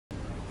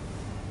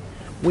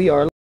We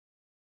are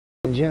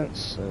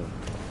gents. So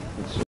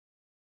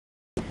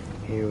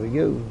here we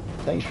go.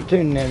 Thanks for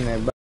tuning in there,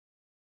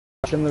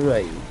 watching the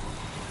raid.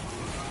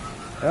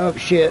 Oh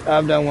shit,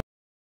 I've done one.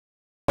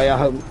 I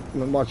hope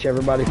watch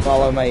everybody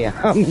follow me.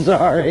 I'm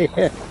sorry.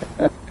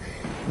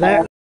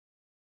 that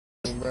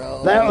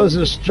was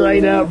a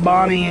straight up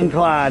Bonnie and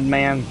Clyde,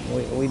 man.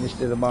 We just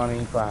did a Bonnie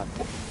and Clyde.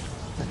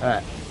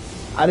 Alright.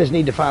 I just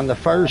need to find the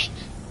first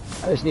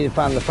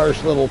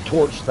little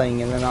torch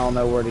thing, and then I'll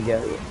know where to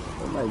go.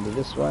 Maybe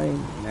this way?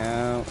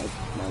 No.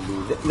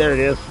 Maybe there it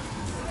is.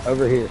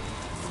 Over here.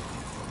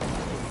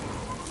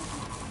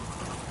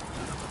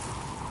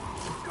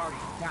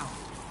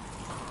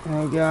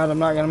 Oh god, I'm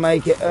not gonna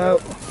make it. Oh.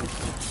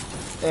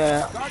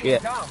 Yeah,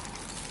 shit.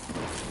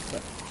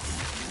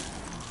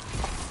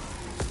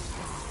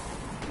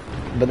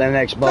 But that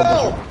next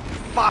bubble's... Oh,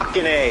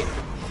 fucking A.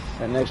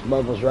 That next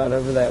bubble's right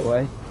over that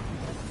way.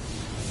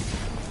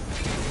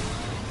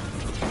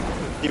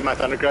 Even my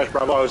Thunder Crash,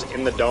 Bravo, I was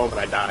in the dome and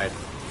I died.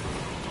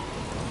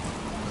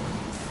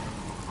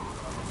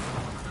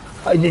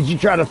 Oh, did you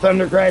try to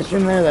Thunder Crash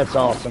in there? That's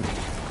awesome.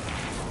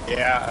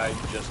 Yeah, I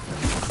just...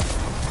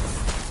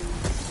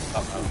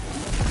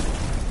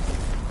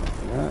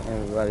 Alright,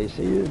 everybody's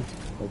here.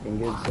 Looking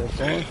good so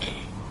far.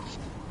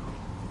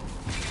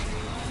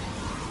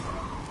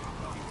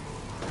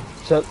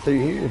 What's up through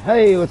here?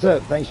 Hey, what's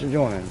up? Thanks for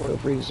joining. Feel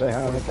free to say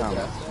hi in the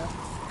comments.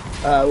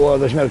 Well,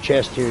 there's no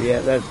chest here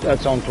yet.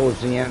 That's on towards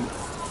the end.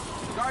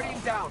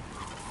 Guardian down.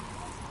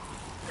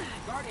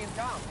 Guardian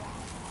down.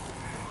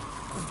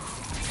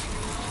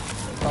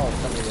 Oh,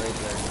 somebody right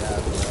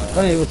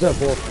there. Hey, what's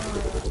up, Wolf?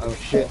 Oh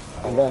shit,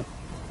 I'm done.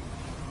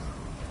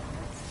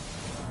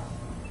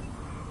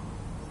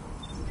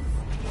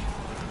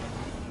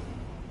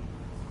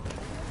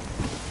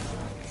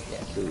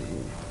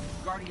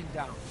 Guardian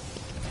down.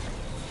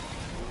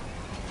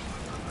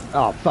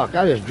 Oh fuck!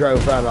 I just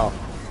drove right off.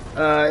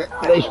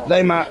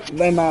 They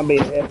might be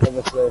ahead of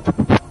us there.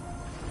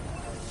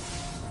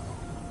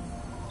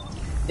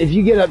 If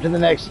you get up to the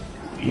next,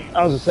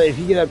 I was gonna say, if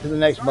you get up to the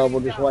next bubble,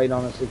 just wait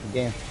on us if you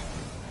can.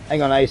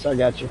 Hang on, Ace, I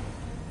got you.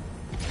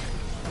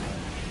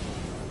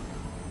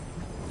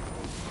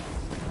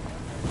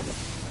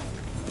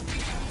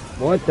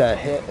 What the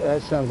heck?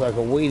 That sounds like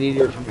a weed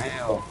eater from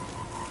hell.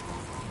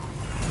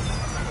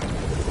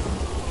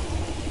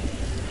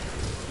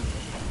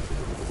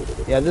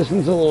 Yeah, this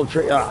one's a little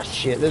trick. Oh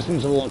shit, this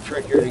one's a little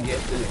trickier to get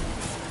to.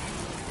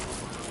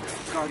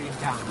 Guardian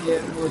down.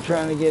 Yeah, we're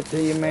trying to get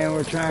to you, man.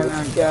 We're trying.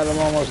 I got him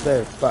almost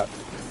there. Fuck.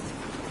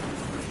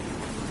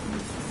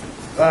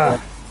 Ah.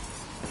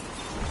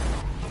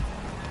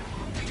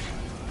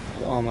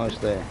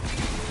 Almost there.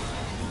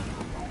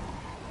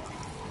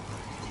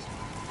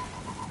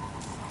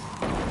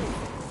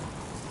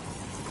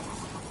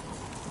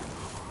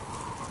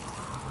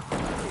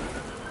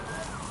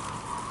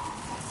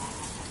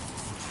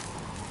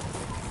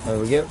 There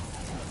we go.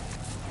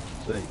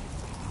 See.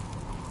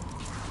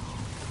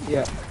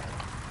 Yeah.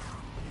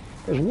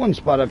 There's one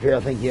spot up here I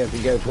think you have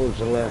to go towards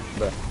the left,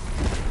 but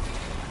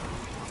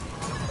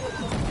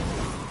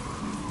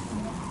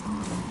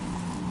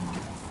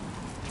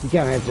you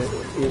kind of have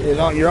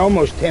to, you're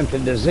almost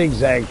tempted to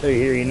zigzag through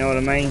here, you know what I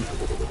mean?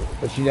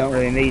 But you don't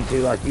really need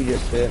to, like you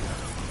just said.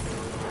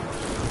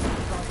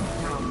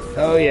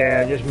 Oh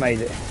yeah, I just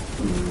made it.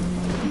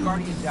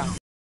 Guardian down.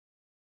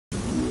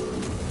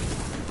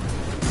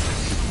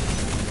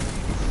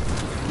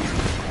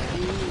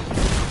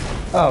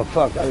 Oh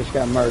fuck, I just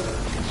got murdered.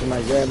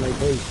 Somebody grab me,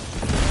 please.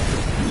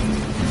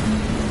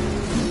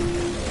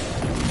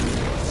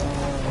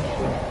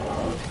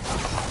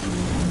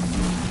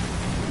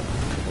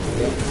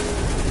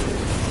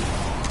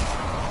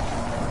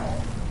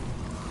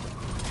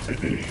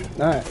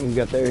 Alright, we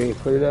got that area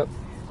cleared up.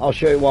 I'll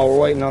show you while we're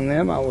waiting on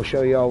them. I will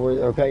show y'all where.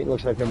 Okay,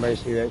 looks like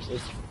everybody's here.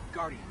 Exits.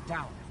 Guardian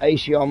down.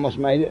 Ace, you almost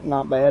made it.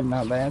 Not bad,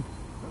 not bad.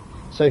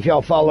 So if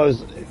y'all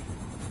follows.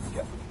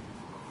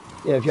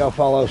 Yeah, if y'all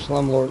follow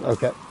Slumlord,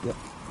 okay, yep,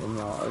 then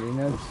y'all already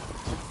know.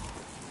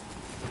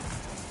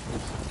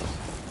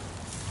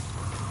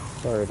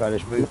 Sorry if I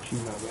just moved you,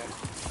 my bad.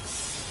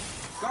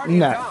 Guardian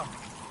No. down.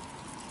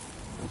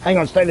 Hang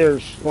on, stay there,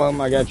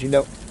 Slum, I got you.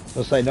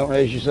 Let's say, don't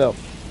raise yourself.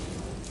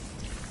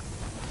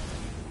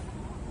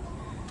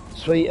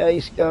 Sweet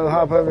Ace, go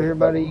hop over here,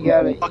 buddy, you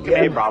got it. Fucking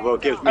A, Bravo,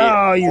 it gives me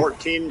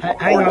 14,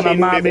 hang on, I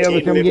might 15, be able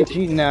to come 50. get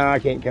you. No, I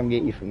can't come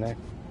get you from there.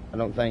 I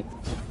don't think.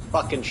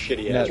 Fucking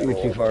shitty No, ass you're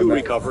roll. too far 2 back.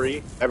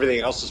 recovery. Everything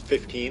else is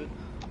 15.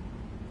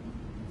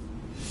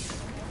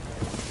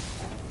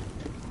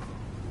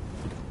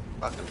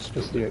 Fucking Let's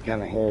stupid. see what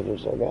kind of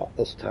heritage I got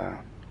this time.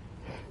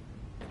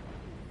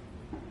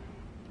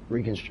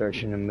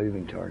 Reconstruction and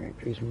moving target.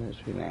 Increase minutes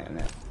for that.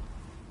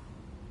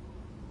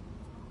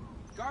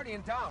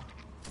 Guardian down.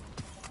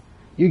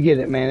 You get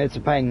it, man. It's a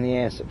pain in the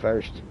ass at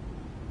first.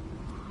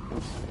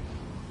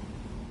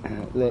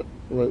 Look,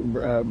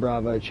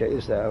 Bravo, check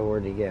this out.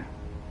 Where'd he go?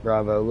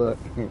 Bravo, look.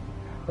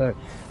 Look,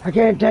 I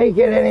can't take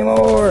it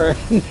anymore.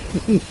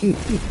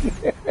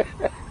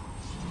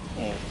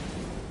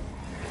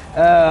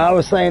 I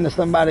was saying to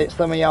some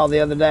of y'all the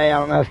other day, I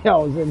don't know if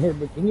y'all was in here,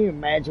 but can you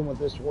imagine what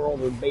this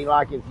world would be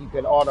like if you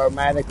could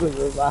automatically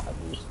revive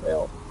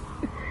yourself?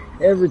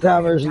 Every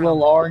time there's a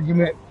little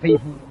argument,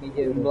 people would be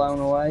getting blown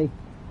away.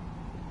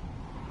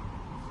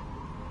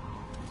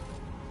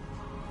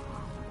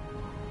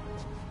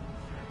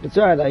 It's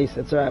alright, Ace.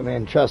 It's alright,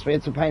 man. Trust me,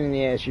 it's a pain in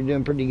the ass. You're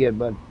doing pretty good,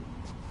 bud.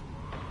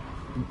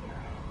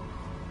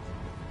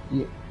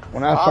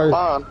 When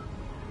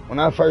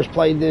I first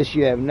played this,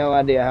 you have no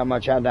idea how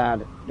much I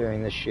died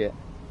during this shit.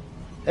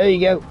 There you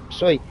go.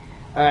 Sweet.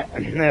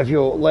 Alright, now if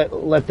you'll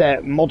let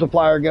that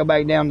multiplier go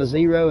back down to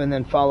 0 and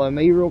then follow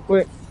me real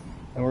quick.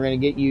 And we're going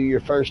to get you your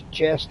first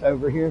chest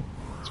over here.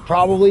 It's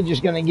probably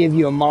just going to give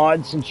you a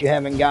mod since you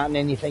haven't gotten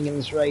anything in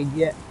this raid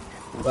yet.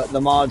 But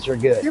the mods are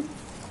good. Yep.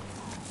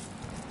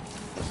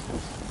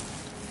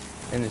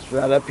 And it's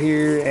right up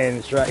here, and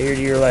it's right here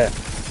to your left.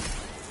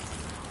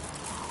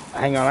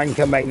 Hang on, I can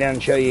come back down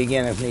and show you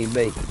again if need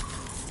be.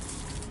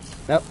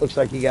 Nope, looks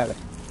like you got it.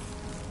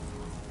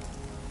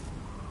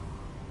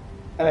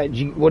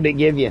 What did it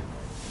give you?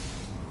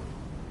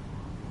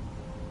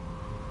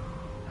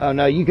 Oh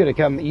no, you could have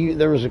come.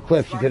 There was a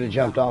cliff you could have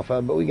jumped off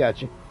of, but we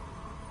got you.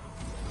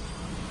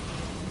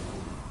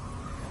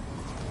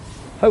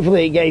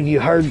 Hopefully, it gave you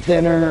herd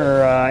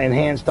thinner or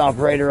enhanced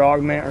operator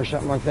augment or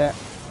something like that.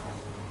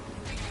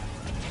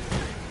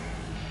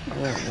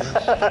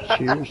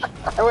 Cheers.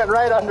 I went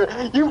right under.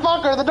 You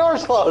fucker, the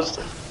door's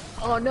closed.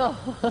 Oh no.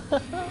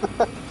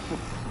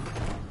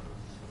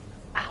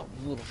 Ow,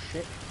 you little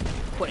shit.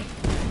 Quit it.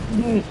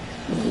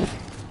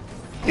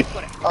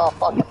 Quit it. Oh,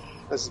 fuck.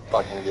 This is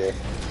fucking gay.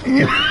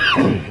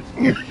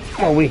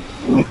 Oh,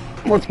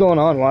 what's going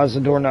on? Why is the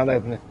door not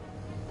opening?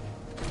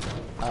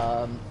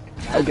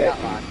 Okay.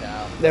 Got locked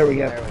out. There we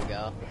go. There we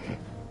go.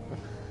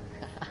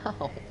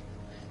 Ow.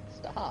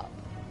 Stop.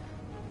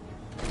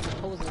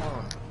 What was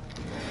wrong?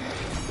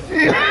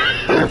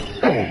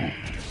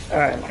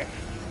 Alright.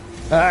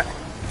 Alright.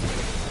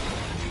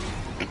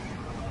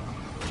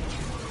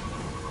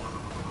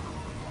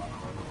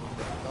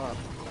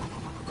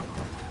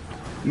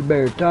 You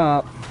better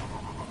top.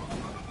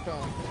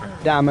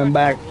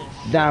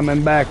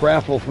 Diamondback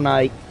raffle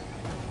night.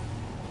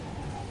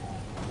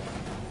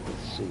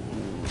 Let's see.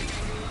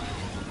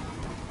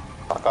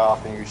 Fuck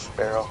off, you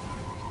sparrow.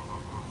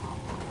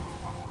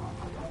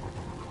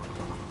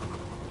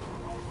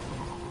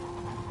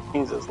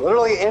 Jesus,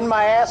 literally in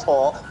my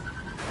asshole.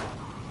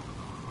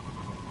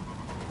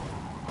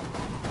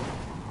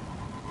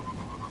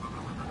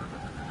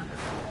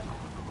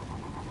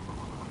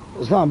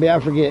 Zombie, I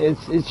forget.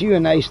 It's you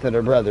and Ace that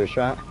are brothers,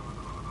 right?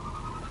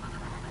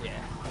 Yeah.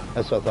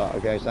 That's what I thought.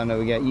 Okay, so I know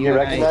we got you. You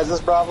recognize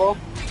this, Bravo?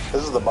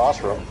 This is the boss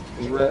room.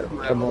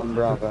 Rebel and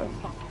Bravo.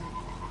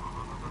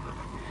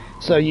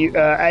 So you,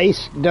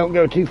 Ace, don't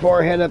go too far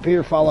ahead up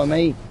here. Follow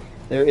me.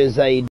 There is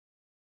a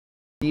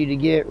you to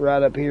get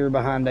right up here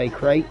behind a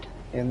crate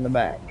in the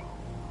back.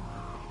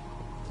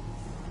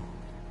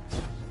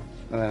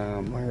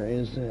 Where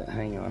is it?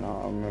 Hang on,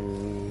 I'll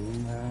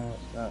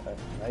remember.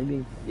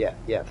 Maybe.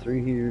 Yeah,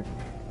 through here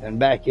and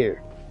back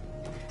here.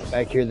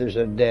 Back here, there's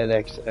a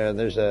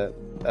there's a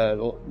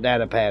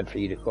data pad for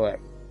you to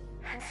collect.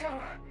 And so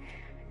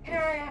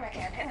here I am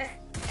again in this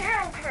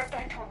damn crypt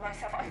I told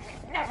myself I would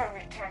never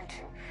return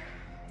to.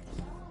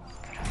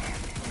 But I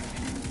have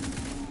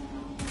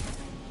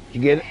to. Did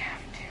you get it?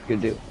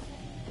 Good deal.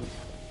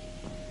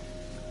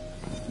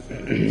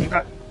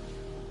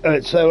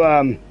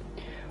 So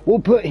we'll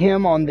put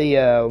him on the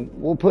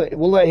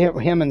we'll let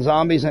him and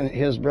Zombies and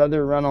his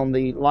brother run on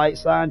the light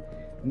side.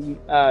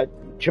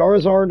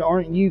 Charizard,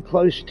 aren't you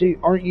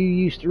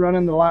used to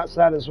running the light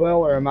side as well,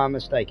 or am I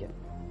mistaken?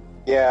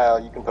 Yeah,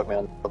 you can put me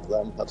on both of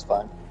them. That's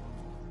fine.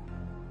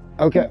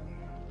 Okay.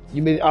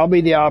 I'll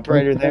be the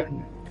operator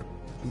then.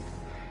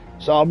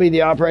 So I'll be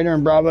the operator,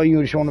 and Bravo,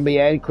 you just want to be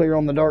added clear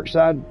on the dark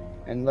side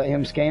and let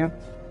him scan.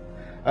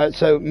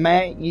 So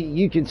Matt,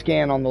 you can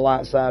scan on the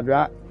light side,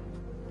 right?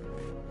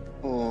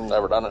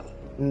 Never done it.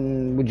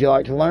 Would you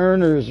like to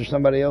learn, or is there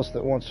somebody else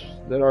that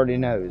already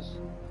knows?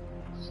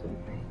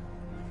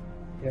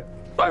 Yeah.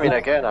 I mean,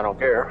 I can. I don't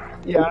care.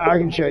 Yeah, I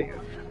can show you.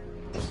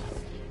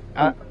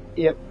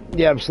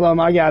 Yep, Slum,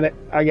 I got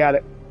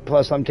it.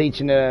 Plus, I'm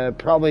teaching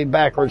probably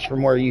backwards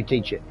from where you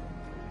teach it.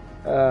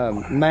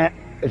 Matt,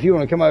 if you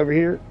want to come over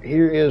here,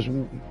 here is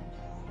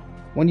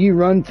when you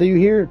run through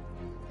here,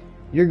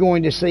 you're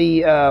going to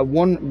see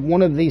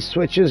one of these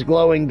switches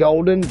glowing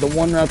golden, the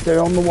one right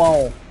there on the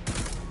wall.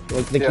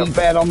 Look, the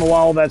keypad on the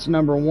wall, that's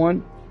number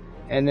 1.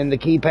 And then the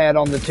keypad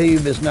on the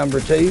tube is number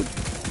 2.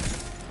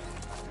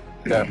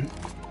 Okay.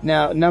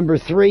 Now, number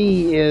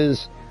 3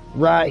 is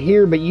right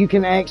here, but you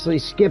can actually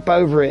skip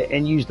over it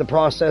and use the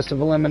process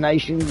of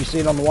elimination. You see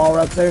it on the wall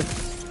right there?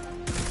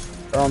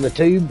 Or on the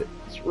tube?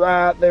 It's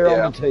right there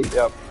on the tube.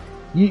 Yep.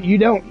 You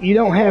don't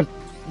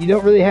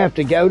really have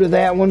to go to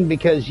that one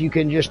because you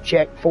can just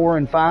check 4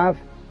 and 5.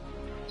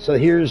 So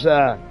here's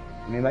let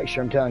me make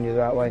sure I'm telling you the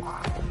right way.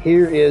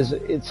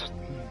 It's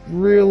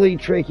really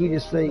tricky to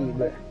see,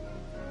 but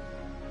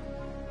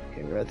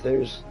okay, right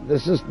there's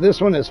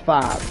this one is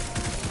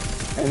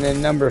 5. And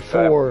then number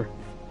four,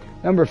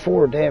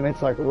 damn,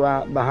 it's like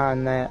right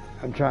behind that.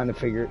 I'm trying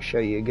to show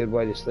you a good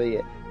way to see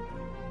it.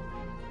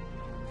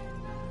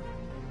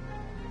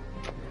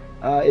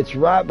 It's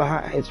right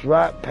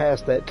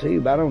past that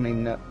tube. I don't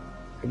even know.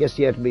 I guess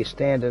you have to be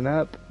standing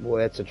up. Boy,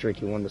 that's a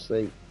tricky one to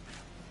see.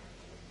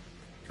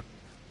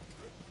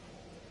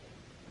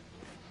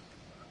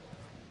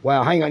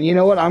 Wow, hang on. You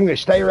know what? I'm going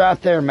to stay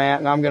right there, Matt,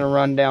 and I'm going to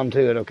run down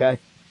to it, okay?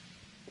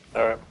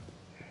 All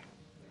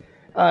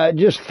right.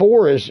 Just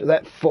four is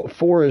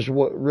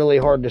what really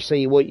hard to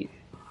see.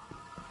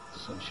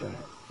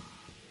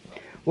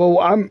 Well,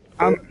 I'm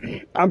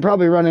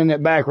probably running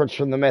it backwards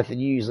from the method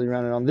you usually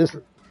run it on. This.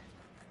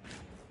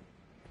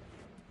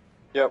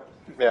 Yep.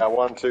 Yeah.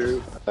 1,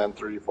 2, and then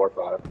 3, 4,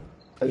 5.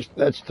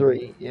 That's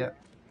 3. Yeah.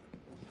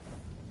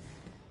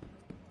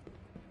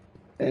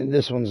 And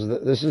this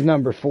is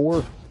number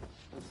 4.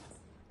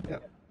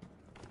 Yep.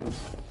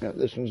 Yeah,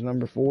 this one's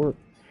number 4,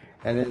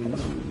 and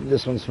then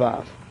this one's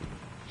 5.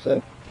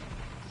 So,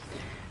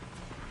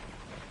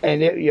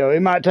 and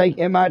it might take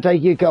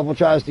you a couple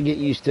tries to get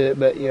used to it,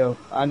 but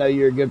I know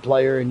you're a good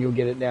player and you'll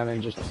get it down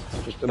in just a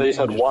minute. So you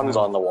said 1's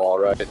on the wall,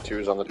 right?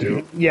 2's on the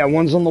tube. Yeah,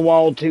 1's on the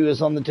wall, 2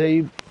 is on the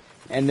tube,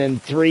 and then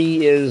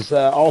 3 is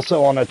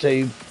also on a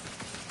tube,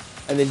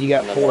 and then you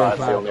got 4 and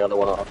 5. The only other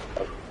one.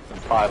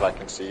 5 I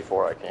can see,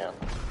 4 I can't.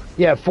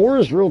 Yeah, 4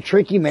 is real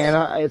tricky,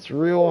 man. It's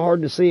real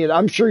hard to see it.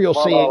 I'm sure you'll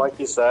see it. Like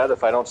you said,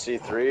 if I don't see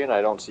 3 and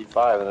I don't see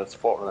 5, and it's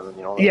 4, then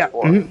it's yeah,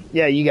 4.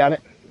 Yeah, you got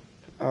it.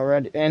 All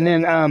right, and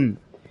then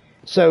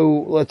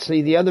so let's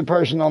see. The other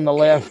person on the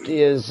left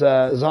is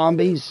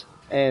zombies,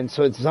 and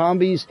so it's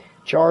zombies,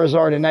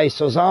 Charizard, and Ace.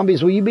 So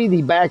zombies, will you be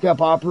the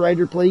backup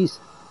operator, please?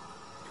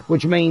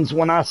 Which means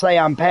when I say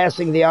I'm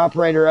passing the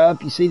operator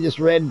up, you see this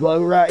red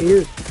glow right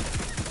here?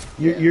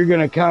 You're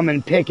gonna come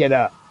and pick it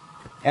up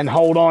and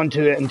hold on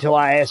to it until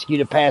I ask you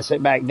to pass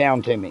it back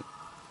down to me.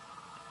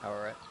 All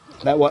right.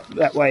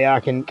 That way I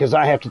can, because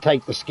I have to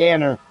take the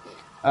scanner.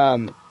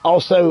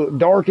 Also,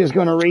 Dark is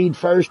going to read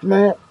first,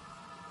 Matt.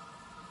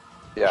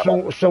 Yeah.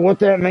 So what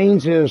that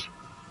means is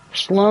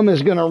Slum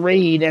is going to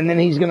read, and then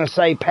he's going to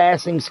say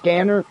passing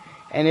scanner,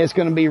 and it's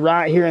going to be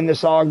right here in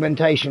this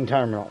augmentation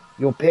terminal.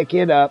 You'll pick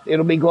it up.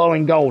 It'll be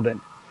glowing golden.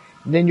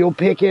 Then you'll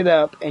pick it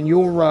up, and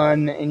you'll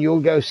run, and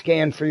you'll go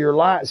scan for your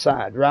light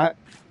side, right?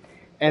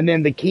 And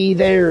then the key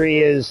there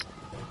is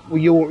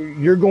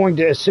you're going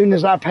to, as soon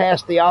as I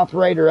pass the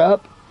operator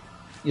up,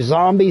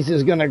 Zombies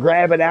is going to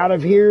grab it out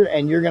of here,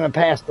 and you're going to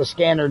pass the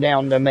scanner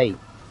down to me.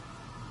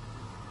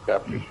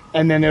 Okay.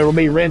 And then it'll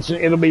be rinse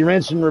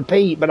and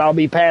repeat, but I'll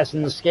be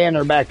passing the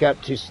scanner back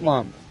up to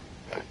Slum.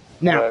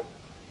 Now, okay.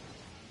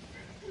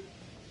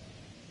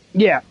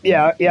 Yeah,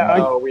 I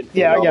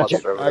got you.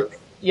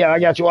 I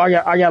got you.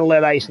 I got to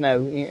let Ace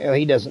know.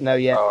 He doesn't know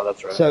yet. Oh,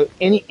 that's right. So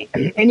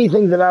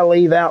anything that I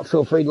leave out,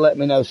 feel free to let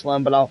me know,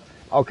 Slum. But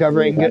I'll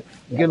cover it.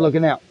 Good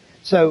looking out.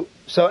 So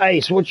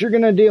Ace, what you're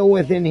going to deal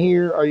with in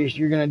here, or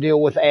you're going to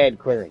deal with ad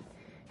clearing,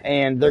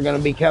 and they're going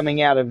to be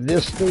coming out of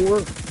this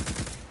door.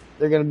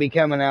 They're going to be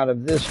coming out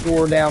of this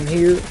door down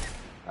here.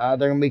 They're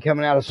going to be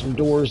coming out of some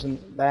doors in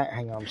the back.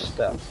 Hang on, I'm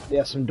stuck.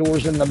 Yeah, some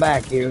doors in the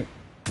back here.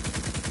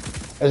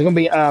 There's going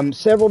to be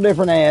several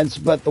different ads,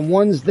 but the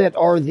ones that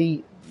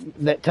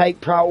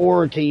take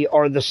priority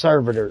are the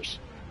servitors.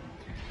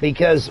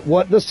 Because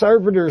what the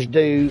servitors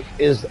do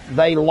is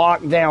they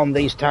lock down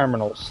these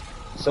terminals.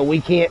 So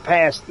we can't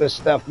pass this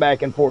stuff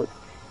back and forth.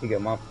 Here you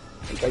go, Mom.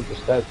 You take this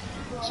stuff.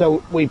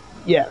 So we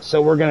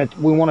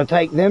want to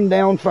take them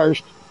down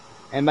first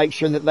and make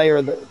sure that they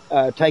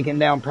are taking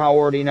down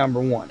priority number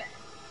 1.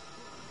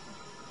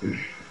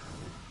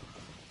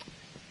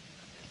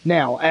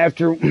 Now,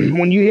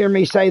 when you hear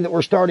me say that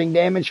we're starting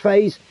damage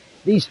phase,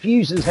 these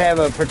fuses have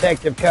a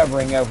protective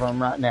covering over them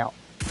right now.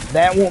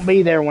 That won't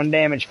be there when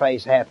damage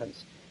phase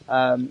happens.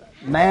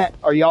 Matt,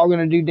 are y'all going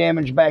to do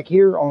damage back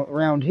here,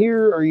 around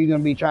here, or are you going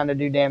to be trying to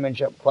do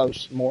damage up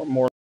close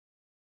more?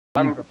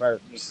 I'm prefer.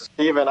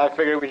 Steven, I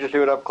figured we should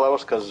do it up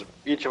close because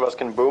each of us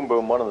can boom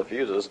one of the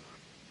fuses.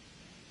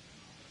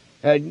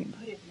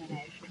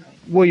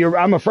 Well,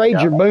 I'm afraid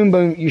your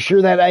boom. You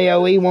sure that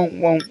AOE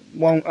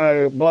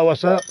won't blow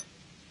us up?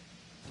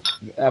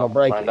 That'll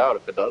break. Find out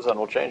if it does, then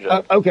we'll change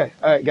it. Okay,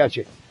 all right, got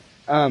you.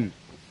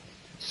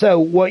 So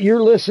what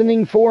you're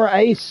listening for,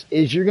 Ace,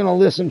 is you're going to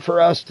listen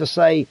for us to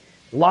say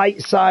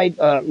light side,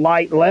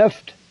 light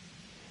left,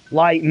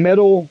 light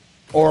middle,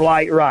 or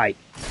light right.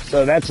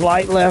 So that's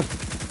light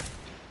left,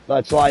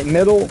 that's light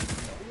middle,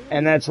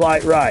 and that's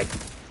light right.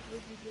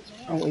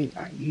 Oh,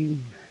 you,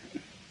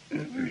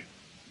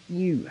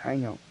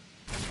 hang on.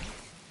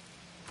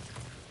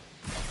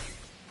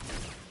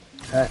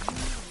 All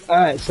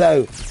right,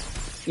 so,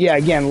 yeah,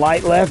 again,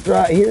 light left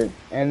right here,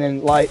 and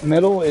then light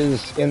middle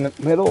is in the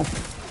middle.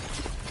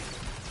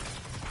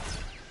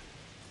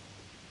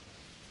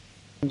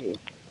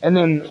 And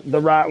then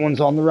the right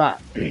one's on the right.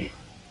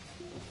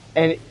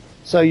 And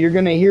so you're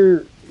going to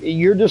hear,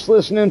 you're just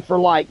listening for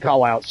light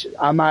callouts.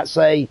 I might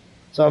say,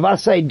 so if I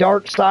say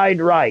dark side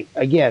right,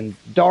 again,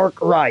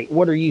 dark right,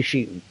 what are you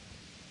shooting?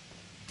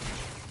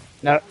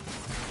 No,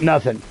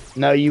 nothing.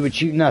 No, you would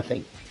shoot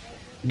nothing.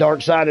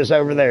 Dark side is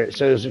over there,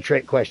 so it was a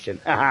trick question.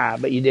 Haha,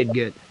 but you did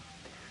good.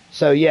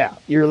 So yeah,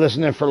 you're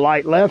listening for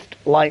light left,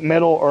 light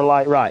middle, or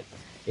light right.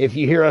 If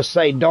you hear us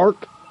say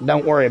dark,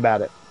 don't worry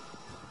about it.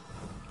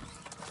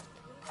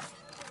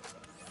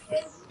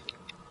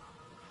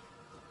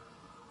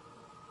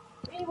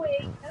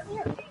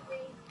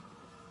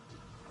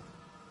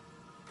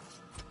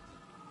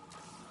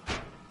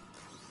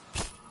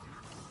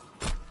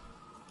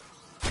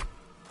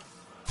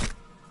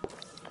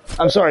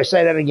 I'm sorry,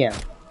 say that again.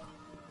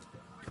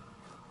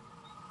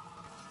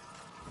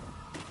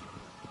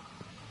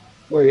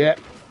 Where you at?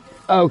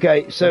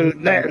 Okay, so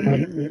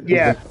that,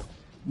 yeah,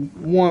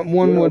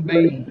 one would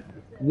be,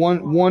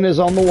 one is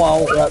on the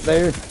wall right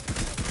there,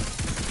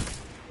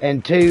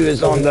 and 2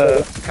 is on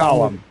the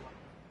column.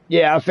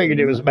 Yeah, I figured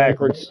it was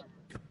backwards.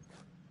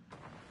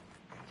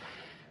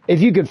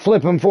 If you could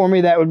flip them for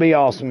me, that would be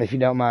awesome, if you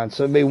don't mind.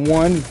 So it'd be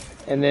 1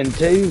 and then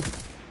 2.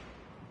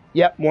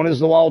 Yep, 1 is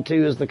the wall,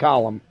 2 is the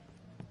column.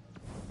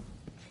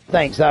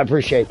 Thanks, I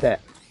appreciate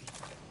that.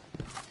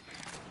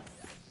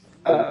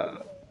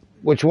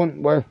 Which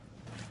one? Where?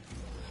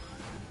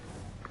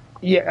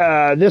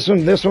 Yeah, this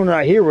one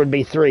right here would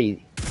be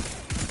 3.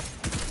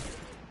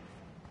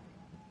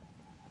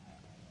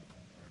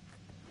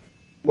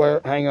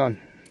 Where? Hang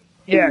on.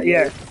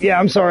 Yeah.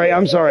 I'm sorry.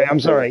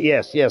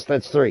 Yes,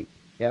 that's 3.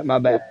 Yeah, my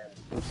bad.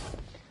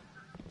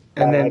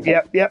 And then,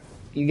 yep,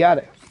 you got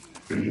it.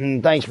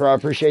 Thanks, bro. I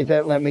appreciate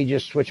that. Let me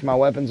just switch my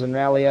weapons and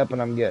rally up,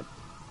 and I'm good.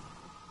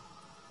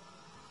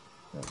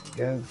 There we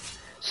go.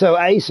 So,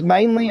 Ace,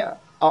 mainly...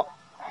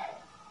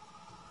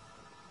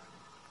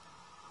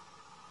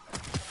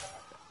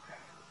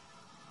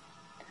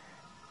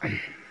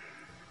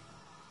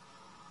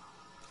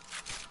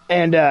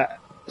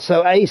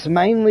 So Ace,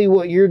 mainly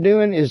what you're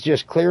doing is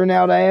just clearing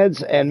out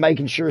ads and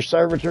making sure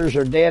servitors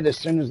are dead as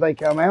soon as they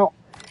come out,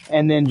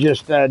 and then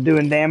just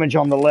doing damage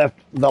on the left,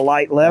 the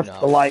light left, No.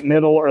 the light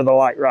middle, or the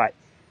light right.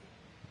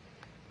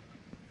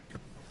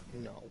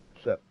 No.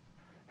 So,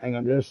 hang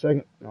on just a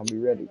second, I'll be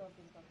ready.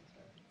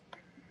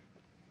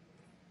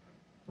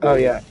 Oh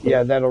yeah,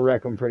 that'll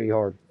wreck them pretty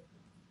hard.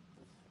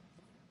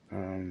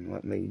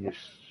 Let me just...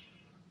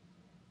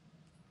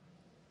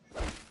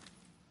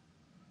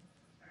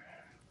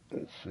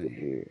 Let's see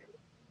here.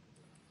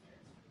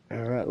 All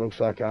right,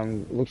 looks like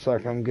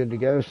I'm good to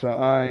go. So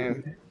I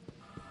am.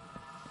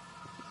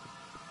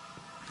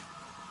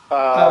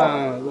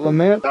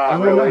 Lament. Not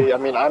really. I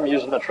mean, I'm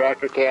using a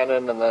tractor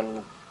cannon and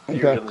then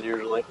fusions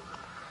usually.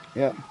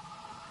 Yeah.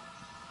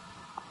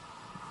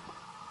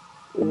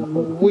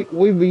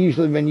 We've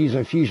usually been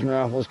using fusion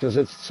rifles because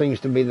it seems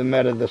to be the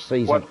meta this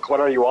season.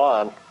 What are you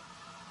on?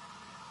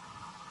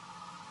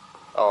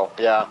 Oh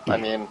yeah, I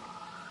mean.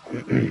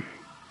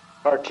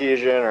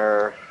 Artesian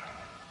or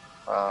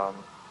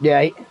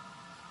yeah.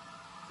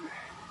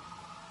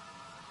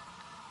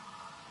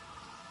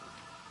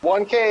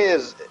 1K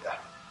is,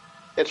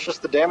 it's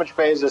just the damage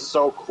phase is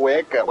so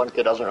quick that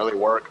 1K doesn't really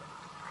work.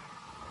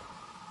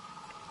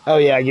 Oh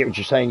yeah, I get what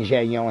you're saying. Yeah,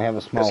 you only have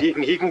a small.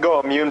 Because he can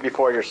go immune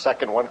before your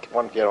second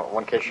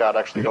 1K shot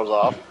actually goes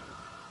off.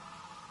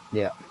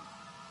 Yeah.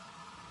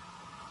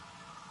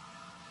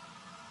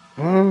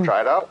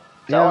 Try it out.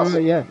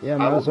 Yeah.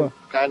 Might as well.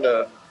 Kind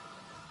of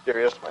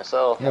curious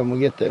myself. Yeah, when we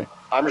get there.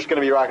 I'm just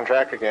gonna be rocking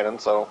tractor cannon,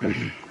 so.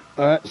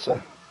 All right, so.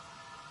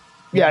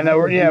 Yeah, no,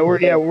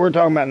 we're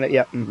talking about that.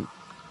 Yeah,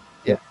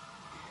 yeah.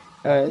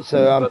 All right,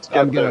 so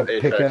I'm gonna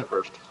pick up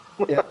first.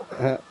 Yeah,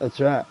 that's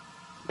right.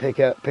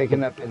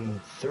 Picking up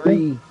in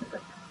 3,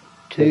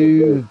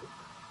 2,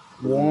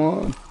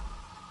 1.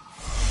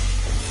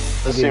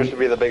 This seems to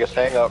be the biggest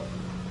hang-up,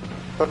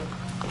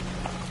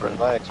 in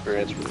my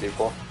experience with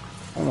people.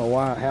 I don't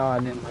know how I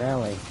didn't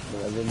rally,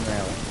 but I didn't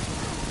rally.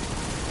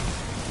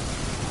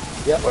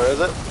 Yep. Where is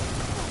it?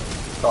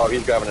 Oh,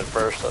 he's grabbing it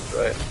first, that's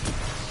right.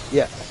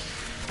 Yeah.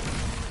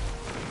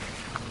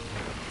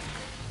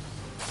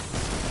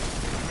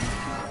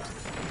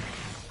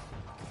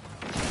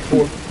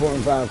 Four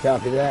and 5,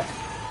 copy that.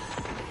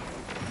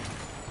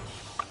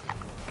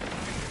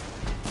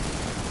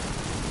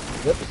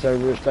 Yep, the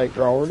server take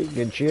priority,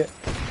 good shit.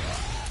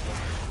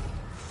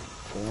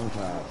 4 and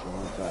 5, 4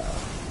 and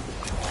 5.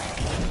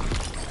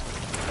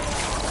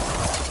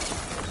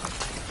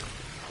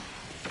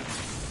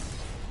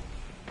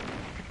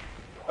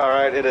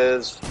 Alright, it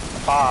is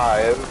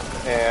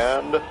 5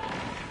 and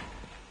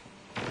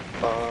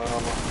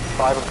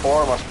 5 and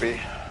 4 must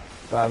be.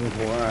 5 and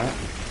 4, alright.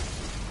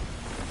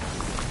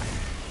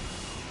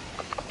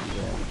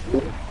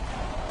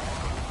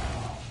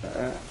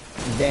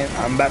 Damn,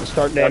 I'm about to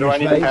start damage. Do I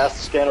need to pass the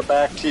scanner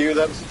back to you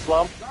then,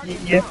 Slum?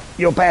 Yep,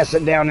 you'll pass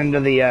it down into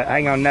the,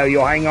 hang on, no,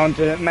 you'll hang on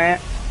to it, Matt.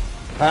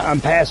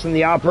 I'm passing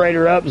the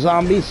operator up,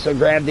 zombies, so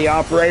grab the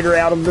operator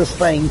out of this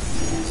thing.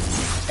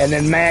 And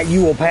then Matt,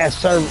 you'll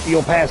pass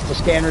the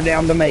scanner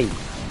down to me.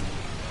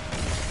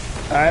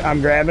 Alright,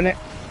 I'm grabbing it.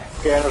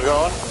 Scanner's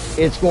going.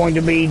 It's going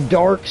to be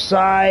dark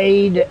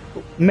side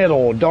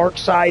middle.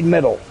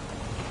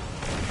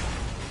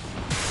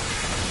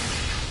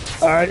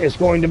 Alright, it's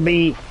going to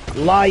be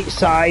Light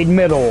side,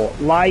 middle.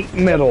 Light,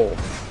 middle.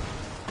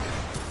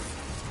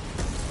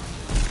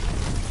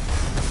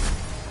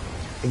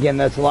 Again,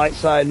 that's light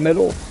side,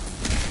 middle.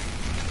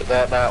 Did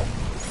that not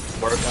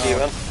work,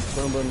 Steven?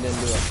 Boom Boom didn't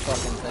do a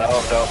fucking thing. No.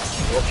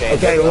 We'll change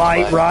Okay, it. light,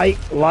 That's fine.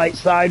 right. Light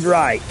side,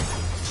 right.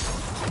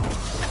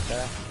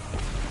 Okay.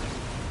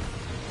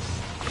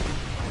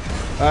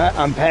 Alright,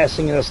 I'm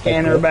passing the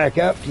scanner back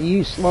up to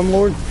you,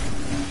 Slumlord.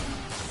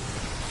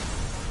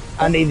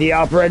 I need the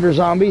operator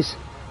zombies.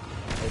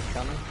 It's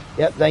coming.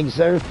 Yep, thank you,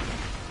 sir.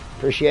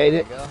 Appreciate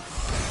it. There you go.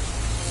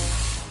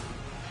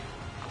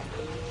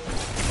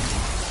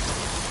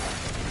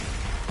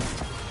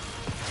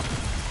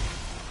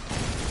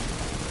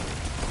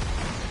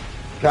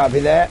 Copy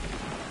that.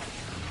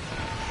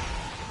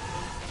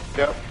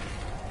 Yep.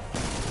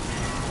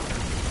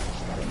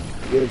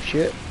 Good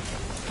shit.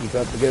 Keep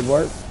up the good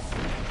work.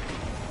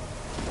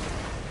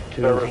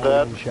 Two Server's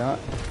dead. one shot.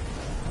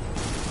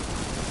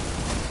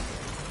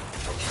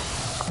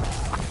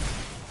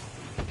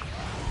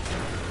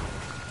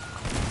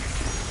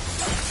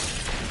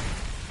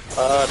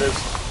 It is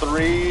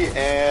 3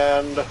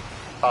 and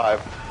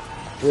 5.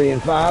 3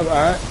 and 5,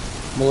 alright.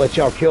 I'm gonna let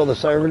y'all kill the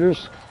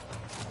servitors.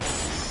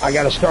 I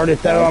gotta start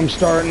it though. I'm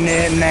starting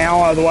it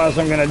now, otherwise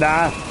I'm gonna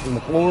die from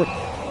the floor.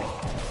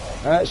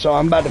 Alright, so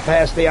I'm about to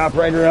pass the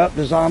operator up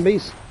to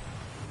zombies.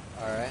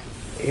 Alright.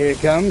 Here it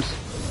comes.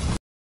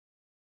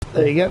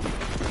 There you go. Got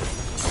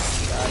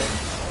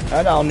it.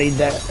 Alright, I'll need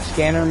that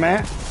scanner,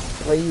 Matt.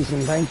 Please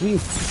and thank you.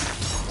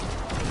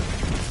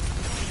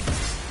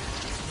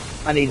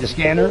 I need the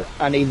scanner.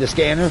 I need the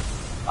scanner.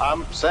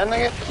 I'm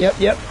sending it.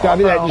 Yep.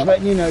 Copy that. Just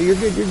letting you know. You're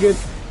good.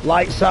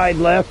 Light side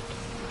left.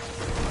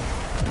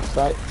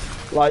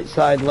 Light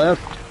side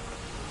left.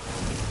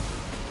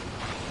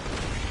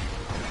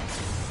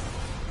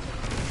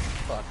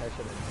 Fuck, I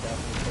should have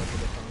definitely put a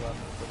different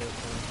weapon for this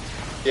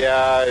one.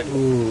 Yeah.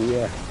 Ooh,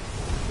 yeah.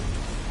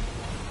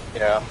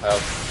 Yeah.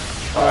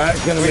 Alright,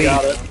 it's gonna We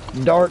got be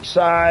it. dark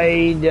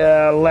side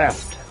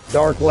left.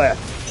 Dark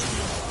left.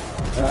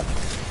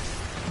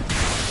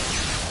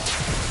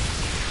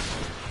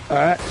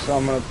 Alright, so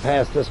I'm gonna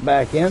pass this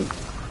back in.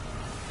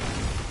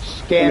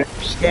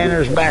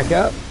 Scanner's back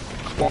up.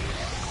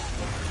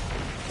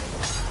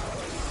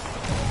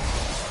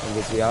 I'll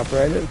get the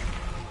operator.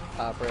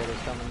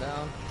 Operator's coming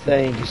down.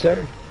 Thank you,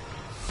 sir.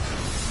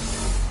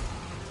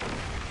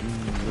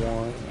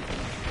 1.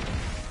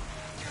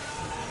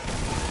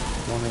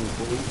 One and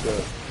 3,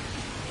 good.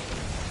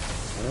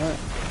 Alright,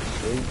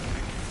 sweet.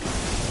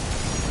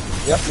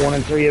 Yep, 1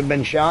 and 3 have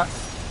been shot.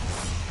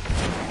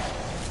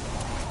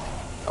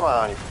 Come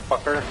on, you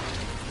fucker.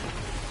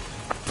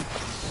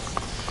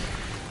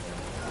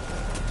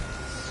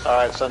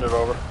 Alright, send it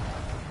over.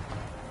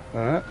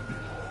 Alright.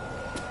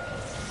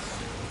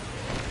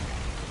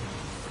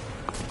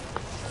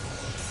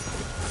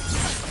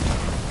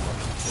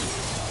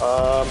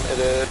 It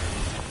is.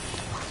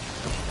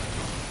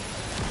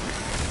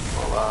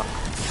 Hold on.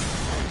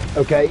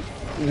 Okay,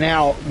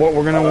 now what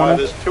we're gonna want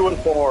It is 2 and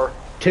 4.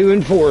 2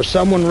 and 4.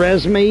 Someone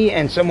res me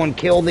and someone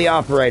kill the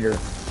operator.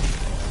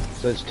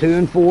 So it's 2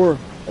 and 4.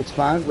 That's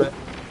fine.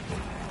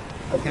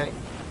 Okay.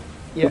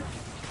 Yeah.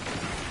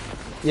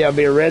 Yeah, it'll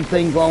be a red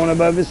thing glowing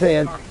above his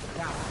head.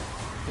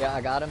 Yeah,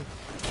 I got him.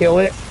 Kill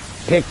it.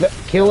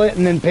 Kill it,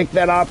 and then pick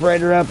that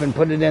operator up and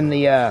put it in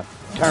the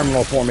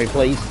terminal for me,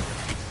 please.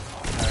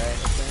 Alright,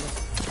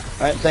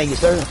 All right, thank you,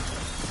 sir.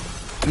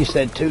 You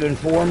said 2 and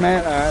 4,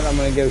 Matt. All right, I'm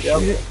gonna go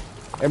shoot it.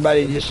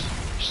 Everybody, just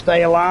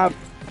stay alive.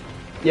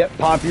 Yep,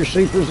 pop your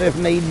supers if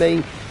need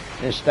be,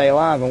 and stay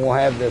alive, and we'll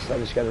have this. I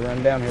just got to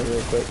run down here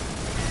real quick.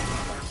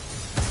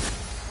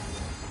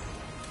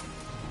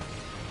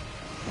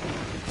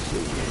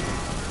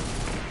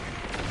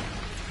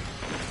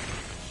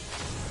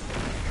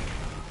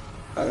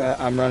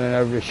 I'm running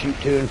over to shoot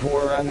 2 and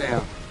 4 right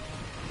now.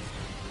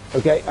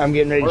 Okay, I'm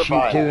getting ready to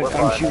shoot 2 and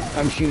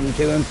I'm shooting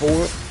 2 and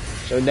 4.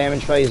 So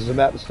damage phase is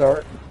about to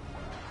start.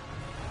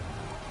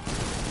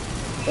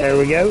 There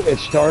we go.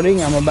 It's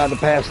starting. I'm about to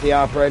pass the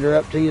operator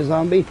up to you,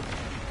 zombie.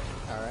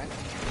 Alright.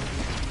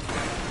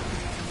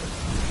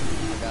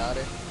 I got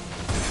it.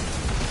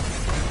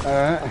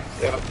 Alright.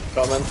 Yep,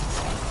 coming.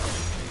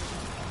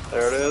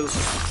 There it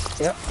is.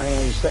 Yep.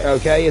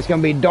 Okay, it's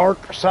going to be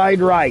dark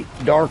side right.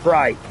 Dark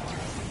right.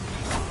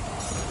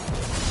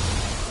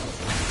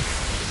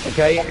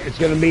 Okay, it's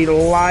going to be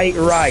light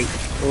right.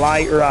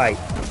 Light right.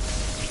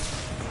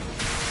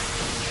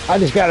 I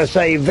just got to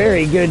say,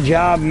 very good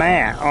job,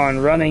 Matt, on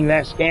running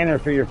that scanner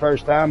for your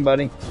first time,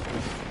 buddy.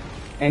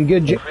 And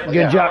good job,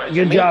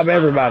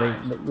 everybody.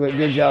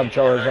 Good job,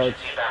 Charizard.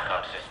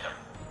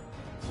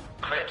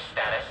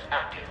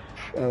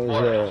 It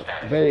was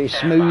a very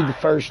smooth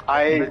first.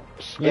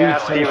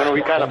 Steven,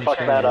 we kind of fucked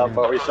that up,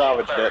 but we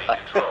salvaged it.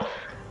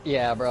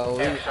 Yeah, bro,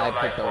 I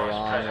picked the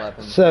wrong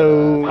weapon.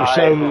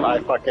 I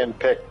fucking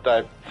picked,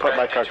 I put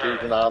my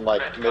Caucasian on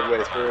like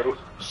midway through.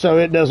 So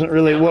it doesn't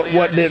really,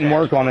 what didn't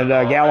work on it?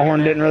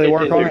 Gallahorn didn't really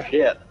work on it?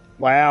 Shit.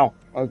 Wow,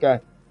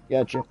 okay,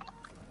 gotcha.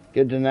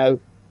 Good to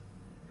know.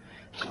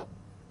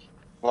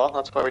 Well,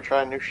 that's why we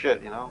try new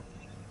shit, you know?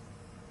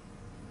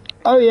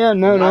 Oh yeah,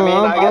 no, I mean,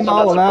 I guess I'm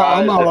all about,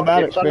 I'm all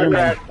about if Thunder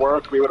experimenting. Crash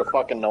worked, we would have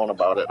fucking known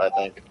about it, I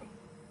think.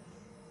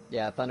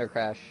 Yeah, Thunder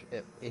Crash,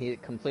 he's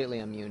completely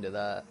immune to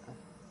that.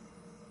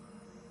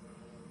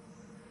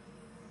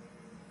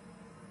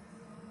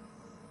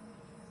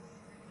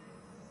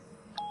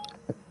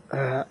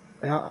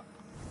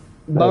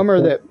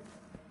 Bummer that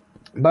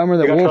You got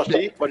Wolf.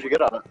 trustee? What'd you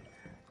get on it?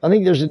 I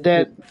think there's a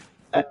dead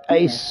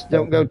Ace.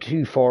 Don't go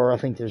too far. I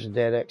think there's a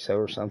dead EXO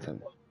or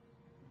something.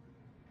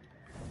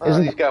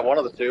 He's got one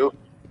of the two.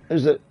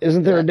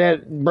 Isn't there a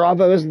dead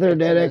Bravo? Isn't there a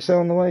dead EXO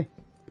on the way?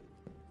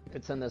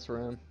 It's in this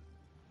room.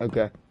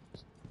 Okay.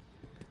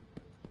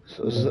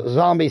 So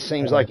Zombie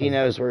seems like he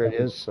knows where it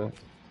is. So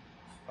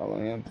follow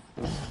him.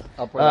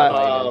 Up where the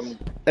light is.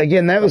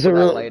 Again, that was a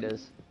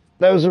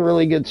That was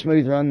really good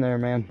smooth run there,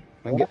 man.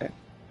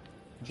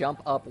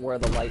 Jump up where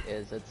the light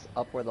is. It's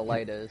up where the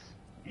light is.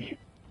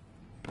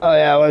 Oh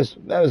yeah,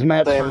 that was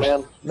Matt's Same, first.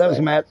 man. That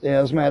was Matt. Yeah,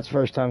 that was Matt's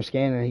first time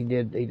scanning. He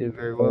did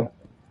very well.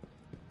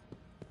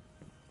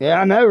 Yeah,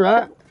 I know,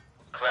 right?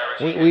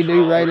 We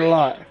do rate a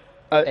lot.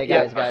 Hey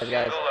guys.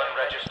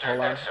 Hold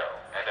on.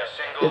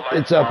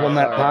 It's up on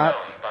that pipe.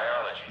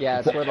 Yeah,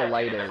 it's where the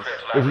light is.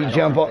 If you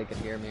jump on, they can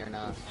hear me or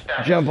not.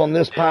 Jump on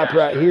this pipe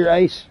right here,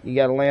 Ace. You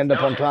got to land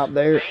up on top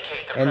there,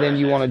 and then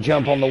you want to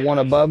jump on the one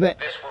above it.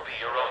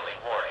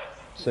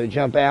 So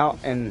jump out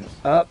and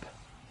up,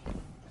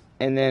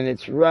 and then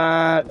it's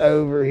right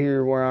over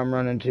here where I'm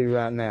running to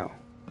right now.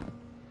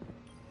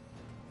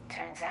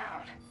 Turns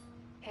out,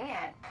 he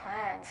had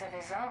plans of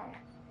his own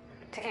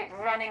to keep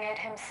running it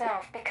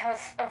himself because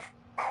of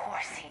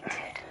course he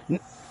did.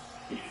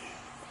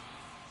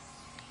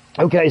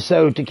 Okay,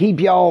 so to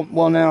keep y'all,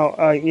 well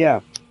now, yeah.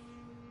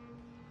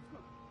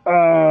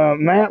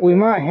 Matt, we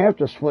might have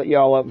to split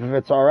y'all up if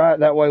it's alright.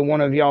 That way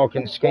one of y'all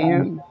can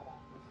scan.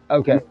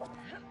 Okay.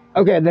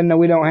 Okay, then no,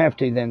 we don't have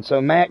to then.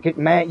 So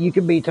Matt, you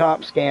could be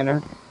top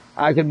scanner.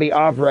 I could be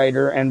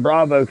operator, and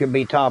Bravo could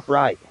be top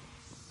right.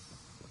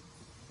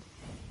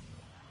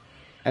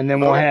 And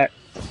then we'll have,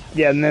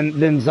 yeah, and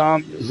then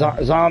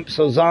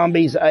so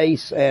Zombies,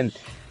 Ace, and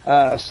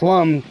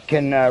Slum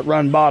can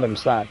run bottom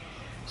side.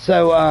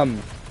 So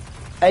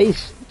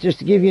Ace, just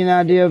to give you an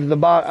idea of the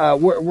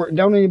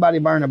don't anybody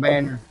burn a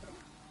banner.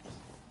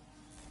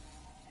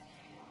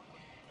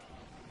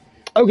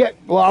 Okay,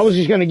 well I was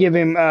just going to give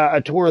him a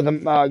tour of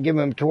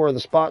the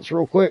spots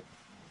real quick.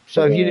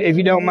 So if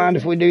you don't mind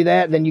if we do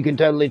that, then you can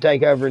totally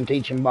take over and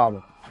teach him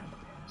bobble.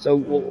 So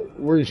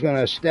we're just going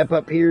to step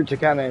up here to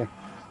kind of,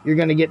 you're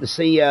going to get to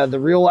see the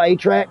real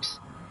A-Trax,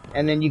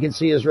 and then you can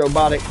see his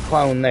robotic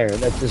clone there.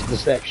 That's his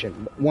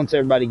deception. Once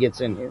everybody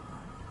gets in here.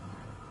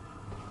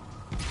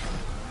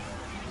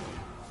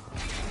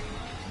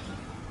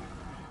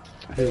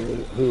 Who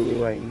are we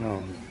waiting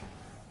on?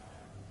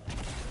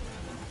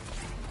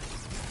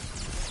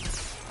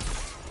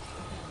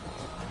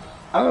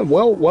 Oh,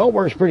 well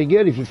works pretty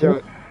good if you throw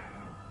it.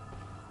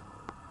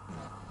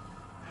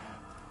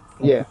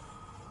 Yeah.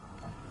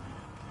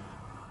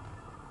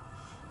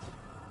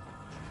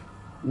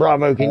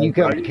 Bravo, can you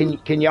come?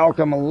 Can y'all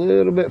come a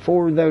little bit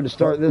forward though to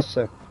start this?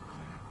 So.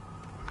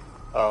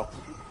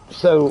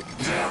 So.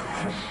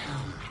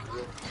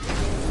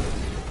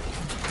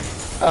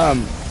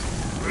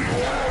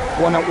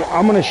 Well,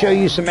 I'm going to show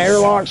you some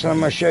airlocks, and I'm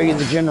going to show you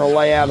the general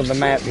layout of the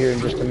map here in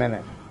just a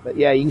minute. But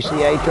yeah, you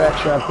see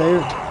A-Trax right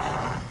there,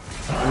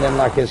 and then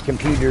like his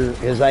computer,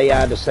 his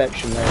AI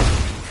deception there.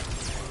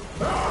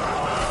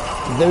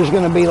 There's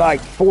going to be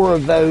like 4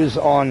 of those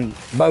on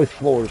both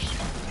floors,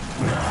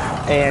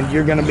 and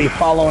you're going to be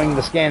following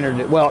the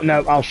scanner. Well,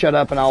 no, I'll shut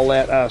up and I'll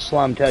let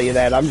Slum tell you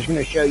that. I'm just going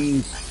to show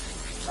you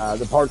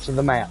the parts of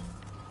the map.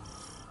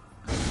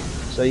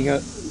 So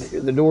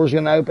the door's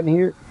going to open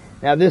here.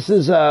 Now this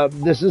is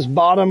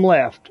bottom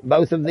left.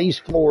 Both of these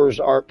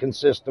floors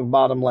consist of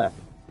bottom left.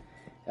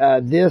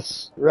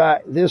 This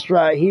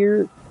right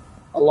here,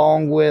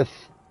 along with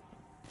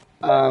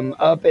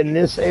up in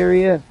this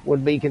area,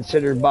 would be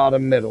considered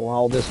bottom middle.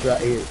 All this right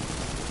here.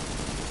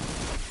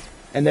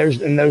 And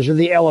those are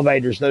the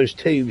elevators, those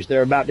tubes.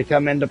 They're about to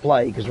come into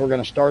play because we're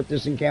going to start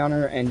this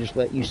encounter and just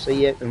let you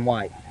see it in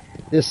white.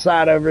 This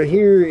side over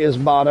here is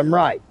bottom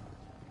right.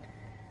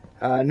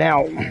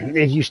 Now,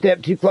 if you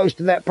step too close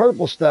to that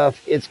purple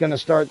stuff, it's going to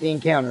start the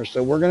encounter.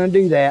 So we're going to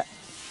do that,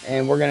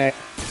 and we're going to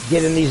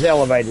get in these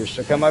elevators.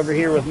 So come over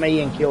here with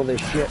me and kill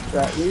this shit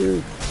right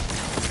here.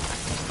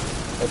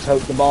 Let's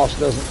hope the boss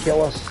doesn't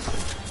kill us.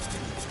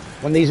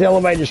 When these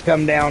elevators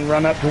come down,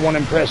 run up to one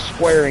and press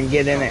square and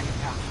get in it.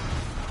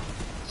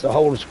 So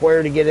hold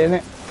square to get in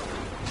it.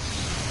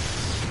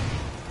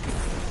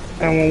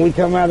 And when we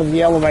come out of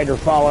the elevator,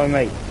 follow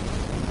me.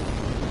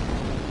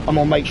 I'm going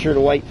to make sure to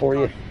wait for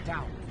you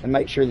and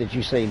make sure that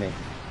you see me.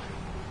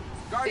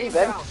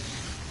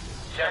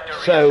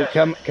 So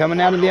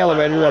coming out of the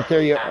elevator up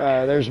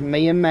there, there's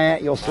me and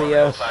Matt. You'll see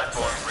us.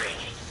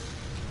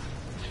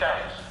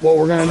 What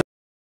we're going to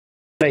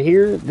do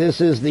here,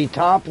 this is the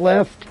top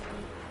left,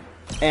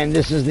 and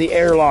this is the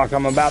airlock.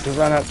 I'm about to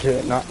run up to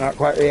it. Not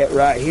quite yet.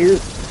 Right here.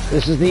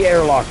 This is the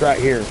airlock right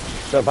here.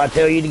 So if I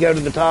tell you to go to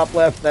the top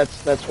left,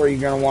 that's where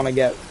you're going to want to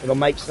go. It'll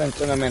make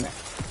sense in a minute.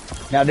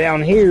 Now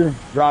down here,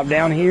 drop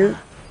down here.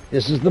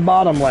 This is the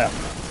bottom left.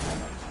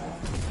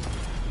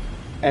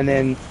 And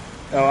then,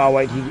 oh, I'll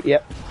wait.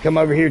 Yep, come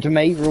over here to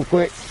me real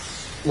quick.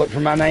 Look for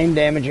my name,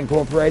 Damage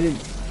Incorporated.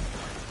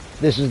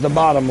 This is the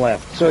bottom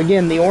left. So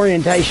again, the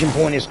orientation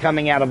point is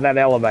coming out of that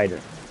elevator.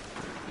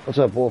 What's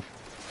up, Wolf?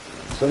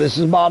 So this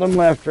is bottom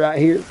left right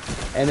here.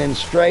 And then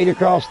straight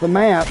across the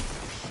map,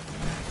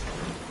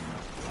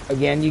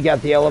 again, you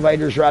got the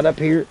elevators right up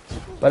here.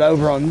 But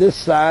over on this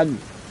side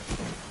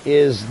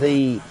is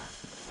the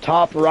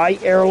top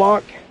right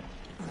airlock.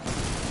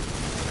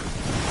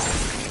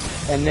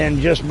 And then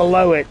just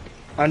below it,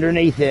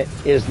 underneath it,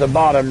 is the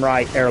bottom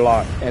right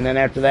airlock. And then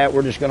after that,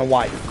 we're just going to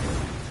wipe.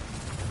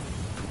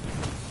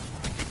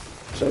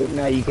 So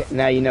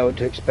now you know what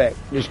to expect.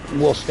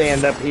 We'll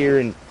stand up here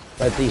and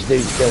let these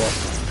dudes kill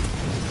us.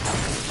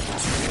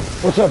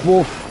 What's up,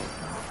 Wolf?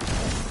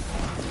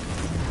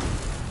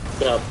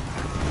 Yeah.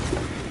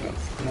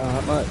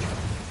 Not much.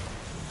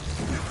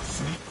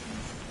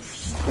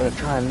 Gonna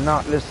try and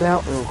knock this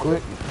out real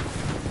quick.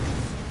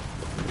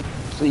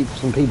 See if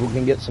some people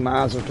can get some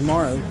eyes of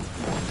tomorrow.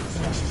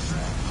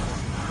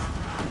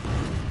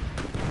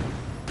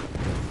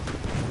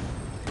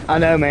 I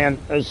know, man.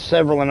 There's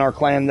several in our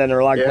clan that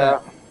are like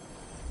that.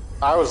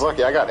 I was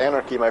lucky. I got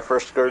Anarchy my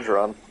first Scourge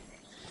run.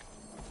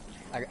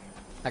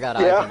 I got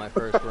eyes on my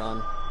first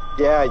run.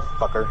 Yeah, you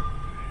fucker.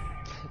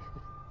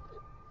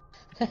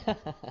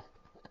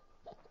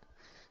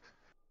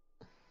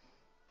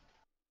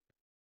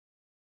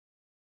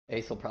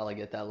 Ace will probably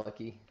get that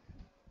lucky.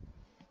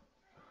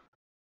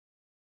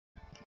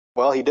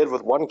 Well, he did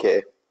with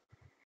 1K.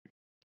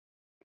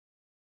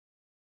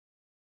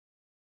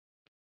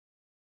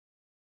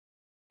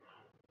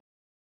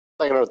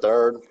 Second or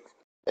third.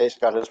 Ace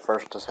got his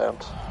first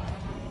attempt.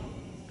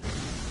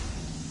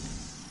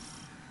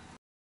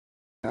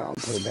 I'll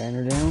put a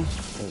banner down.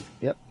 Oh,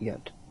 yep, you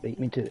got to beat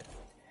me to it.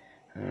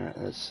 Alright,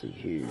 let's see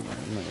here.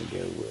 I'm going to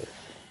go with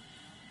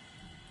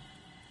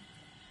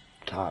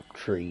Top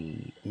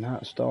Tree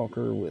Night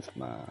Stalker with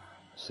my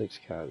 6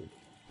 code.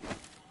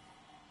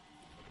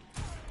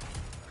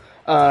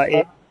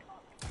 I'm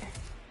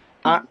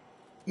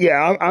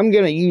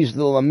going to use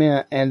the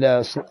Lament,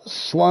 and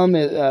Slum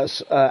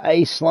is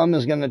Ace Slum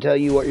is going to tell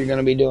you what you're going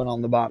to be doing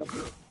on the bottom.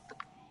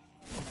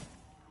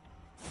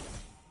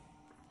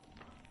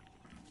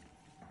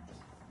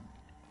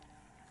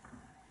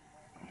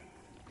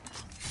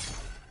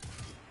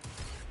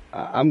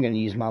 I'm going to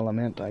use my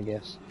Lament, I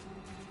guess.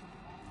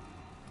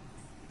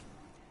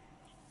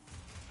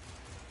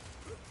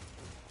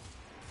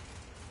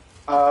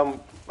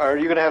 Are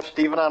you gonna have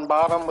Steven on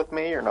bottom with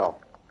me or no?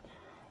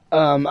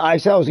 I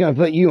said I was going to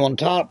put you on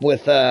top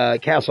with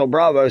Castle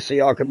Bravo, so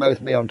y'all could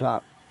both be on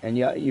top, and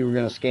you were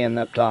going to scan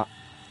up top.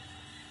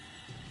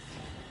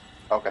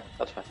 Okay,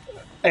 that's fine.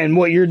 And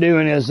what you're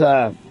doing is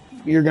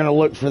you're going to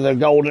look for the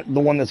gold, the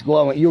one that's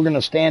glowing. You're going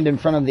to stand in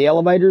front of the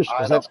elevators.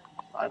 I know.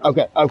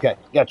 Okay,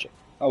 gotcha.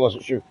 I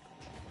wasn't sure.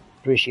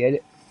 Appreciate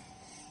it.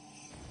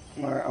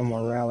 All right, I'm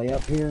going to rally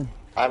up here.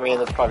 I mean,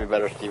 it's probably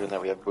better, Steven,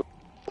 that we have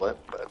flip,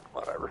 but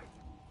whatever.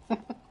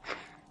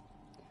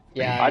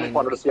 Yeah, I just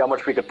wanted to see how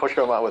much we could push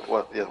them out with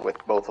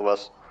both of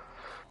us.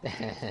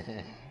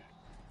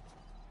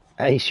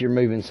 Ace, you're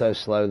moving so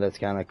slow. That's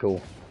kind of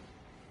cool.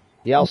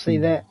 Y'all see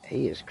that?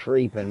 He is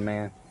creeping,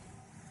 man.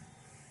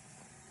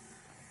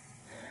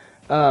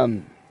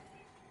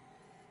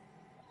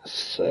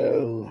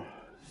 So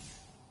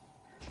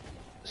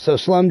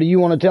Slum, do you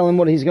want to tell him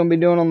what he's going to be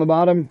doing on the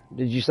bottom?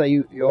 Did you say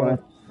you want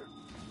to?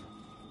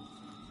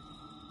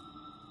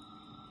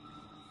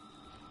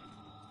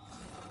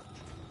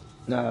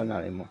 No,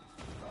 not anymore.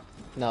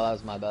 No, that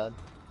was my bad.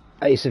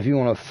 Ace, if you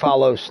want to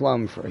follow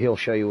Slum, he'll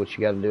show you what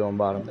you got to do on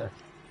bottom there.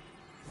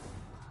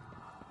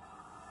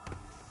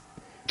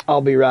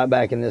 I'll be right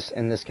back in this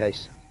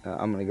case.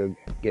 I'm going to go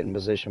get in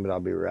position, but I'll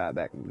be right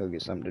back and go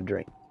get something to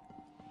drink.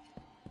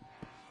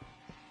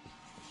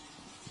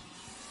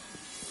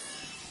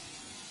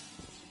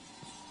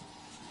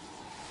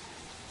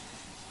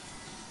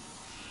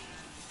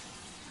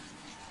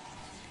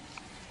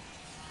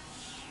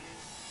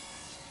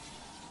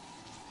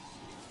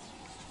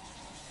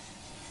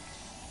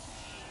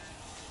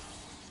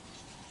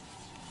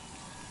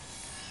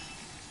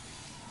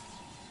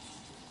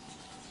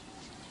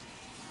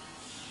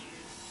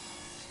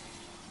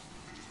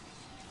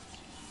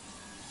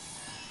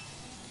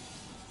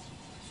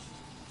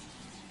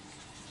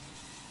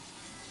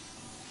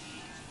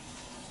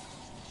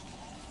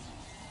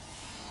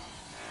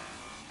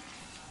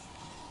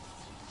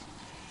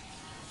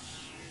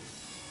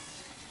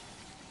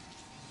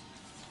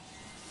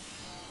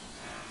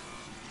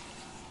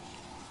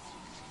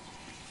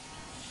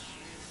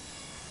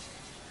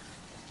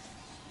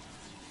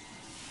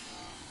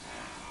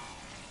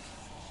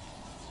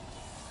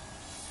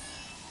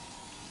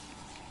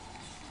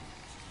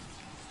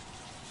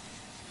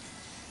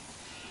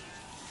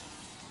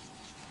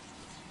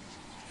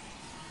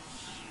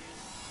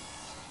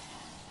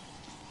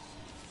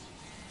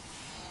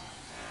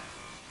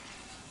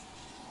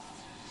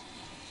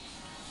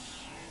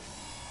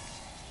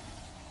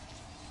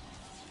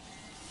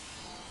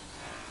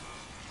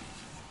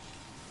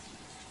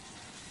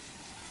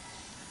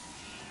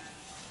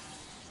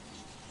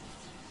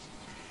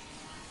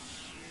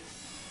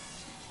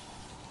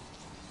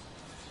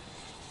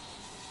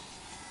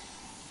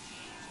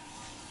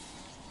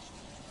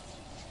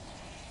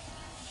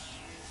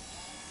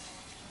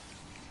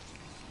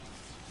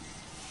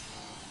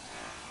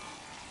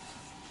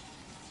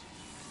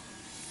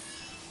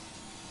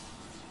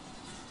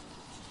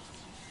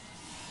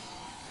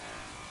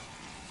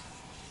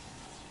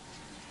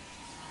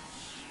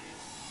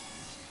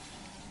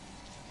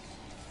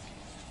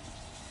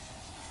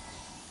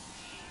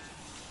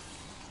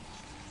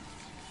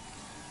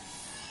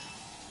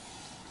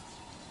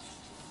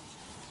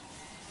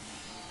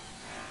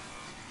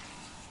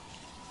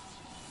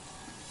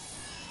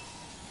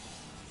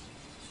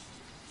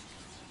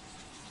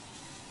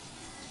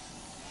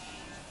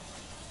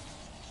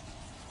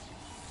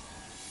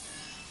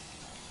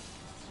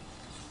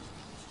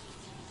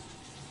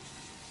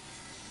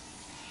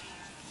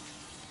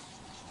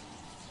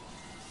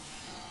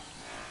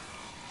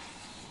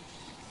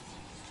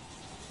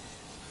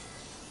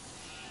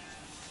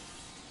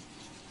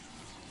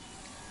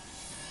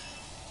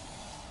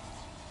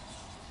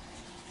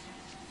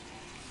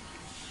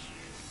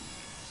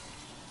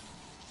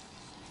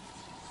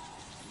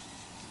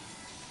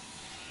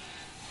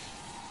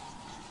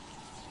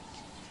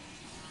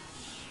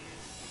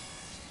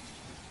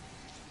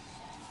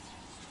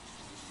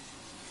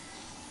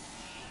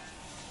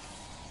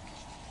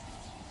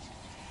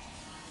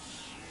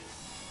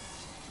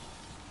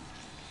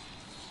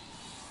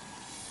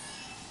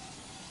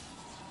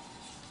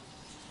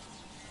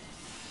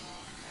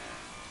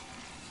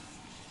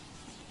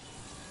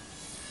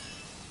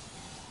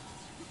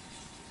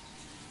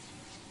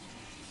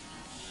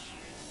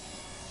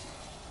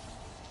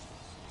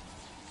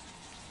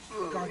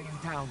 Guardian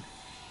down.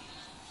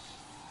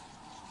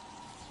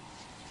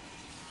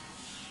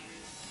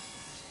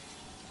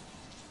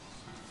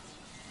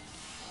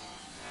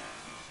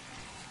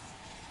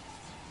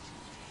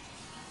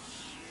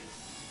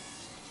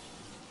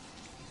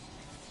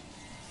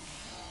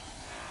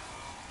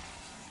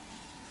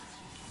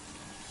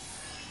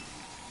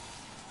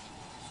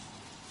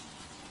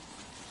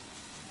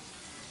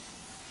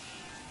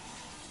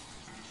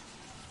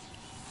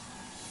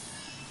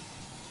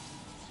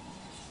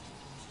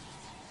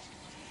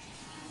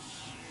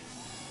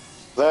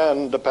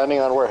 Then, depending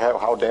on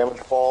how damage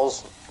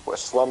falls,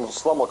 Slum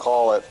will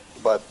call it.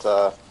 But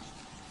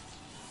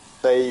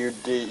say you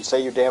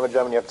damage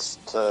them and you have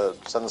to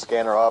send the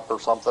scanner up or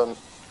something.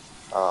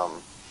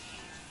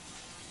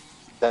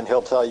 Then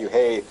he'll tell you,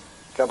 "Hey,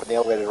 jump in the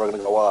elevator. We're going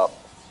to go up."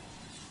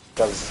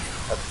 Because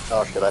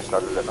oh shit, I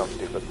started it. I'm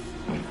stupid.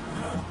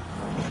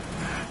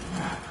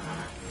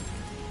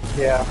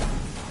 Yeah.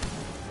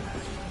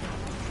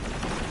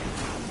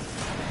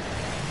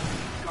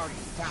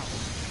 Guardian down.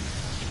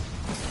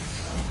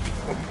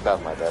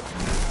 That's my bad.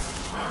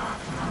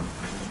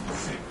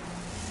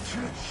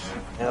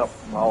 Yep,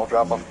 I'll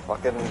drop a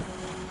fucking...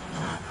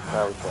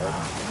 Okay.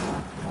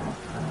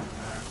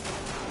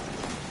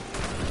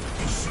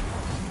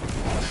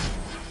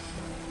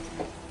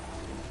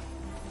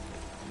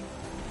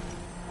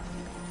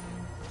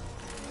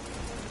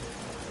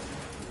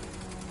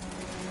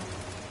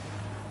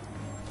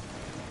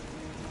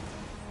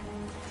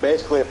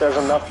 Basically, if there's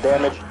enough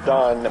damage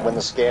done when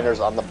the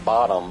scanner's on the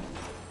bottom,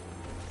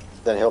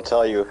 then he'll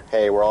tell you,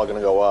 hey, we're all going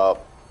to go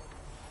up.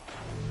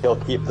 He'll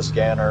keep the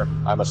scanner.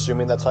 I'm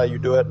assuming that's how you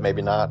do it.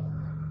 Maybe not.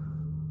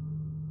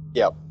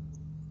 Yep.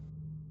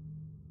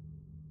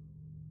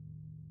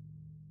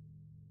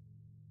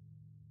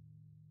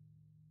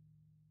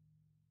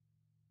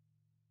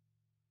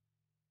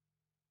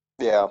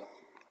 Yeah.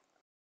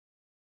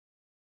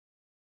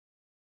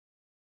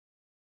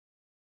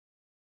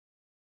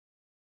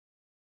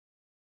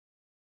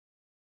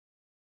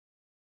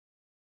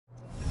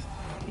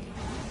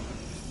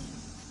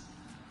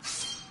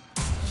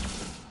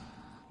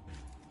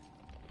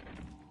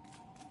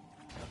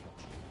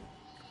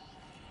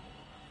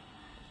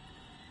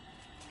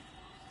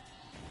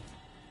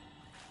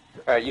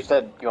 All right, you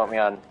said you want me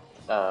on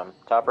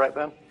top right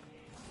then?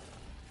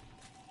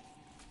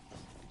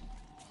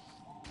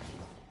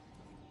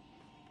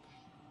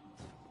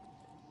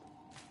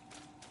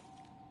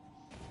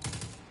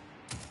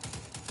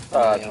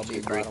 I'll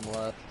be bottom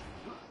left.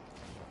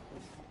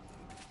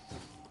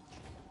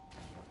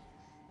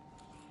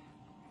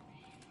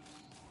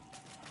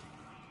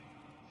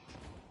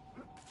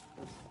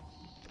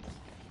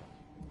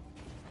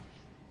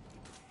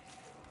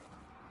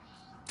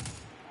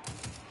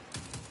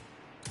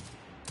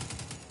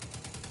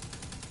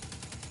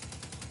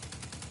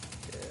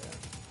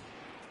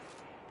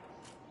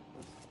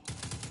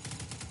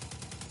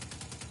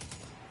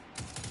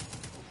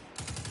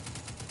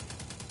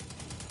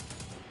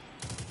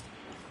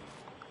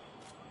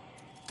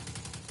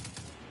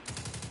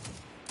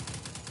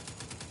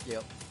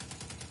 Yep.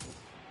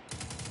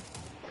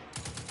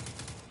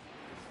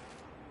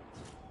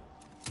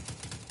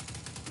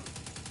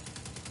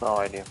 No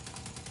idea.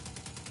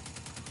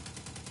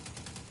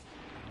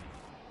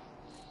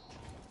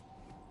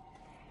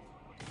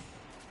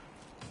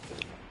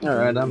 All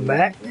right, I'm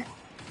back.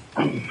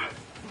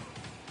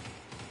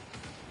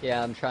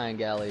 Yeah, I'm trying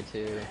galley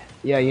too.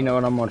 Yeah, you know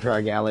what? I'm gonna try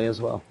galley as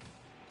well.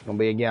 It's gonna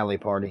be a galley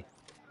party.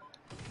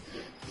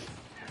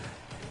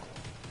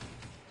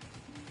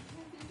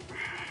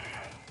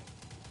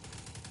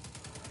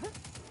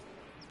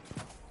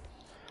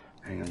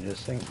 Hang on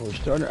just a second before we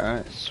start. All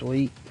right,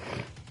 sweet.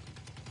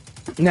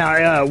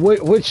 Now,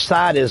 which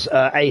side is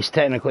Ace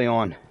technically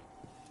on?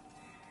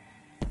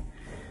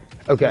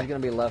 Okay. He's gonna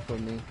be left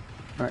with me.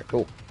 All right,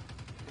 cool.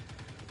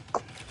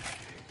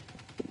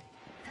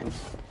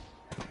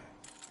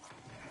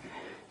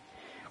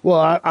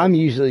 Well, I'm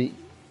usually,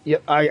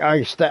 yep.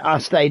 I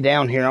stay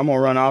down here. I'm gonna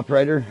run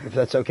operator if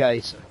that's okay.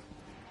 So,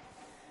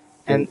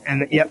 and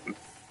yep.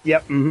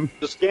 Mm-hmm. Does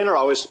the scanner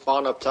always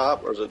spawn up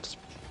top, or is it?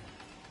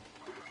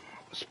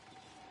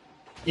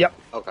 Yep.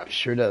 Okay.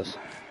 Sure does.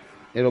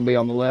 It'll be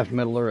on the left,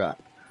 middle, or right.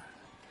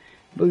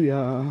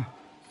 Booyah.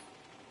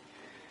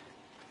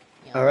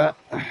 Yeah. All right.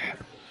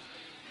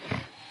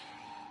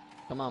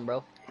 Come on, bro.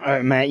 All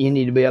right, Matt, you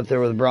need to be up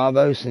there with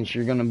Bravo since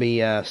you're going to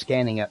be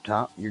scanning up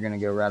top. You're going to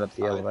go right up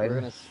the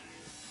elevator.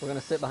 We're gonna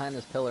sit behind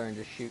this pillar and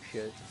just shoot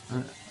shit.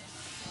 Right.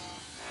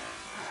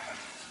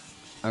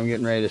 I'm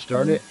getting ready to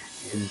start it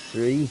in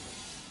 3,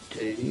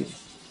 2,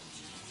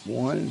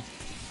 1.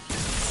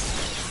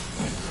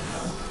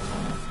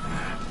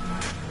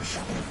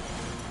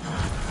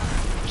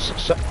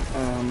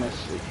 Let's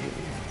see here.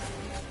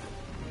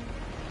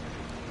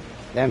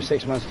 Damn,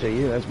 6 months to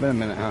you. That's been a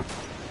minute, huh?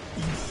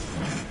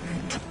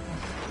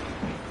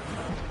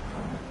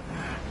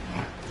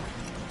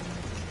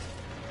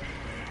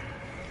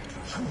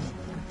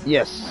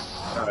 Yes.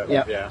 Right,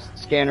 yep. Yeah.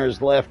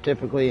 Scanner's left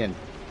typically, and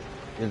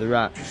To the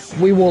right.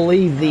 We will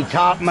leave the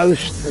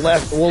topmost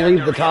left. We'll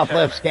leave the top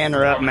left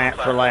scanner up, Matt,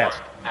 for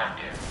last.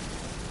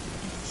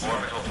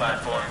 Orbital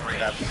platform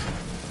breach.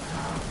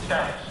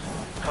 Status.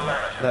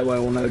 Calamity. That way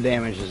we'll know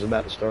damage is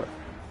about to start.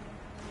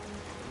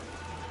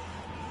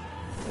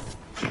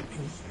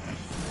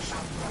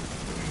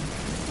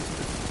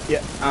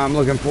 Yeah, I'm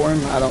looking for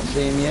him. I don't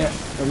see him yet.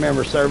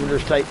 Remember,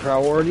 servitors take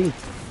priority.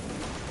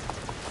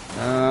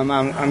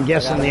 I'm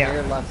guessing the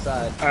here, left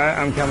side. All right,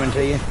 I'm coming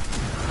to you.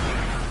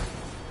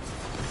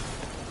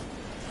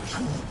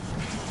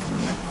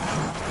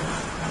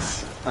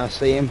 I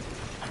see him.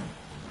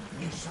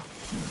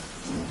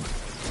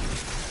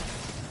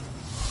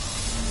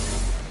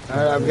 All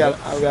right,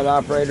 I've got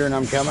operator and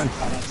I'm coming.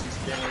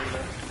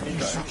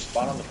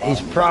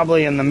 He's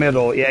probably in the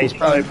middle. Yeah, he's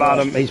probably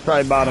bottom. He's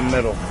probably bottom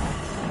middle.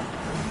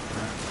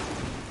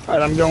 All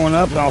right, I'm going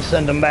up and I'll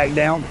send him back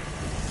down.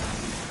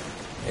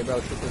 Hey, bro,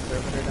 shoot the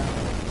servitor down.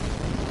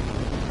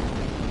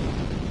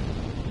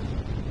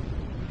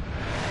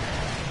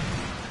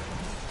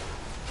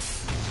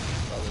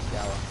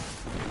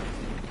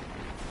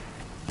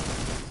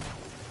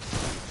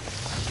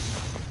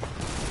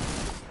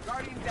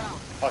 Guardian down.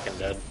 Fucking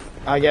dead.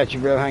 I got you,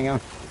 bro. Hang on.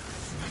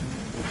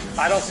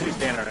 I don't see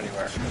Scanner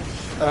anywhere.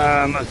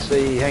 Let's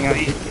see. Hang on.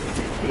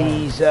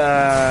 He's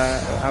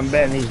I'm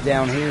betting he's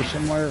down here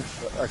somewhere.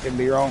 I could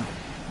be wrong.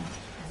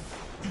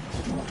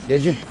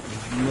 Did you?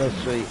 Let's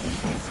see.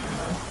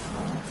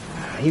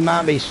 He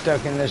might be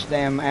stuck in this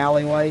damn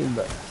alleyway,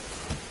 but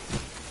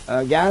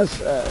guys,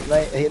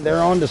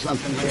 they're on to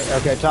something here.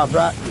 Okay, top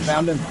right. You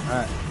found him? All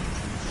right.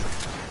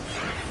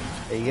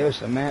 There you go.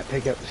 So Matt,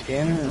 pick up the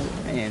scanner,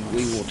 and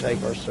we will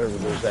take our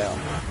servitors out.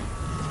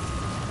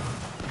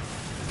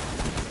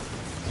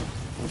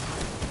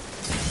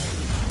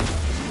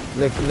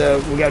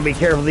 We got to be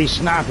careful of these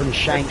sniping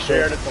shanks.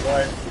 Shared at the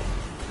light.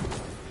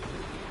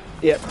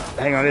 Yep.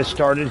 Hang on, it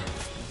started.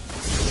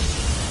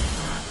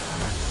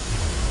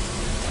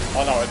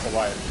 Oh no, it's a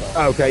light.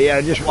 So. Okay,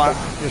 yeah, just wipe.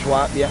 Just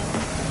wipe. Yeah.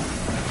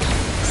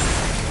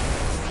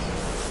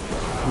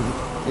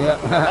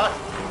 Yeah.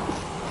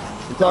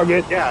 It's all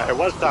good. Yeah, it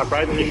was top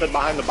right, and you said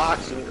behind the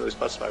box. Didn't really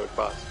specify what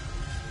box.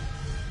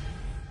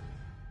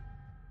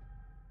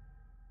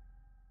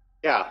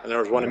 Yeah, and there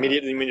was one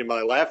immediately to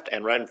my left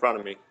and right in front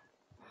of me.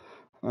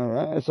 All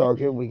right, it's all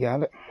good. We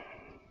got it.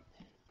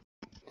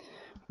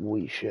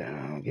 We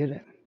shall get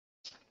it.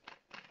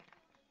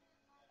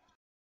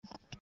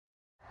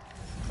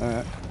 All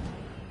right.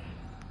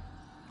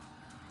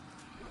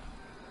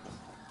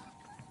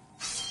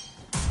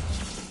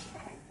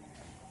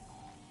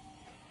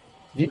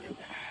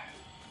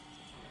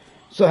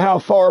 So how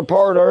far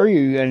apart are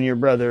you and your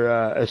brother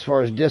as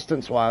far as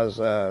distance-wise,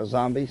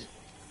 zombies?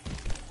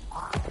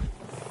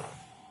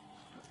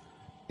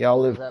 Y'all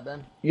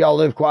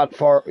live quite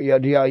far.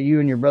 Yeah, you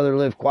and your brother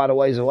live quite a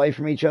ways away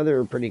from each other,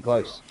 or pretty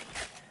close?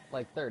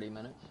 Like 30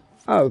 minutes.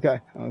 Oh, okay.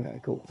 Okay,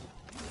 cool.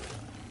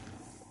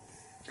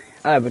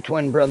 I have a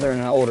twin brother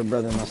and an older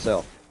brother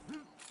myself.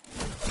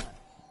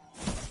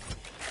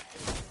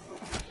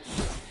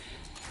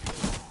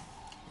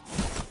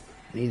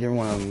 Neither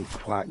one of them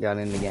quite got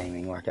into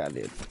gaming like I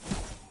did.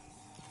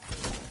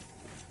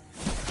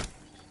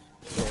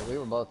 Yeah, we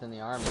were both in the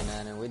army,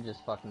 man, and we'd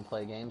just fucking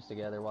play games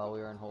together while we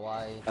were in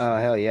Hawaii. Oh,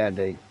 hell yeah,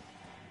 dude.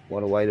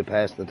 What a way to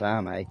pass the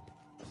time, eh?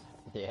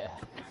 Yeah.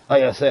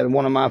 Like I said,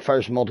 one of my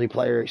first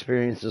multiplayer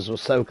experiences was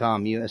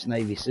SOCOM, U.S.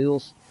 Navy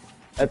SEALs.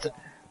 That's it.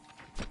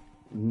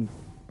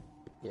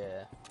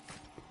 Yeah.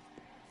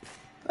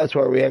 That's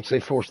where we actually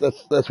forced.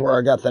 That's where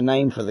I got the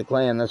name for the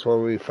clan. That's where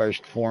we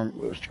first formed.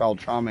 It was called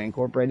Trauma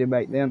Incorporated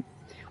back then.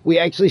 We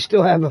actually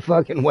still have a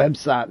fucking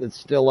website that's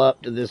still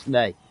up to this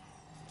day.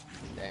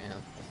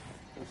 Damn.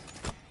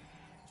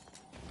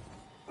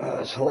 Oh,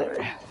 that's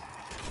hilarious.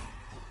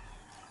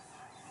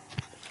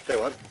 Say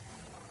what?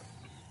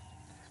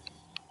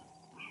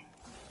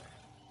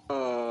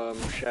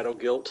 Shadow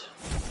Guilt.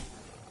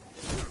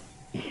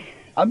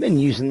 I've been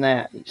using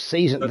that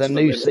season, the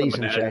new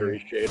season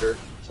shader,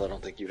 so I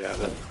don't think you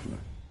have it.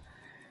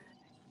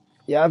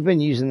 Yeah, I've been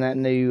using that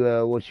new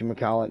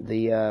whatchamacallit,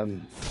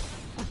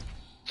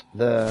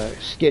 the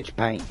sketch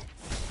paint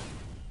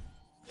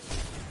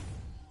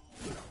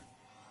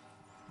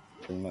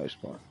for the most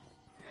part.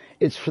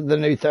 It's for the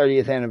new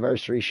 30th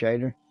anniversary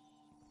shader.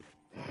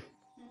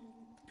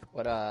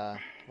 What are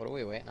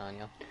we waiting on,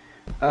 yo?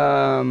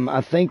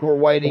 I think we're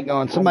waiting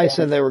on. Somebody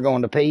said they were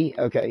going to pee.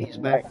 Okay, he's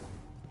back.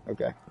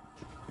 Okay.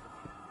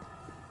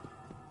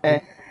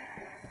 And,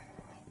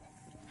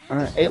 all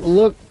right, it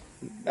looked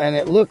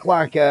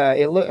like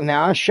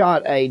now I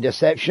shot a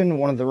deception,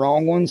 one of the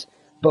wrong ones,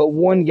 but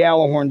one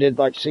Gallahorn did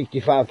like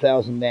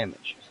 65,000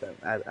 damage. So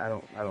I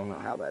don't know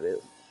how that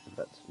is.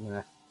 That's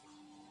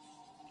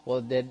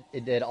Well,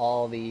 it did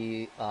all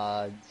the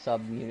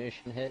sub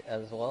munition hit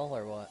as well,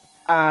 or what?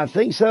 I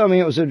think so. I mean,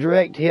 it was a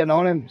direct hit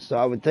on him, so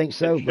I would think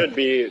so. It should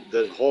be,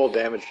 the whole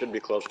damage should be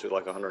close to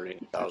like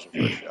 180,000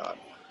 per shot.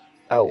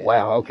 Oh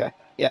wow, okay,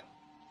 yeah.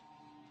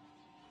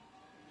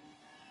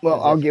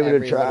 Well, I'll give it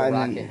a try. Every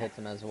And rocket hits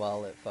him as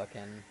well. It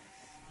fucking.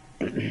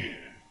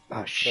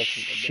 Oh,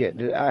 shit.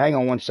 Hang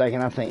on 1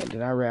 second. I think,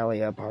 did I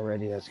rally up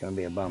already? That's going to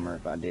be a bummer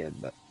if I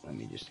did, but let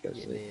me just go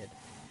You see. did.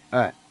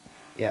 Alright.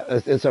 Yeah,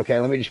 it's okay.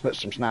 Let me just put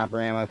some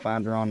sniper ammo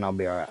finder on and I'll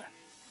be alright.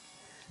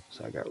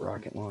 So I got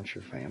rocket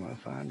launcher, ammo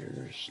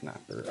finder,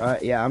 sniper.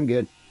 Alright, yeah, I'm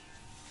good.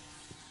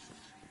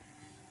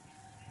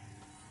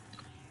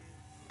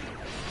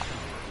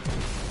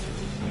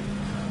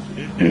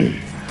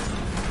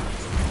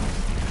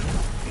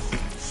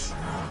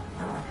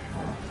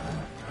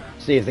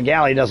 See, if the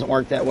galley doesn't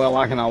work that well,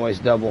 I can always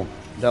double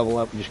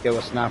up and just go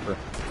with sniper.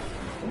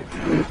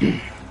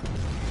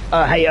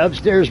 Hey,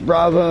 upstairs,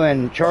 Bravo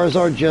and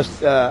Charizard,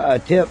 just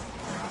a tip.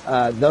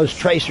 Those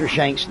tracer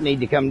shanks need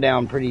to come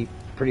down pretty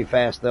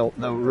fast. They'll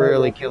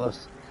really kill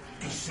us.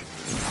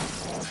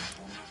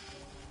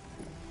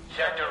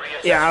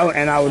 Yeah,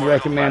 and I would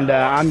recommend,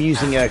 I'm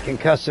using a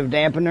concussive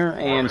dampener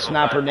and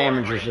sniper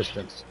damage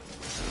resistance.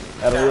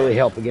 That'll really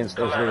help against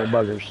those little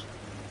buggers.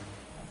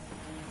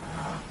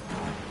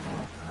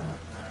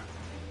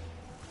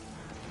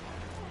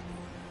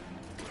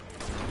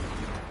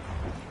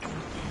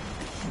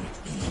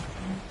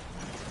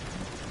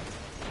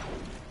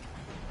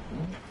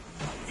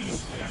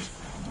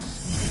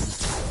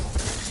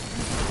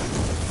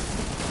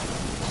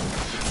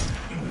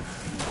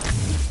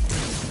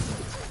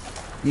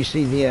 You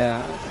see the,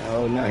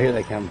 oh no, here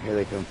they come.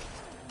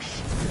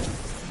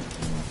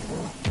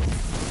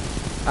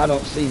 I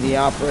don't see the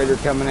operator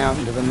coming out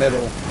into the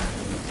middle. You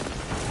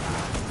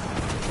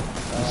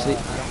see?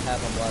 I don't have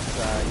him left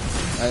side.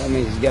 That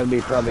means he's got to be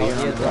probably here.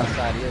 He is left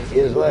side. He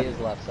is left. He is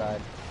left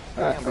side.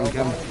 Alright, Damn, bro, I'm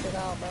coming. get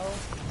out, bro.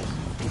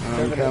 I'm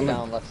Servitor's coming.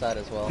 down left side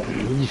as well.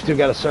 You still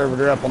got a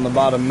servitor up on the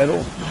bottom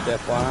middle, just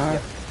FYI.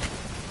 Yep.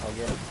 I'll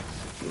get it.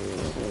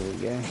 There we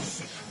go.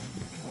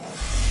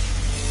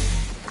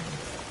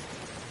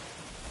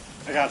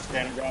 I got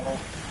standing gravel.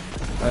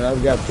 Alright,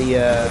 I've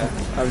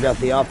got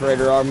the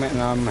operator augment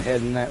and I'm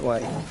heading that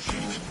way.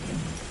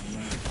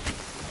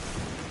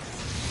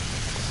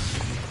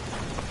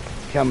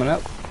 Coming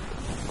up.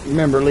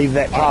 Remember, leave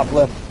that top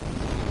left.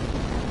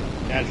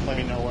 Yeah, just let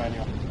me know when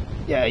you.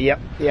 Yeah, yep.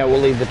 Yeah, we'll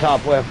leave the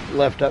top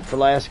left up for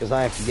last because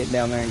I have to get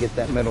down there and get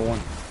that middle one.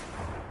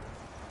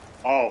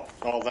 Oh,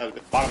 well, the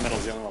bottom middle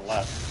is the only one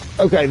left.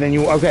 Okay, then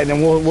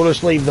we'll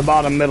just leave the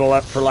bottom middle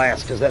up for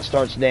last because that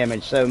starts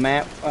damage. So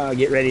Matt,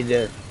 get ready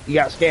to. You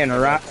got scanner,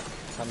 right?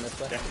 Come this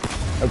way.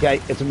 Yeah. Okay,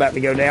 it's about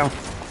to go down.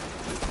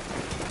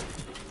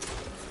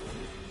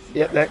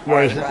 Yep, that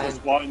where is it?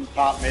 There's one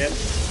top mid.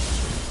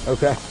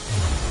 Okay.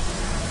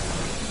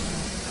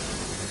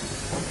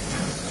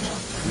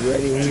 You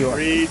ready when you are?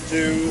 3,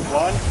 2, 1.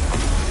 All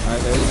right,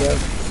 there you go.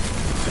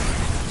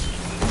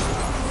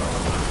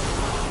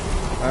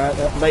 All right,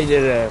 they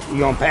did a. You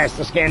gonna pass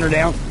the scanner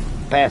down?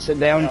 Pass it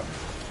down. Yep.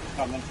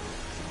 Coming.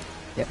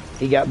 Yep.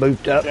 He got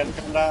booped up. Gen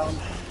come down.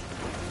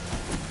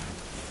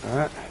 All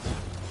right.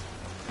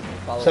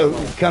 Follow So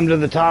along. come to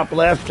the top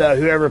left.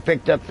 Whoever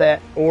picked up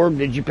that orb,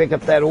 did you pick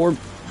up that orb?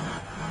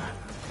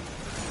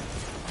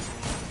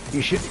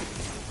 You should.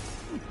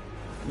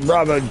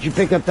 Bravo, did you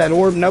pick up that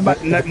orb?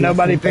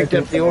 Nobody picked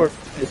up the orb.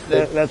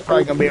 That's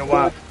probably gonna be a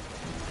while.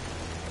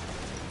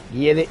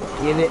 Get it.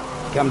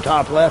 Come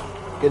top left.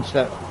 Good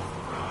stuff.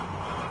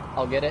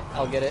 I'll get it.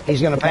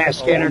 He's gonna pass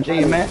scanner to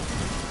you, Matt.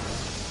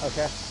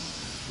 Okay.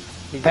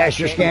 Pass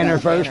your scanner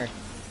first.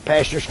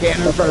 Pass your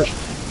scanner first.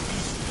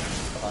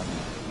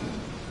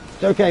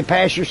 It's okay.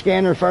 Pass your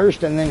scanner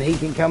first, and then he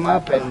can come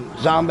up. And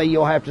zombie,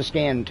 you'll have to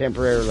scan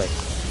temporarily.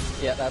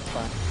 Yeah, that's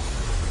fine.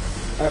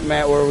 All right,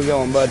 Matt, where are we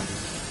going, bud?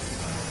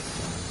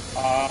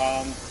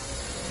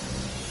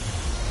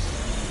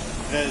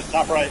 The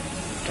top right.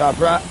 Top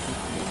right.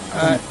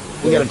 All right,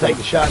 we gotta take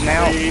the shot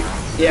now.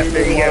 Yep,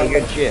 there you go.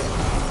 Good shit.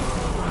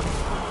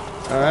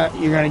 All right,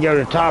 you're gonna go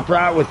to top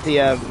right with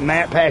the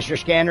Matt. Pass your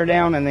scanner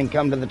down, and then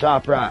come to the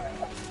top right.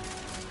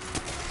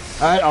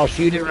 All right, I'll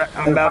shoot it.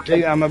 I'm about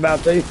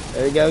to.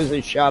 There he goes.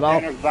 It's shot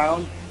off. Scanner's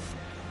down.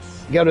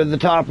 Go to the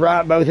top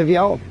right, both of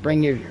y'all.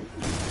 Bring your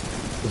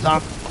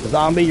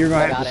zombie. You're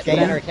gonna I have got to it. scan.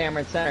 Center,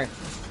 Cameron, center.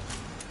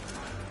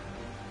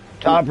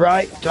 Top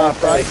right.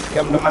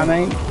 Come to my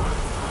name.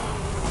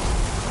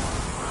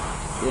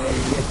 Yeah,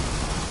 you get.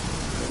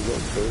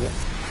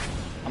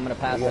 I'm gonna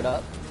pass it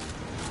up.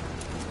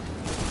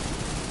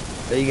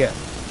 There you go.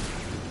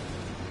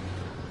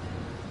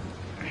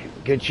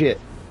 Good shit.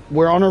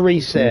 We're on a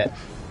reset.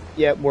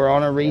 Yep, we're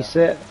on a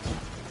reset.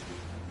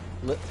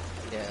 Look.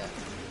 Yeah.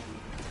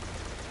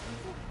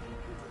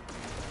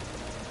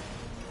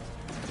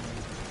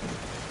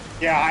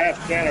 Yeah, I have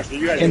scanner, so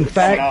you guys In need to come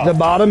fact, the up.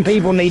 bottom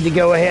people need to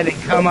go ahead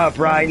and come up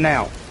right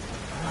now.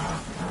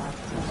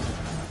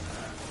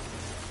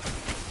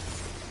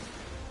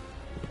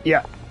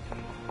 Yeah.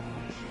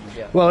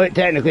 Yeah. Well, it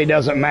technically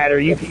doesn't matter.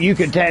 You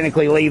could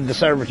technically leave the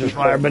servitors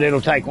fire, but it'll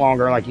take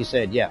longer, like you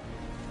said. Yeah.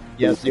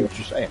 Yeah, I see what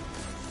you're saying.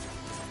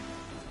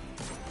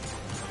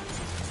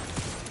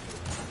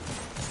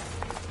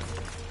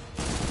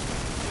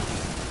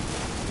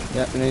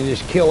 Yep, and then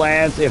just kill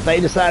ads. If they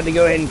decide to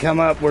go ahead and come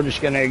up, we're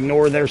just going to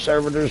ignore their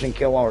servitors and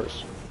kill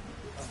ours.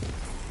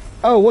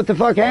 Oh, what the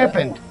fuck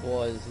happened?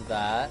 Was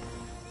that?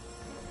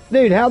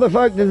 Dude, how the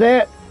fuck did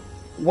that...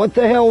 What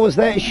the hell was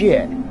that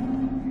shit?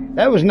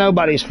 That was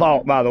nobody's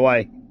fault, by the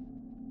way.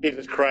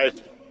 Jesus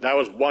Christ. That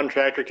was one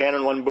tractor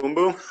cannon, one boom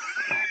boom.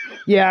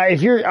 Yeah,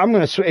 if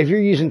you're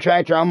using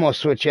tractor, I'm gonna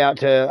switch out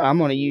to, I'm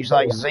gonna use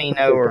like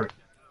Xeno or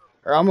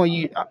I'm gonna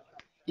use,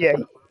 yeah,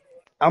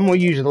 I'm gonna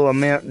use the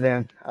Lament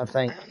then, I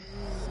think.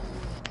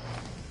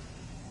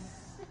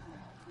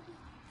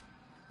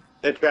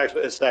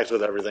 It stacks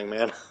with everything,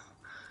 man.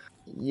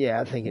 Yeah,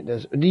 I think it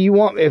does. Do you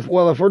want, if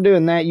we're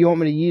doing that, you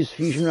want me to use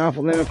Fusion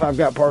Rifle then if I've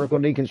got particle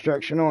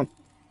deconstruction on?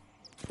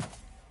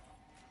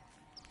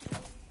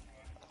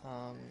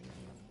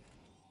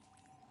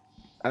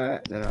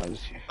 Then I'll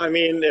just... I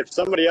mean, if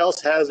somebody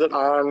else has it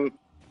on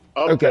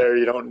up there,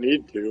 you don't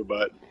need to,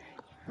 but...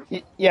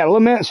 Yeah,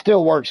 Lament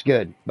still works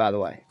good, by the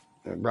way.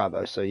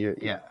 Bravo, so you're,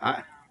 yeah,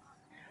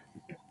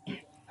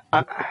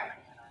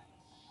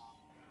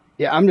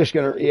 I'm just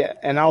gonna,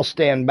 and I'll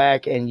stand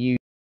back and use...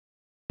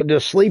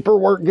 Does Sleeper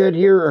work good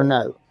here or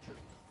no?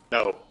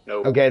 No.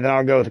 Okay, then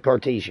I'll go with the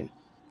Cartesian.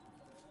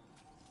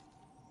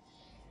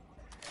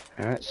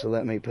 Alright, so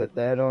let me put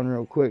that on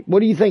real quick. What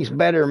do you think's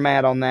better,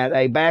 Matt, on that?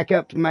 A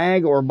backup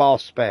mag or a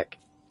boss spec?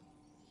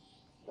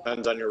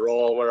 Depends on your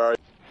roll. Where are you?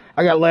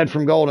 I got lead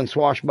from gold and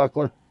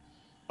swashbuckler.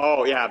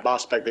 Oh, yeah,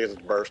 boss spec because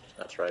it's burst.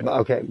 That's right.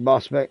 Okay,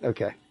 boss spec,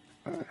 okay.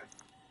 Right.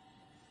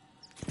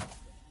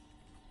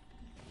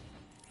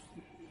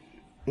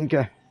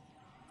 Okay.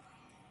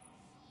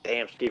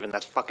 Damn, Steven,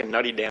 that's fucking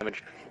nutty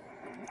damage.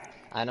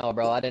 I know,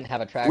 bro. I didn't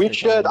have a tractor. We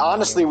should,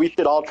 honestly, we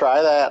should all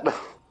try that.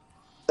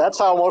 That's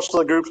how most of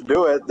the groups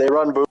do it. They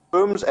run boom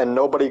booms and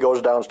nobody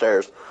goes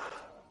downstairs.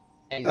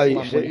 Hey,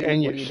 what are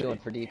you doing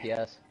for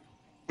DPS?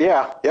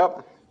 Yeah,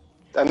 yep.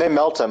 And they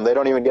melt them. They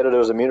don't even get it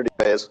as immunity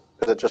phase.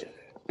 Because it just,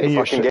 the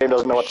fucking game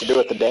doesn't know what to do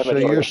with the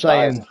damage.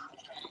 So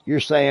you're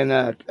saying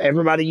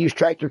everybody use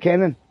tractor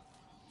cannon?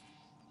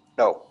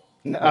 No.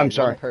 I'm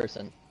sorry. One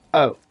person.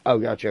 Oh,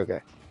 gotcha, okay.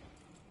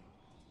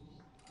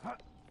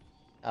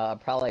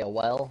 Probably a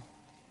well.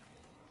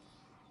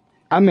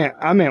 I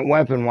meant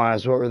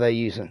weapon-wise, what were they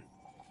using?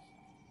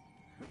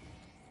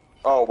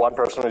 Oh, one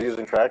person was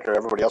using tractor.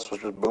 Everybody else was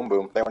just boom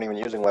boom. They weren't even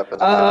using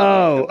weapons.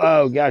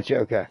 Oh, gotcha,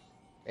 okay.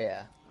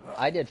 Yeah.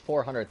 I did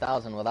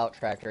 400,000 without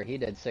tractor. He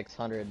did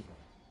 600.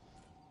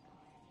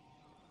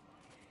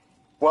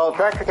 Well,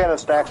 tractor cannon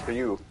stacks for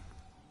you,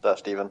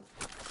 Steven.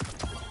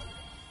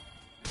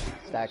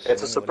 Stacks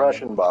it's a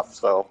suppression buff,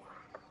 so.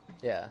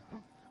 Yeah.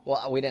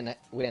 Well, we didn't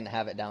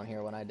have it down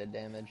here when I did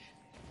damage.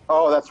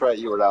 Oh, that's right.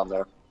 You were down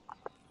there.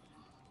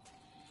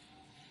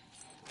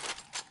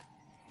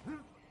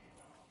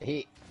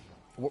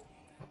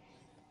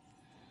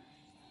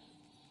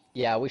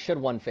 Yeah, we should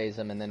one phase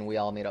him and then we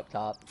all meet up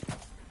top.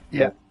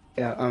 Yeah,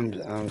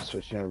 I'm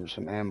switching over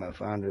some ammo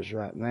finders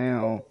right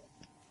now.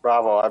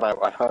 Bravo, I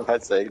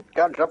might say,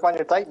 gotta jump on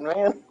your Titan,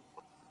 man.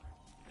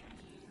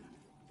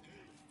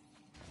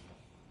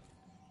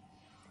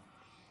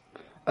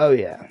 Oh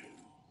yeah.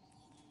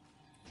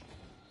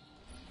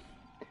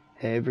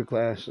 Every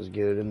class is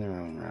good in their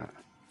own right.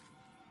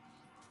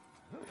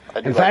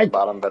 In fact,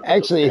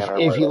 actually,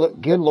 if you look,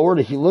 good Lord,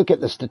 if you look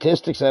at the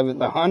statistics of it,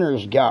 the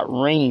hunters got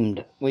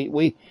reamed.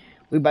 We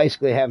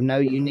basically have no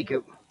unique.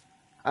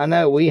 I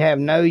know we have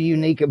no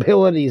unique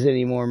abilities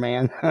anymore,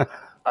 man.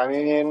 I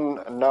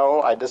mean,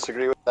 no, I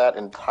disagree with that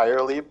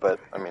entirely, but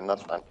I mean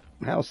that's fine.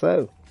 How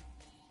so?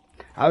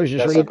 I was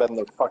just reading. Have been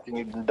the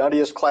fucking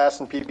nuttiest class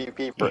in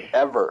PvP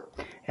forever.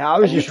 Yeah, I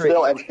was just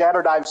reading. And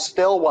Shatter Dive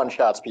still one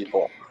shots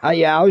people.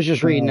 Yeah, I was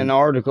just reading an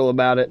article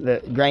about it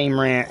that Game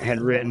Rant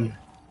had written.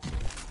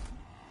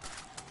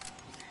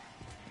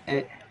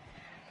 And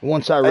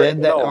once I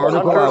read that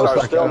article, I was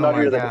like, still "Oh my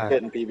nuttier god!"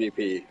 Than in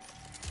PvP.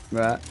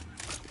 Right.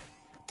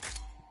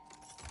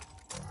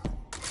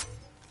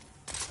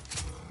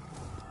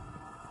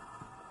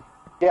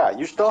 Yeah,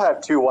 you still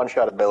have two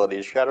one-shot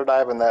abilities, Shatter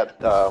Dive and that,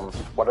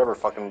 whatever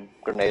fucking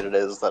grenade it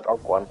is, that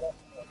arc one.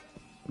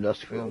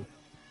 Dustfield.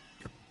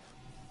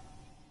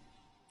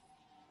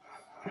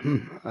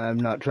 I have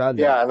not tried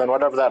that. Yeah, and then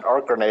whatever that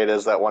arc grenade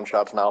is, that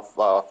one-shot's now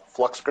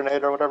Flux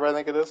Grenade or whatever I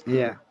think it is.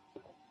 Yeah.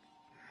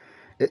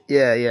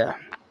 Yeah.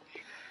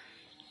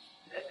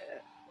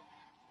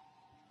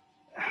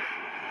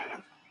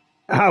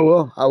 I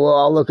will.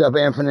 I'll look up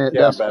Infinite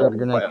Dustfield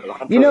Grenade.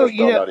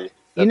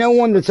 You know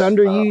one that's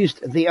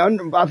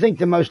underused? I think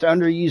the most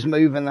underused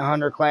move in the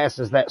Hunter class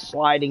is that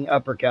sliding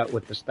uppercut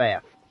with the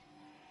staff.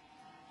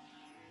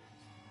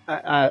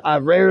 I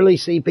rarely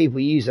see people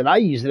use it. I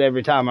use it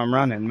every time I'm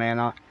running, man.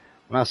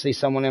 When I see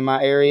someone in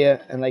my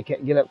area and they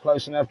can't get up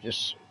close enough,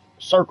 just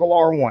circle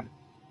R1.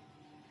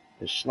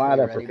 Just slide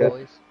uppercut.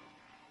 Ready,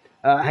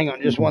 hang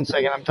on just 1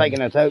 second. I'm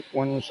taking a toke.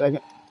 1 second.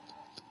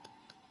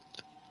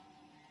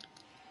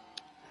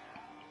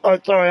 Oh,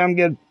 sorry. I'm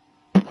good.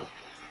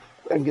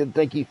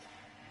 Thank you.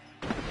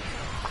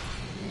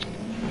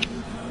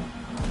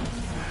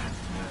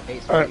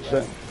 Alright,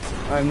 so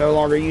I'm no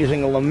longer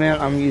using a Lament.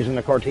 I'm using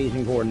a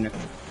Cartesian coordinate. Oh,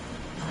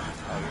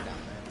 you're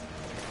down there.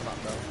 Come on,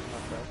 bro.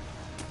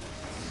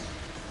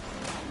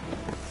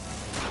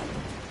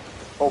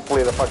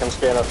 Hopefully the fucking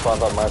scanner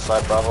spawned on my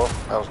side, Bravo.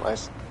 That was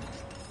nice.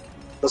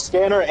 The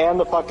scanner and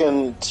the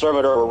fucking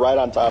servitor were right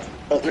on top.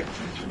 Sector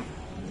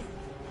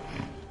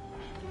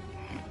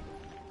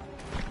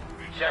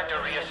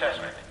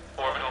reassessment.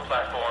 Orbital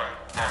platform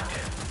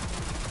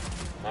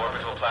active.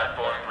 Orbital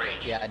platform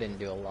reached. Yeah, I didn't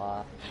do a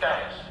lot.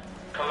 Status.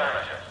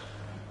 Calamitous.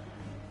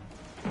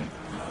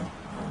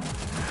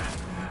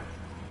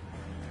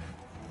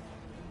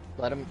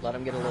 Let him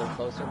get a little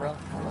closer, bro.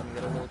 Let him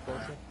get a little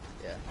closer.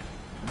 Yeah.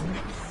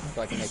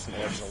 So I can make some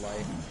orbs of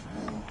light.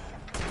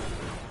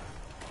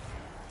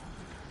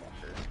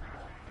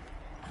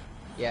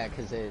 Yeah,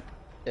 because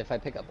if I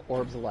pick up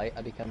orbs of light,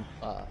 I become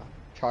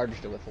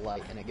charged with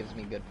light, and it gives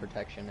me good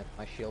protection if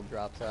my shield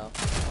drops out.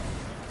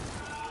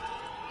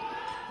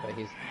 But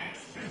he's...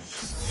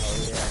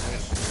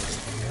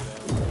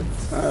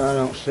 Oh, yeah. I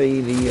don't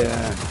see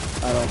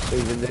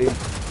the dude.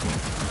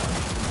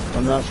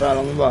 I'm not right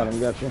on the bottom,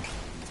 gotcha.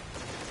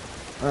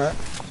 Alright.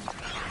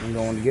 I'm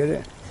going to get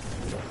it.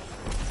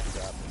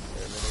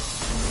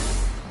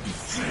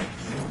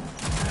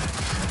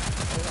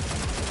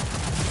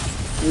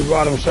 Your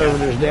bottom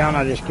servitor's down,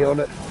 I just killed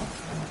it.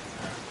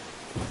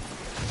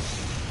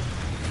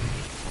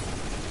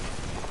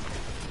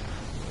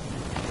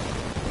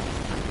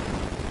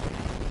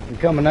 I'm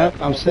coming up,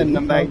 I'm sending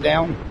them back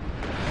down.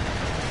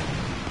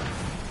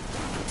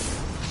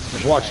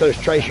 Just watch those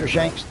tracer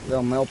shanks,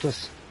 they'll melt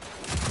us.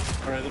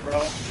 Where is it, bro?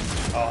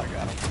 Oh, I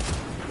got him.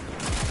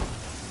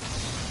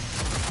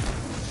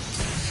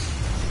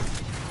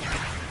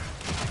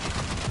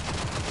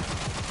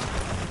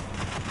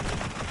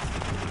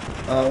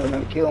 Oh, they're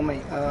gonna kill me.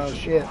 Oh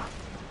shit.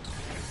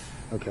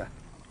 Okay.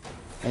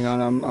 Hang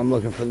on, I'm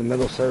looking for the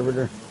middle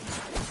servitor.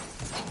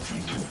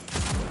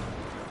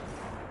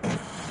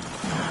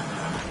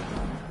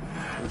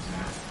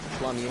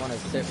 Plum, you want to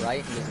sit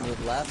right and just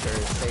move left, or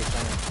stay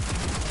center?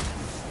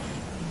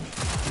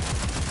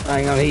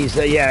 Hang on, he's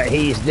yeah,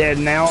 he's dead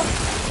now.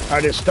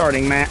 Alright, it's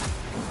starting, Matt.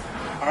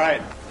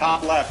 Alright,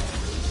 top left.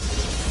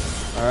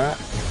 Alright.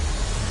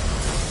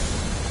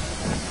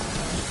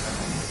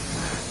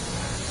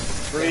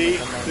 3,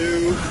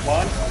 2,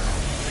 1.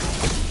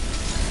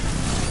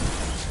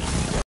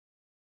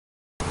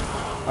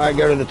 Alright,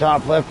 go to the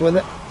top left with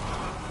it.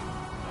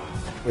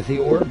 With the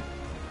orb.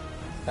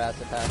 Pass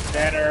it, pass it.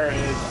 Scanner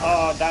is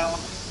down.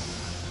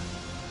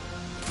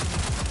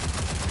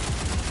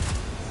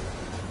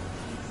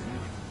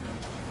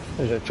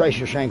 There's a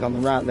tracer shank on the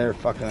right there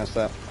fucking us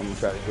up. I'm gonna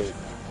try to get it.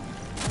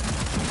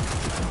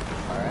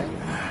 Alright.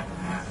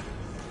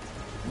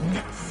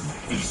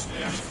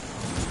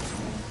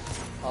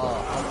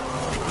 Oh.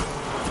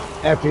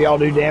 After y'all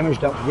do damage,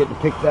 don't forget to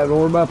pick that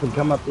orb up and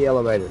come up the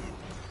elevator.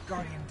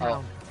 Guardian Oh.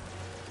 down.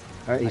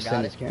 Alright, he's I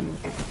got sending his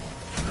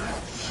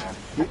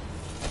camera.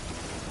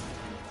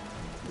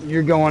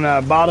 You're going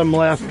bottom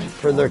left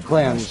for the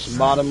cleanse.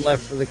 Bottom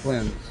left for the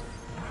cleanse.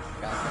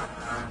 Gotcha.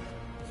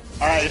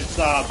 Alright, it's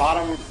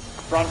bottom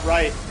front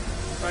right.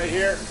 Right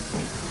here.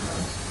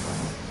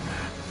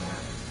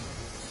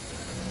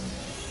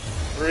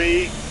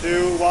 3,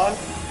 2, 1.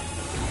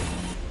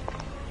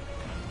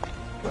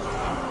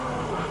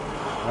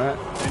 Alright.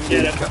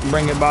 Get it.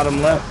 Bring it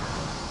bottom left.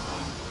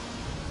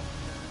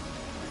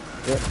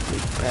 Yep,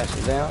 pass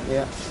it down,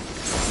 yeah.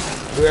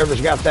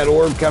 Whoever's got that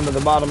orb, come to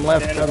the bottom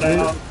left. Stand Up it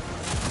down.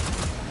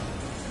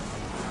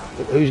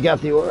 here. Who's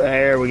got the orb?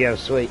 There we go,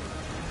 sweet.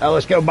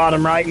 Let's go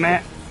bottom right,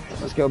 Matt.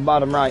 Let's go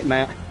bottom right,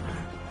 Matt.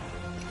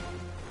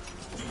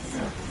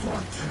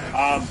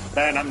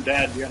 Ben, I'm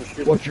dead. You gotta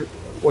shoot.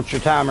 What's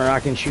your timer? I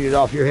can shoot it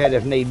off your head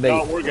if need be.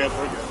 No, we're good.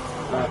 We're good.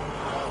 Alright.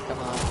 Come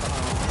on,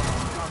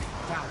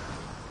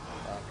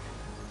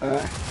 come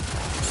Alright.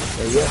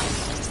 There you go. on.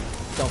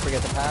 Don't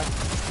forget the pass.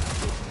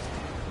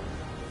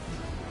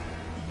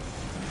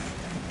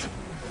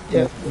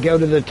 Yeah, go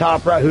to the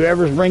top right.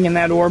 Whoever's bringing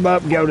that orb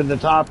up, go to the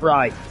top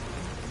right.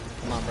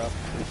 Come on, bro.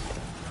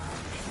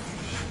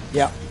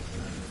 Yep.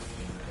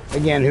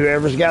 Again,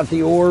 whoever's got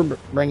the orb,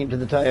 bring it to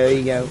the top. There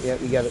you go.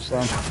 Yep, you got it,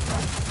 Slum.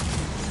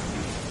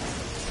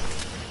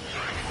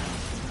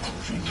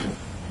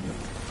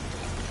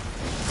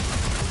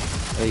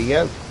 There you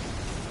go.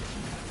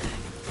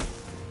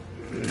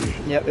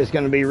 Yep, it's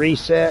going to be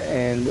reset,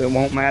 and it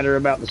won't matter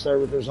about the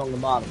servitors on the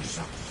bottom.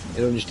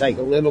 It'll just take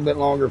a little bit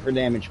longer for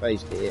damage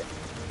phase to hit.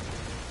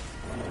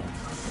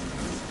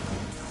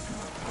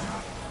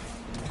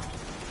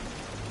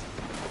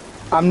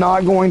 I'm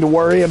not going to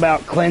worry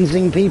about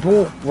cleansing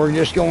people. We're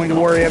just going to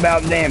worry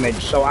about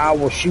damage. So I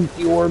will shoot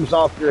the orbs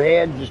off your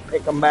head. Just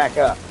pick them back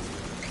up.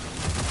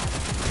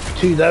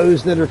 To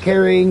those that are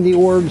carrying the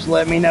orbs,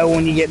 let me know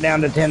when you get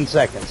down to 10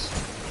 seconds.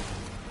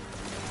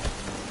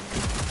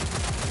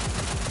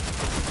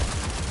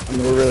 I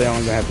mean, we're really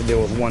only going to have to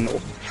deal with one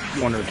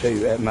or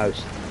two at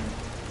most.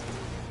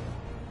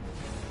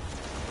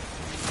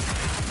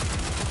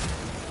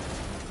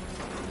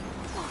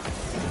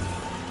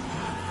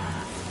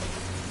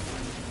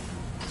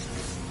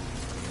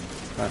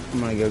 I'm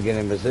gonna go get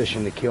in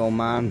position to kill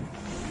mine.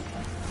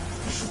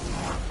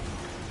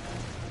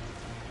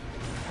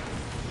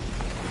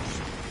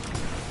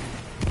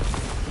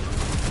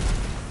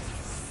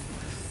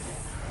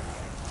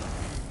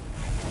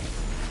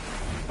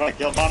 Want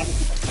to kill bottom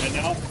right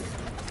now?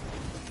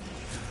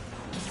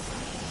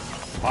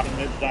 Bottom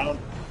mid's down.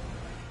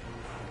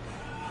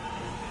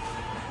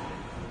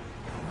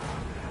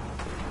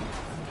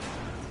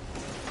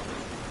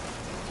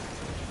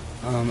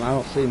 I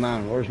don't see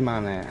mine. Where's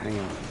mine at? Hang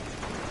on.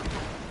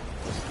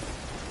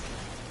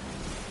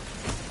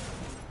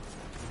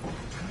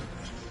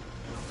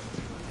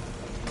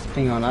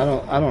 Hang on,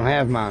 I don't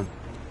have mine,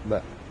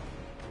 but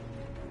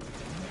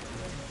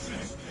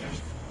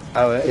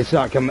oh, it's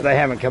not coming. They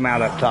haven't come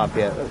out up top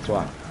yet. That's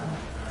why.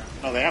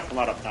 No, they have come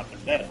out up top.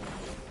 They're dead.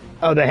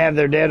 Oh, they have.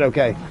 They're dead.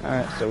 Okay. All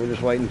right. So we're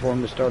just waiting for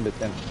them to start it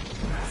then.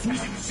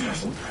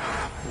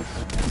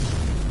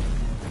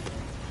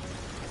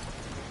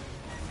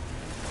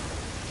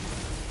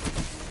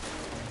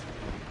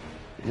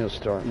 He'll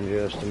start in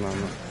just a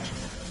moment.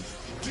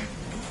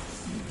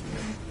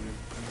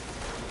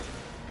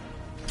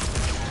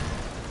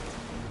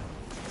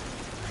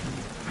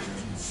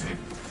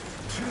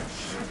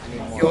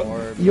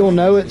 You'll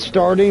know it's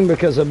starting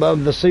because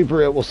above the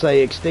super it will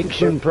say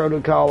extinction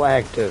protocol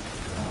active.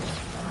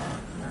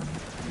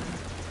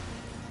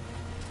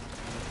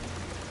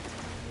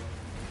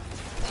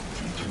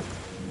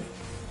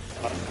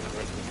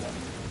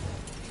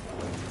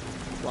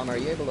 Plum, are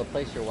you able to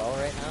place your well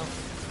right now?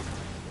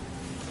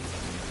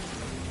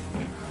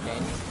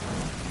 Can you?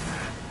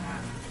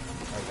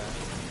 Okay.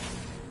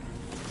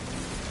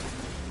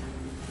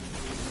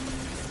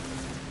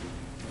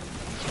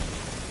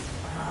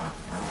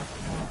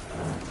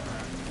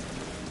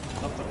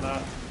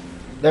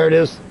 There it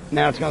is.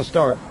 Now it's going to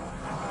start.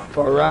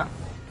 Far right.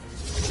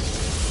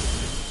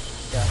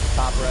 Yeah,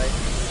 top right.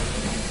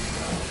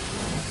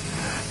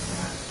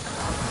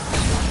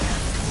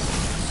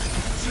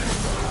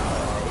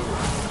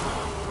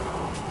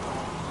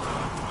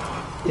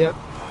 Yep.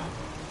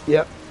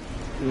 Yep.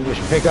 You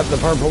just pick up the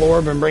purple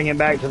orb and bring it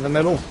back to the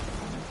middle.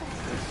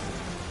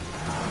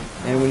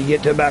 And when you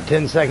get to about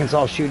 10 seconds,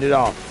 I'll shoot it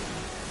off.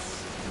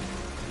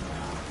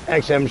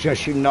 Actually, I'm just going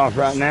to shoot it off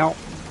right now.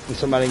 And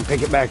somebody can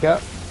pick it back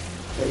up.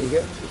 There you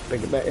go. Just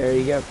pick it back. There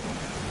you go.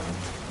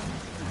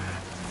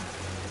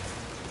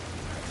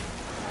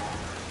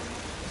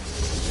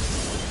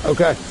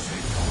 Okay.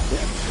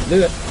 Yeah,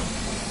 do it.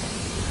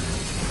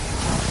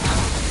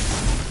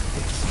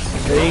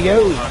 There you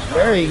go.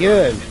 Very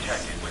good.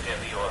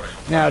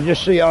 Now,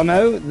 just so y'all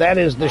know, that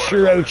is the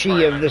Shuro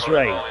Chi of this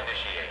raid.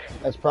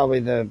 That's probably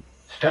the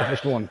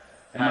toughest one,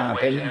 in my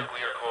opinion.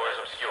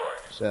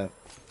 So.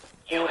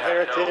 Full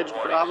heritage,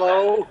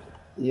 bravo.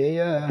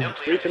 Yeah.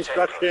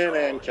 Reconstruction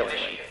and killing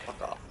them.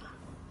 Fuck off.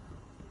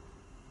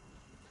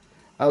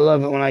 I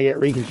love it when I get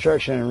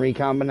reconstruction and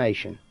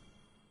recombination.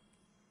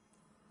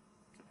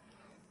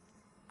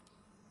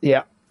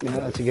 Yeah. Yeah,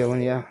 that's a good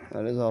one. Yeah,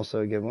 that is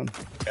also a good one.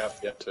 Yep,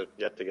 yet to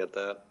get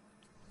that.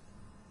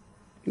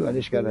 Ooh, I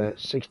just got a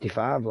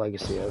 65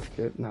 legacy oath.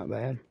 Good, not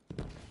bad.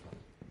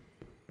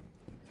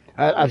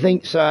 I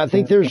think so. I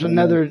think there's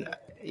another.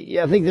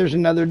 Yeah, I think there's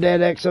another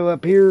dead exo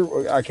up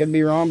here. I could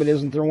be wrong, but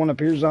isn't there one up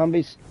here?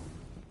 Zombies.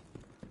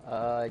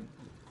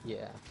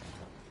 Yeah.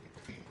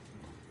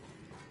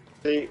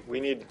 See, we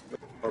need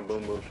more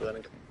boom moves for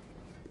that.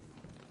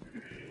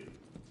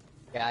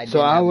 Yeah. So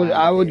I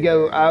would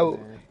go.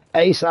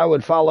 Ace, I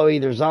would follow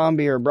either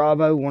Zombie or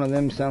Bravo. One of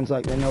them sounds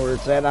like they know where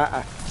it's at.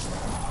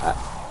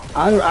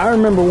 I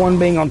remember one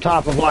being on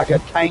top of like a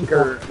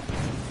tanker.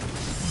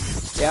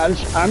 Yeah,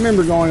 I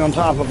remember going on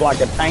top of like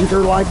a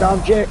tanker-like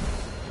object.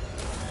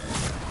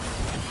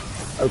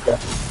 Okay.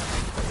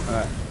 All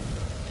right.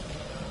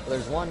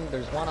 There's one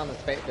on the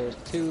space. There's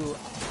two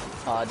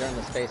during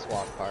the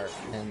spacewalk part,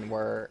 and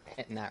we're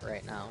hitting that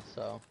right now.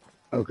 So.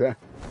 Okay.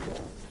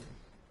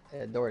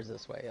 Door's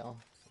this way, y'all.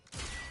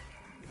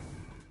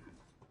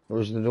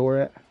 Where's the door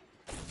at?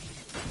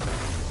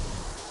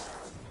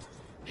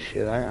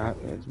 Shit,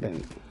 it's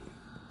been...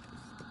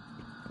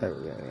 There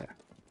we go, yeah.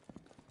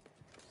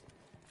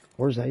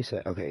 Where's Ace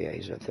at? Okay, yeah,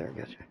 he's up there,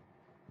 gotcha.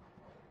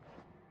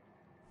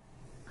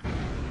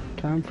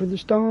 Time for the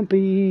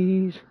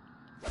stompies.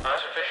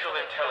 Artificial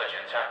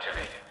intelligence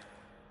activated.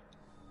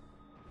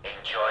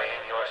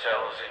 Enjoying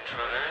yourselves,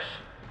 intruders?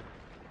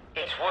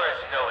 It's worth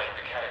knowing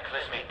the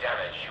cataclysmic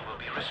damage you will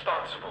be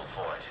responsible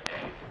for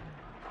today.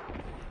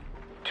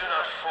 Do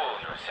not fool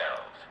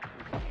yourselves.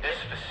 This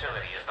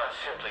facility is not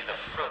simply the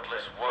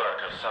fruitless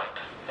work of some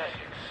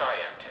pathetic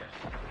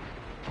scientist.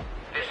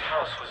 This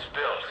house was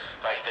built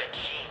by the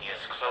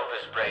genius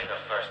Clovis Bray I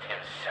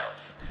himself.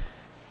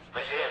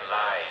 Within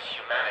lies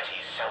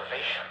humanity's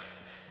salvation.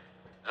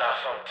 La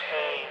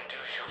Fontaine du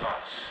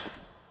Jouvence.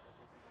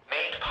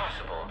 Made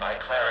possible by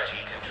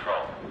Clarity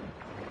Control.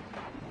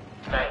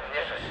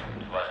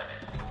 Magnificent, wasn't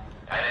it?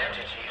 An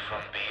entity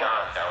from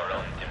beyond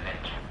our own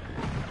dimension.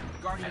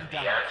 And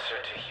the answer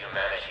to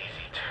humanity's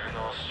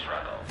eternal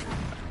struggle.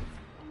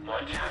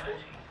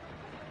 Mortality.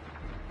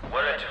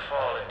 Were it to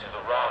fall into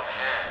the wrong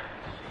hands,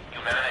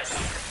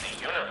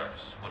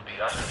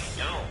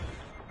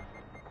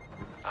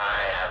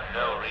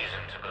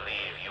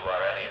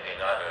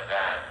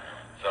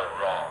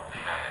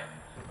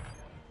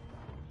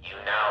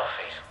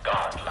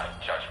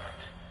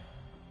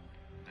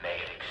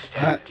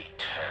 stand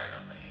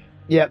eternally.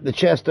 Yep, the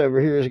chest over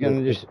here is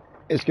gonna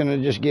it's gonna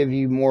just give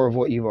you more of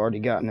what you've already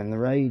gotten in the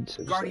raid.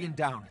 So Guardian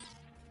down.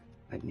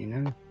 letting you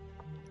know.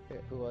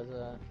 Here, who was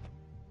that?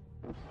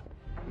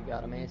 You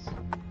got him, Ace?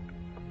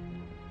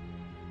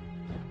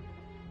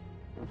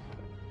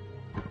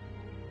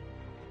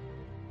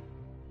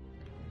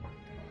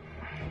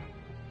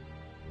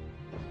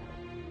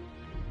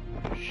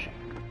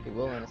 He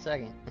will in a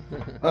second.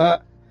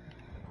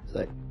 It's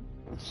like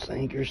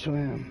sink or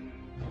swim.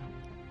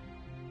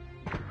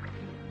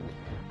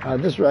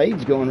 This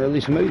raid's going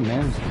really smooth,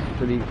 man. It's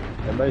pretty.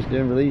 Everybody's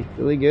doing really,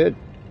 really good.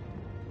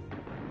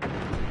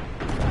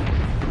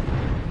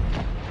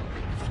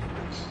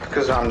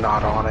 Because I'm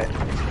not on it.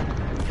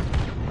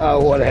 Oh,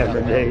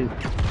 whatever, dude.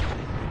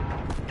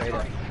 Straight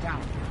up.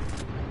 Down.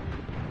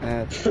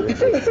 That's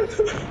ridiculous.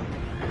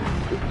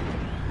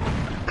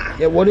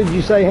 Yeah, what did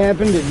you say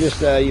happened? It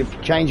just you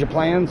change your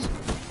plans?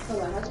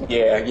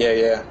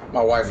 Yeah.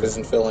 My wife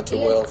isn't feeling too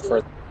well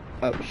for.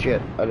 Oh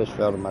shit! I just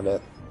fell to my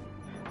death.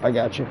 I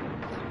got you.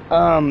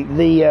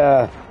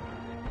 The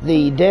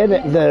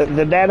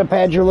data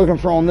pad you're looking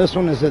for on this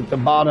one is at the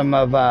bottom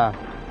of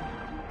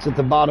it's at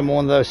the bottom of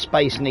one of those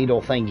space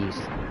needle thingies.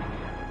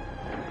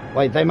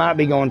 Wait, they might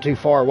be going too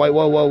far. Wait,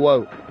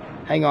 whoa.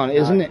 Hang on,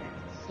 isn't it?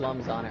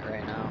 Slum's on it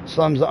right now.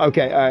 Slums.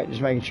 Okay, all right,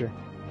 just making sure.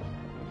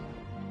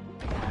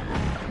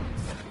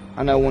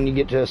 I know when you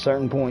get to a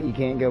certain point, you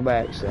can't go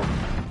back. So.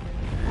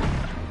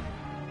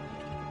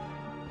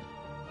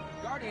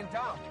 Guardian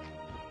down.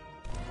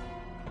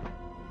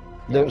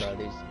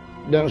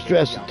 Don't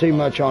stress too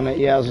much on it.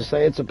 Yeah, I was gonna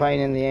say it's a pain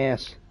in the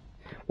ass.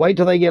 Wait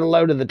till they get a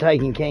load of the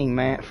Taken King,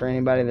 Matt. For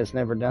anybody that's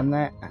never done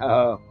that,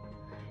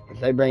 if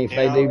they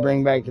do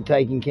bring back the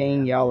Taken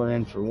King, y'all are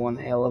in for one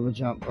hell of a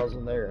jump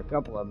puzzle there. A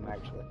couple of them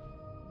actually,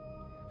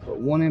 but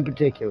one in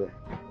particular.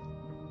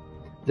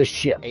 The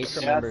ships. Ace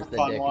remembers the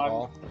dick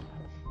wall.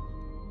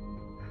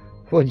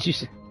 What'd you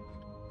say?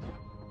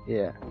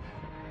 Yeah.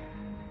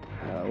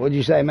 What'd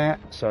you say, Matt?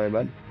 Sorry,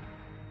 bud.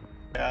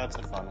 Yeah, that's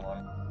a fun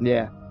one.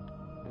 Yeah.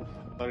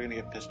 I'm gonna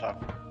get pissed off.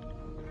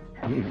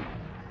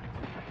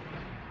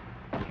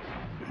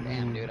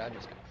 Damn, dude, I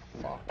just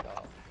got fucked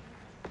up.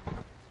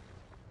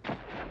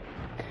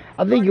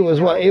 I think it was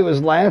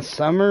last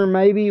summer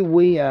maybe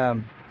we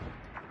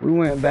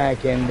went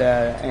back and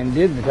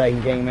did the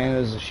Taken King, man. It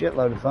was a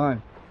shitload of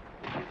fun.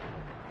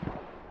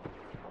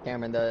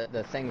 Cameron,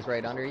 the thing's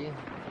right under you.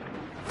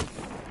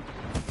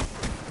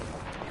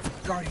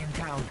 Guardian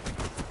down.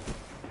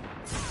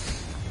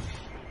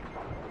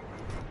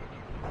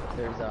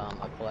 There's a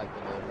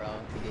collectible, bro,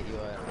 to get you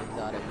an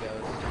exotic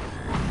ghost.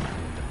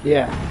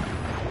 Yeah.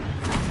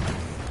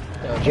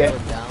 So if Jet. you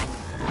look down,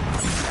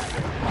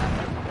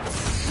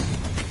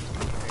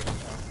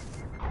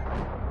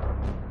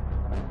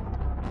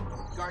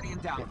 Guardian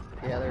down.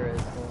 yeah, there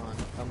is. Hold on.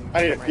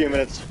 I need a come few right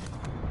minutes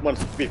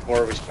once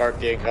before we start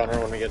the encounter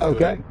when we get to it.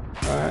 Okay.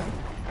 All right.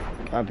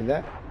 Copy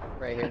that.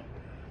 Right here.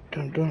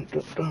 Dun, dun,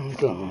 dun, dun,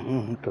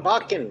 dun, dun.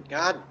 Fucking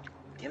god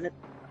damn it.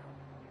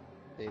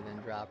 So you then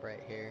drop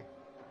right here.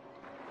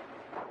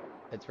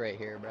 It's right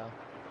here, bro.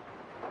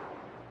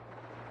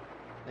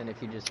 And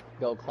if you just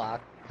go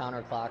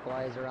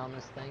counterclockwise around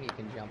this thing, you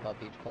can jump up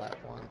each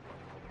platform.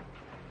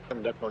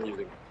 I'm definitely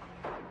using.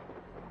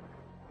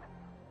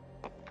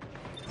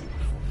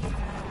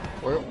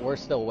 We're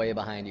still way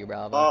behind you,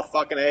 Bravo. Oh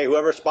fucking A,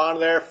 whoever spawned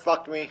there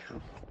fucked me.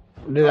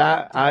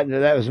 That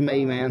was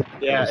me, man.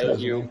 Yeah, That it was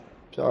me. you.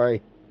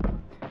 Sorry.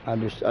 I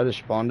just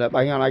spawned up.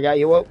 Hang on, I got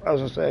you. Whoa, I was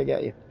gonna say I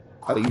got you.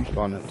 Oh, you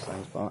spawned in the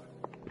same spot.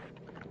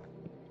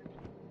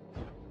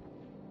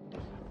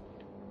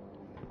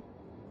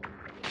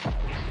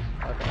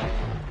 Okay.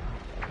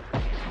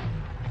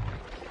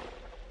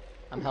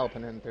 I'm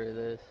helping him through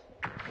this.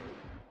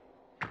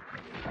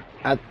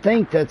 I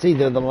think that's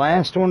either the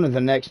last one or the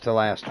next to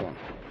last one.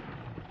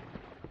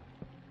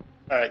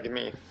 Alright, give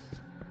me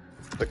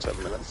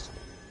 6-7 minutes.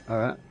 All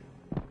right.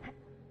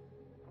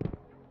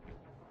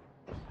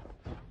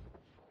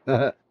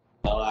 Oh,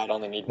 I'd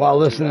only need While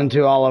one or two listening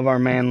to all of our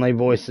manly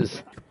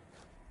voices.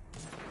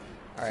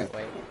 Alright,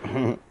 wait.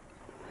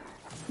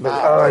 But,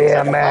 oh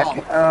yeah, Matt.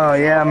 Oh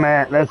yeah,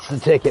 Matt. That's the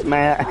ticket,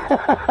 Matt.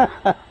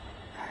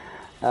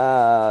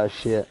 Oh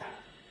shit.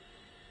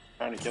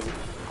 Trying to kill the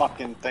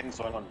fucking thing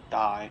so I don't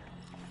die.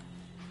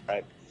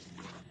 Right.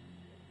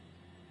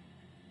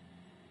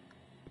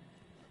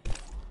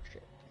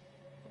 Shit.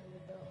 There we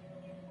go.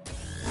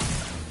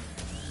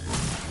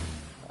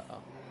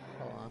 Uh-oh.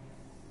 Hold on.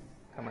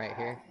 Come right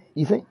here.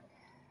 You think?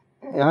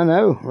 I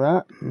know,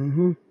 right?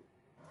 Mm-hmm.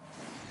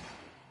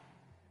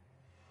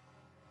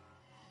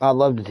 I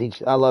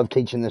love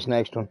teaching this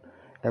next one.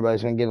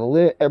 Everybody's gonna get a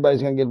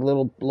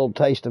little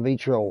taste of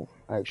each role,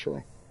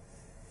 actually.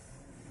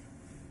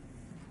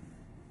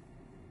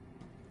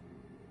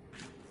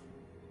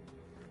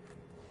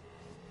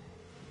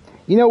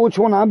 You know which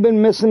one I've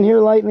been missing here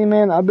lately,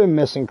 man? I've been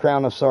missing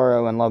Crown of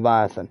Sorrow and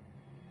Leviathan.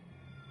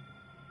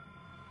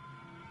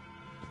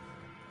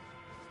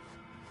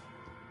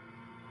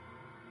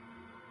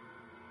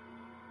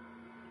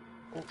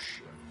 Oh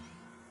shit.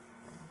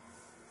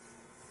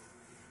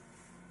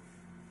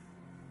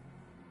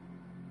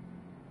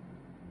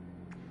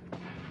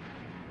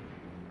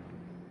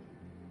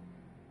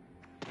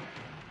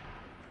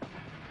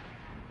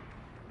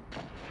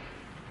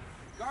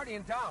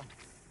 Guardian down.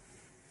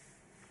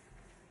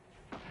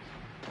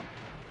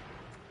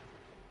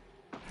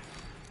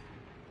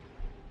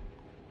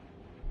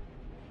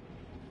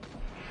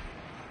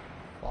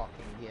 Fucking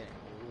getting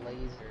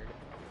lasered.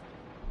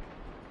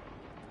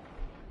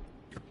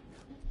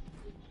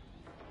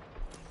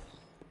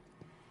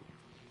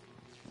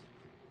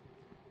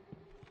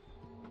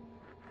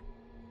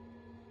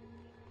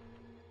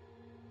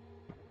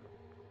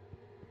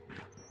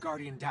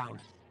 Guardian down.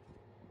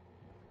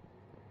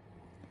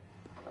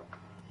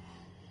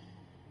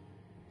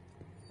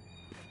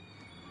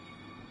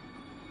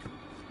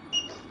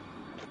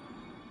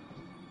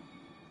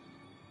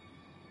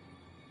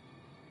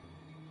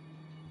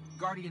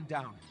 Guardian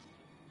down.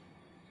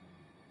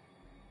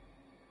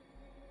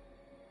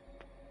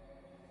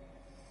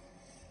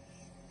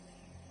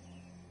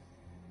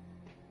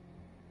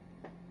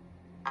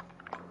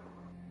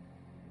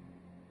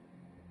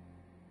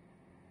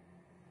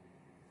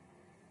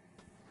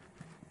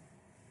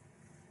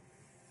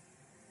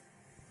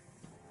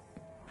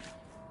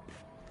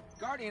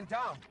 Guardian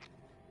down.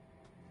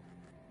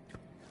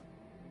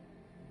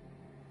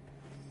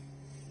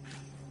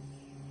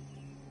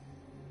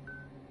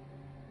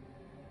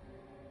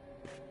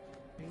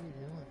 What are you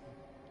doing?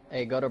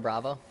 Hey, go to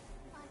Bravo.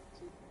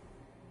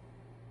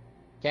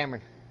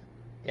 Cameron.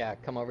 Yeah,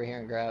 come over here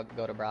and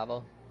go to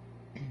Bravo.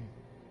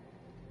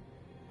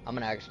 I'm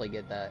gonna actually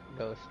get that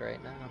ghost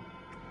right now.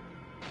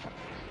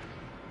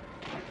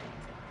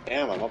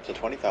 Damn, I'm up to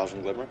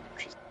 20,000 Glimmer.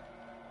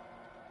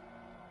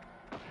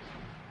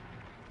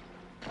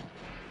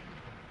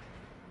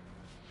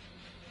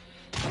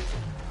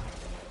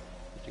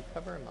 Did you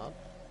cover him up?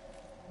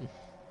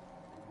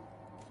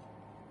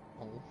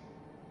 Oh.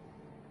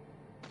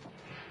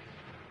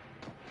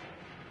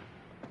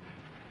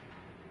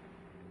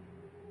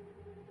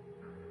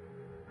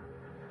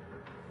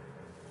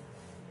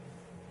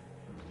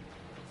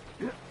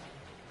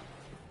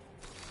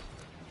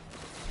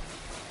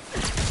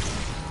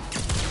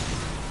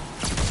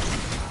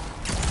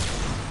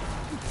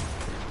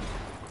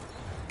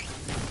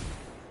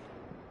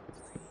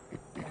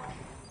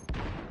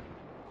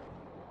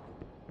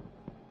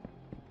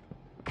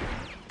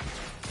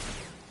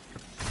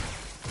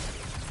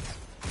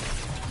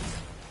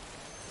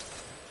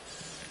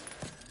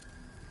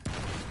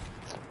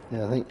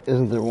 Yeah, I think,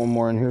 isn't there one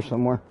more in here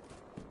somewhere?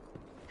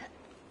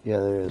 Yeah,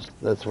 there is.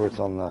 That's where it's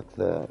on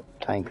the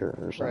tanker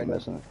or something, Right.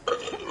 isn't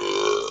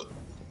it?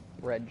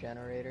 Red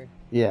generator.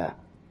 Yeah.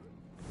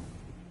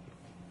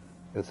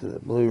 Go to the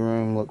blue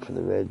room, look for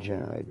the red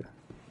generator.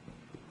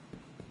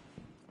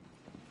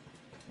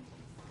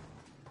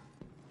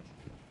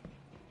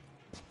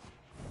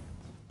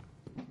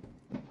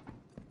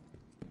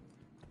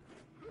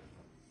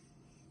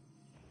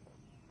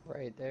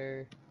 Right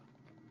there.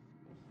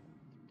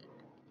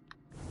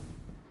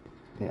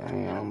 Yeah,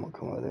 hang on, I'm gonna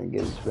come over there and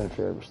get his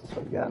benefit ever since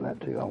I've gotten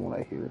that too. I want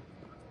to hear.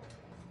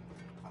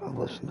 I've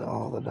listened to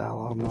all the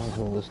dialogue, might as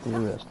well listen to the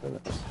rest of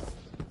it.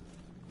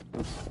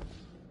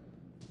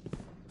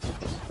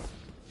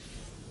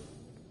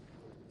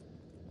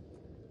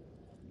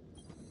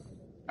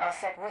 I'll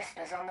set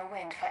whispers on the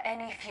wind for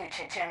any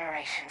future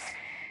generations.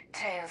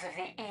 Tales of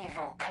the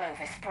evil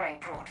Clovis Bray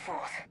brought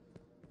forth.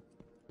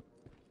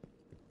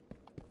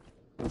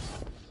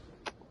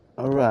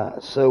 All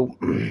right, so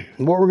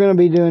what we're gonna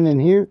be doing in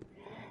here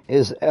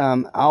is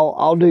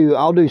I'll do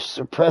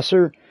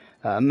suppressor.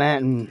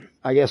 Matt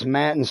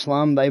and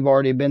Slum, they've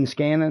already been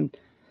scanning,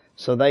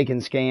 so they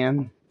can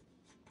scan.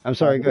 I'm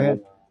sorry, go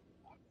ahead.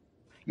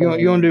 You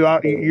want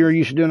to do? You're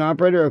used to doing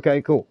operator?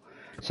 Okay, cool.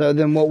 So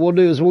then what we'll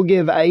do is we'll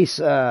give Ace.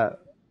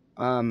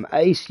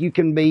 Ace, you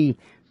can be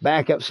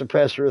backup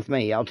suppressor with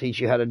me. I'll teach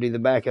you how to do the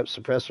backup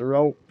suppressor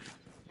role.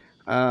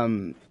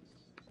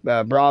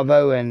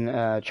 Bravo and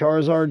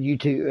Charizard, you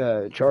two.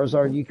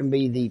 Charizard, you can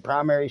be the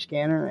primary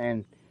scanner,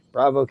 and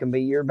Bravo can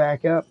be your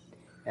backup.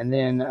 And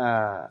then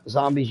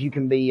Zombies, you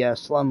can be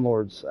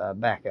Slumlord's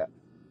backup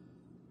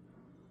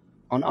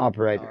on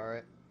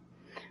operator.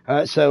 All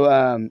right.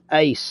 So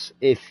Ace,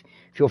 if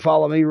you'll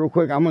follow me real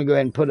quick, I'm gonna go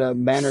ahead and put a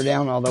banner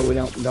down, although we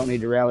don't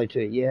need to rally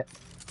to it yet.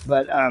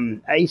 But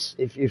Ace,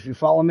 if you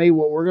follow me,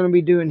 what we're gonna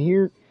be doing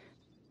here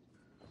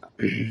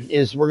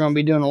is we're gonna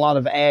be doing a lot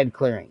of ad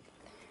clearing,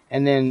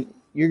 and then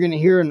you're gonna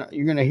hear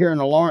an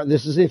alarm.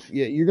 This is if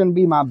you're gonna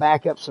be my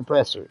backup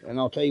suppressor, and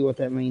I'll tell you what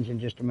that means in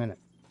just a minute.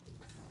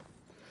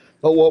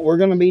 But what we're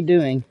gonna be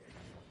doing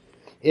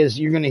is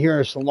you're gonna hear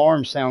this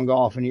alarm sound go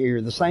off in your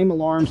ear, the same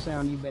alarm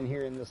sound you've been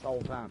hearing this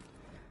whole time.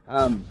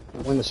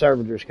 When the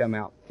servitors come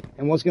out.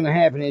 And what's going to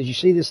happen is you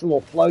see this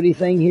little floaty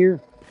thing here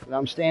that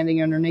I'm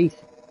standing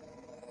underneath?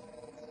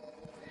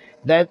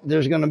 That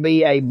there's going to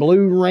be a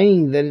blue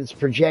ring that it's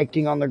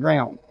projecting on the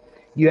ground.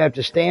 You have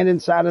to stand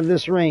inside of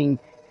this ring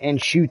and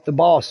shoot at the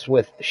boss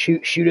with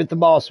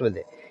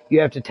it. You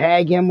have to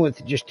tag him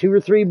with just 2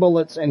 or 3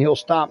 bullets and he'll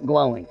stop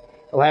glowing.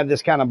 He'll have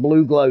this kind of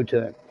blue glow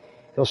to him.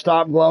 He'll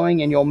stop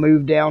glowing and you'll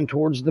move down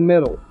towards the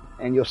middle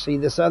and you'll see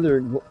this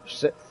other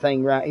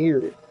thing right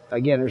here.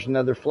 Again, there's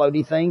another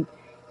floaty thing.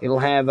 It'll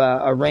have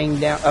a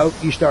ring down. Oh,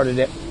 you started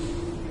it.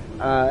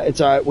 It's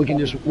all right. We can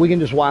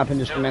just wipe in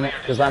just a minute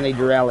because I need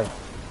to rally.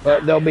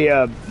 But there'll be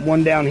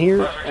one down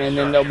here, and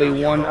then there'll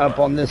be one up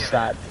on this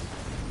side.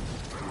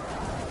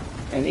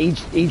 And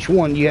each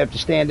one, you have to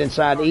stand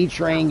inside each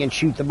ring and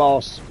shoot the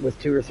boss with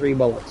 2 or 3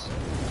 bullets.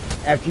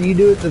 After you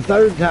do it the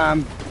third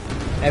time,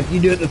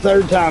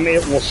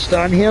 it will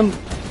stun him.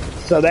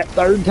 So that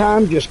third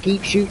time, just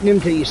keep shooting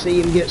him till you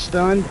see him get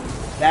stunned.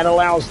 That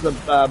allows the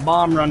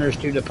bomb runners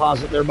to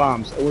deposit their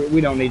bombs. We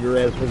don't need to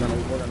res. We're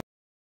gonna.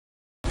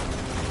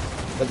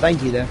 But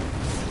thank you though,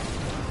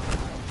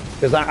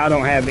 because I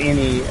don't have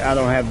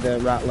the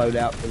right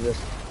loadout for this.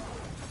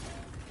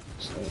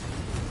 So.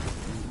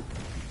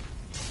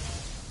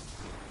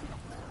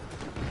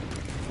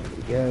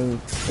 Go.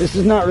 This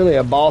is not really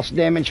a boss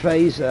damage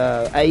phase,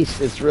 Ace.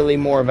 It's really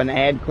more of an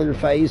ad clear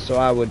phase, so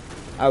I would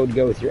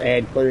go with your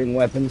ad clearing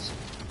weapons.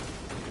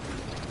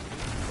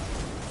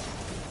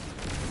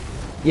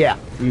 Yeah.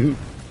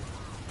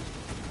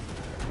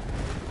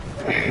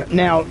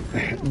 Now,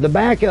 the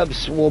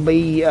backups will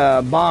be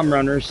bomb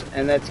runners,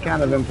 and that's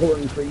kind of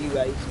important for you,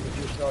 Ace, if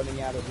you're starting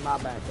out as my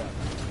backup,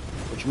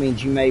 which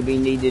means you may be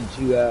needed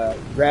to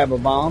grab a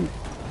bomb,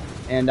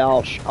 and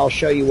I'll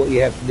show you what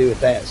you have to do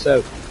with that.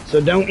 So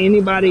don't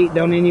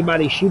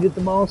anybody shoot at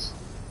the boss.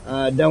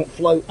 Don't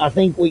float. I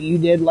think what you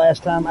did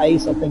last time,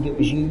 Ace, I think it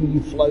was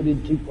you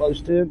floated too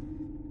close to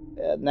him.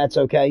 And that's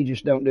okay.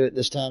 Just don't do it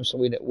this time so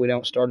we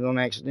don't start it on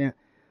accident.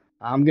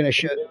 I'm going to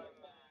show.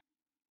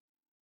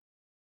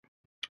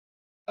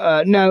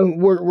 No,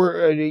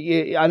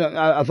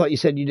 I thought you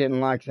said you didn't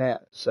like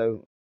that.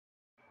 So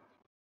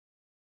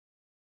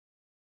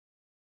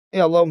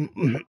yeah, well,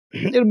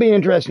 it'll be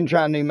interesting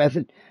trying a new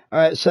method. All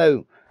right.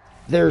 So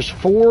there's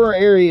 4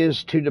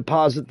 areas to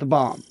deposit the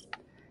bomb.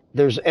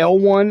 There's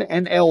L1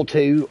 and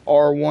L2,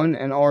 R1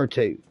 and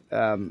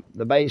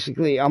R2.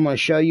 Basically, I'm going to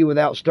show you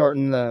without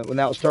starting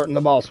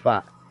the boss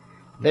fight.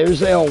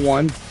 There's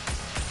L1.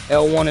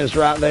 L1 is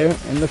right there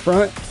in the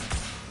front,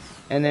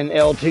 and then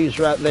L2 is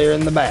right there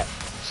in the back.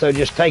 So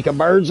just take a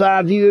bird's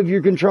eye view of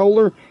your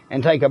controller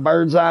and take a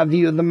bird's eye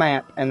view of the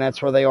map, and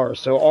that's where they are.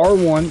 So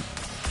R1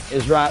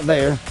 is right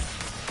there,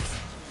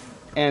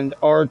 and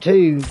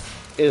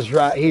R2 is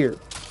right here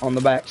on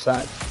the back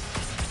side.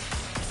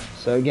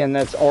 So again,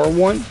 that's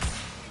R1,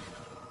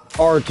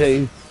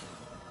 R2,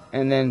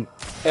 and then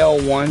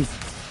L1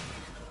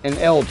 and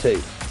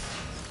L2.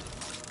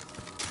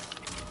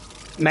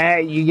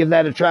 Matt, you give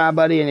that a try,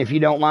 buddy, and if you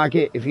don't like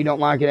it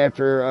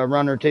after a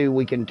run or two,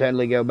 we can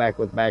totally go back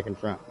with back and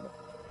front.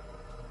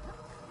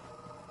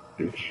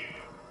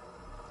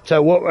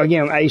 So what?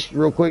 Again, Ace,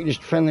 real quick, just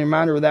a friendly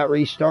reminder without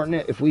restarting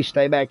it. If we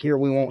stay back here,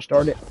 we won't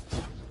start it.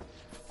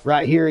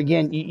 Right here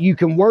again, you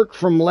can work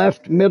from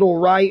left, middle,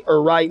 right,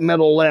 or right,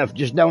 middle, left.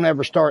 Just don't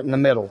ever start in the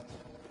middle.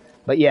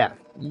 But yeah,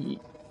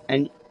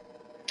 and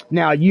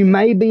now you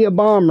may be a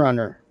bomb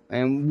runner,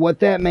 and what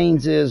that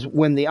means is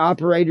when the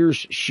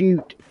operators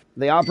shoot,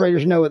 the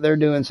operators know what they're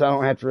doing, so I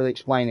don't have to really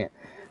explain it.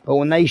 But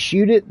when they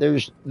shoot it,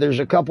 there's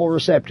a couple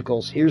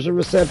receptacles. Here's a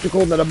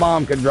receptacle that a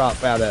bomb could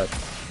drop out of.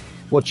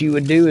 What you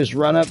would do is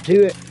run up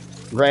to it,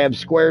 grab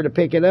square to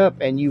pick it up,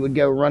 and you would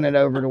go run it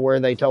over to where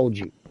they told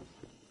you.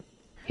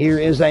 Here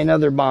is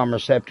another bomb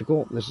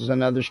receptacle. This is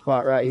another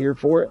spot right here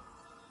for it.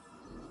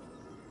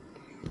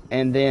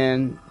 And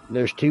then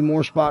there's 2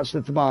 more spots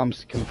that the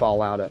bombs can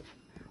fall out of.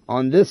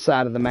 On this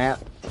side of the map,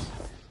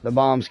 the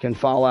bombs can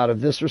fall out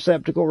of this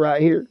receptacle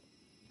right here.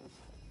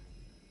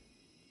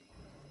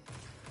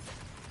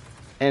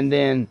 And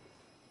then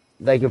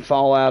they can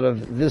fall out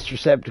of this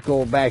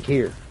receptacle back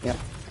here. Yep,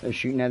 they're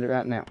shooting at it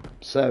right now.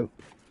 So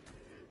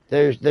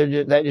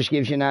that just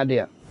gives you an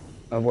idea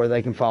of where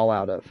they can fall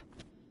out of.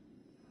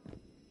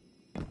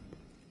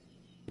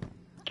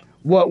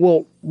 What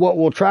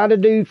we'll try to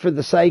do for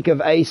the sake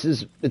of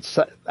Ace's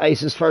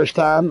first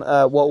time,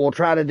 what we'll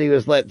try to do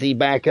is let the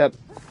backup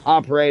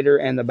operator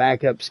and the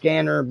backup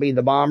scanner be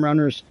the bomb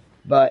runners.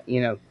 But,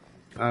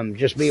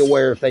 just be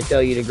aware if they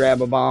tell you to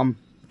grab a bomb,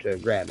 to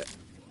grab it.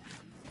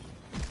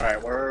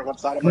 Alright, what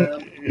side am I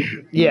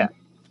on? Yeah.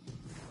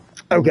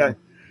 Okay.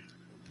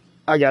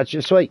 I got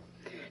you. Sweet.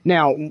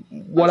 Now,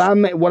 what I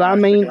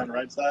mean... On the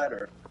right side,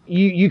 or?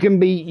 You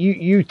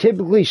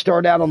typically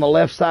start out on the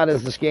left side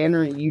as the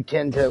scanner. You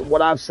tend to,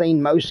 what I've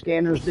seen most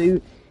scanners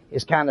do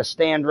is kind of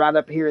stand right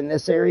up here in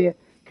this area,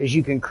 because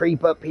you can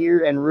creep up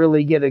here and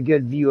really get a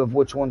good view of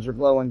which ones are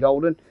glowing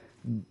golden.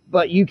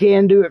 But you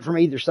can do it from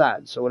either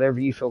side, so whatever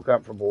you feel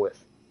comfortable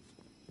with.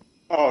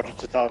 Oh, just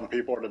to tell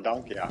people to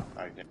dunk, yeah.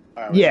 I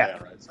yeah.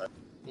 Right side.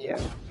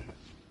 Yeah.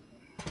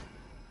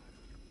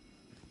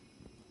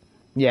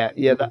 Yeah,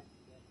 that.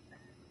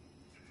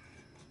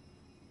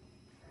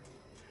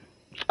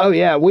 Oh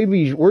yeah,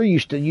 we're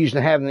used to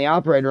usually having the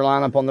operator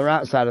line up on the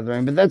right side of the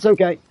room, but that's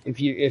okay. If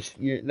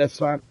you that's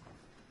fine.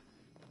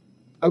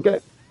 Okay,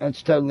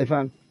 that's totally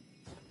fine.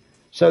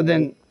 So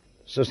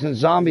since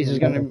zombies is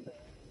gonna,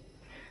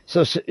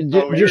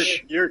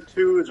 your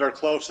 2s are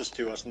closest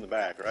to us in the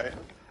back, right?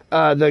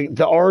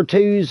 The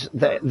R2s,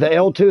 the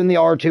L2 and the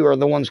R2 are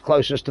the ones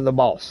closest to the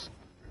boss.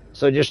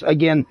 So just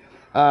again,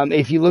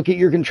 If you look at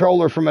your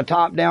controller from a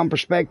top-down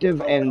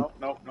perspective, and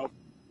Nope.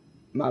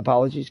 my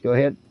apologies, go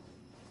ahead.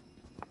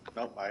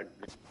 Nope.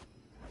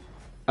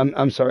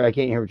 I'm sorry, I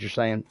can't hear what you're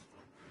saying.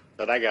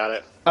 But I got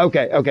it.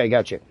 Okay,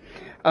 gotcha.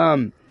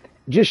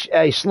 Just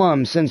a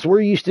Slum, since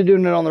we're used to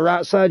doing it on the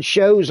right side,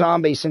 show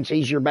Zombie, since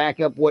he's your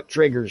backup, what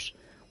triggers,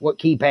 what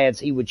keypads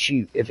he would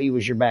shoot if he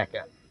was your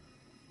backup.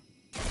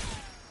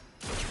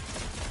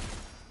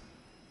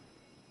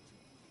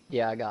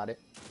 Yeah, I got it.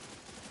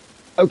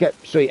 Okay,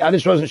 sweet. I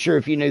just wasn't sure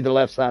if you knew the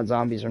left side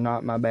zombies or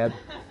not. My bad.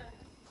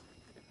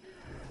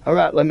 All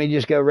right, let me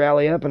just go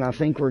rally up, and I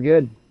think we're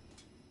good.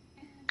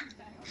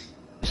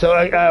 So,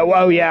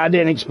 oh yeah, I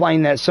didn't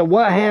explain that. So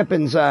what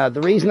happens?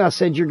 The reason I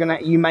said you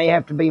may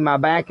have to be my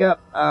backup,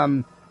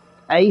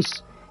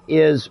 Ace,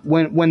 is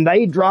when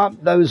they drop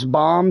those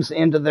bombs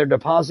into their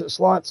deposit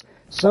slots,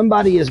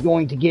 somebody is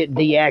going to get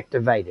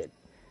deactivated,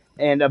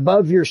 and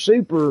above your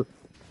super,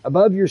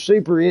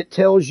 it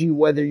tells you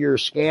whether you're a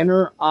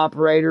scanner,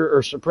 operator,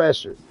 or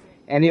suppressor,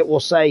 and it will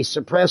say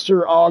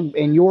suppressor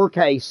in your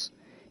case,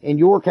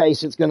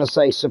 it's going to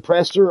say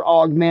suppressor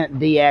augment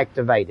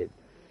deactivated.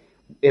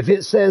 If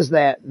it says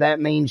that, that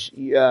means,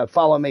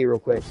 follow me real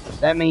quick.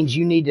 That means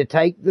you need to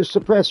take the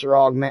suppressor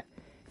augment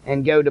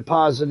and go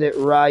deposit it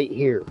right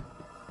here.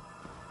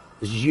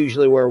 This is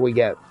usually where we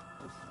go.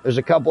 There's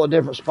a couple of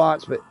different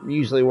spots, but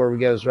usually where we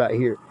go is right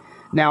here.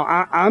 Now,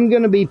 I'm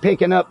going to be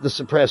picking up the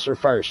suppressor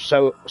first.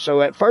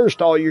 So at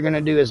first, all you're going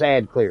to do is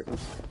add clear.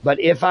 But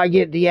if I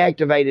get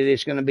deactivated,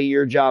 it's going to be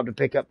your job to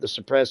pick up the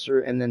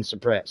suppressor and then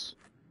suppress.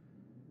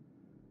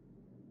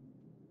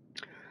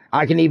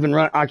 I can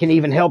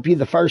even help you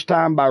the first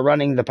time by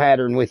running the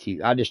pattern with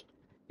you.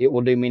 It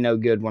will do me no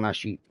good when I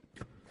shoot.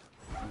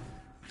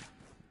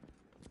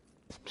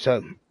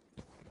 So,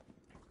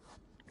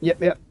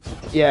 yep.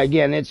 Yeah,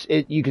 again,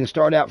 you can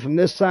start out from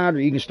this side or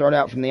you can start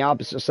out from the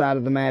opposite side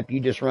of the map. You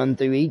just run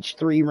through each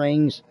 3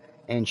 rings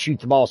and shoot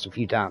the boss a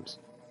few times.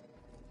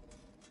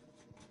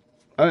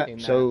 Alright,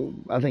 so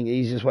I think the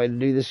easiest way to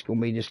do this is going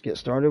to be just get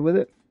started with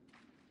it.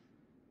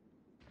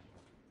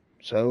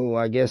 So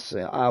I guess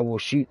I will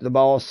shoot the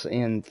boss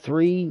in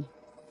 3,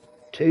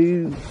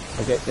 2.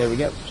 Okay, there we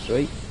go.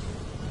 Sweet.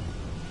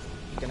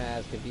 I'm gonna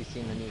ask if you've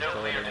seen the new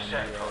Nuclear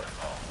descent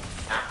protocol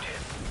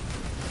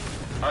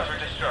active. Utter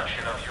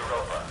destruction of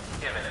Europa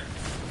imminent.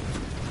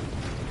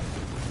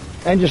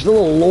 And just a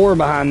little lore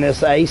behind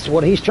this, Ace.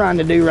 What he's trying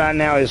to do right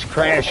now is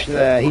crash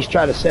he's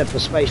trying to set the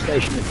space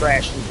station to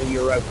crash into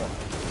Europa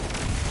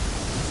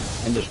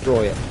and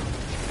destroy it.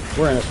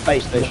 We're in a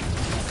space station.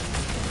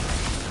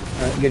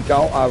 Alright, good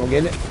call. I will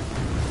get it.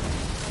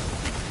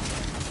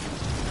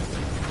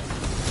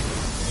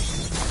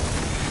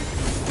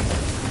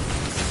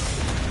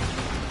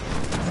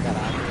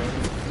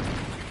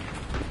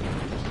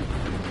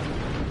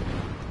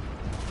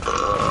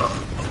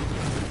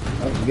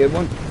 That was a good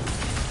one.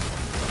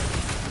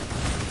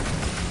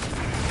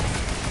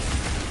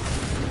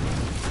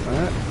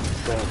 Alright,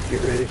 so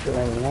get ready for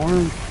that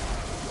alarm.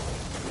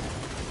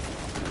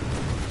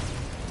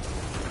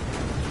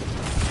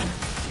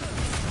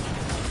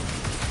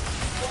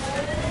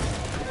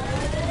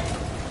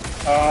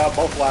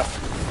 Both left.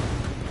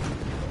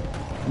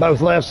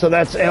 Both left, so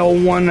that's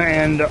L1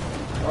 and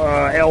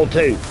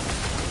L2.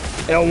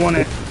 L1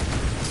 and...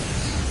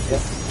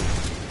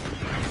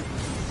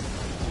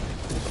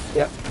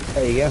 Yep,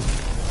 there you go.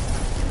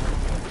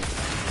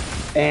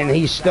 And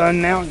he's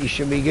stunned now. You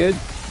should be good.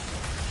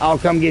 I'll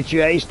come get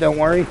you, Ace. Don't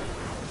worry.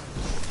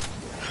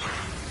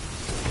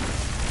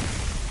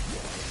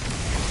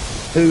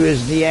 Who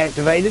is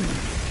deactivated?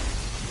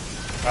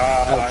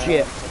 Oh,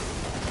 shit.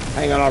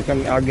 Hang on, I'll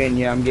get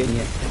you. I'm getting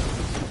you.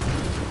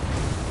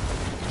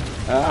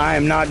 I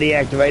am not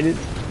deactivated.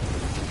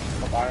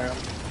 I am.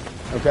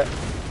 Okay.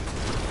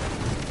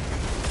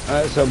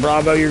 Alright, so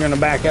Bravo, you're going to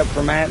back up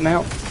for Matt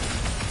now.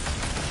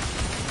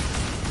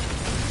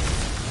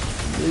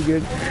 You're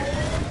good.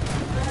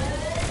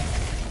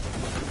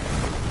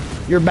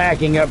 You're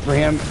backing up for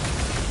him.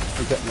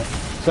 Okay.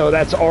 So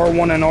that's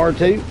R1 and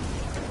R2.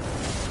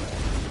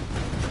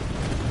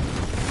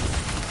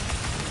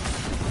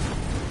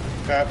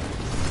 Okay.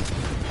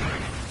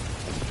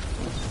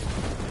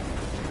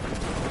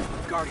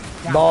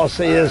 Boss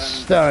is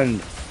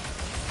stunned.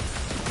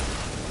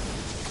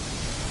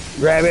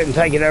 Grab it and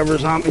take it over,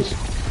 zombies.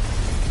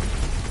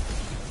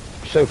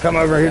 So come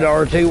over here to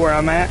R2 where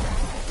I'm at.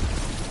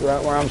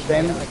 Right where I'm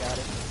standing. I got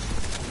it.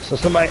 So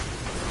somebody...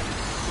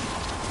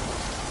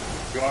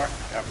 You are?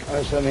 Yep.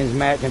 So that means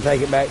Matt can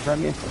take it back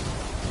from you.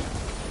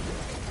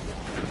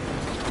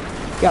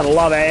 Got a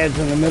lot of ads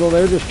in the middle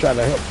there. Just try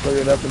to help clear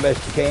it up the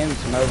best you can.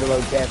 Some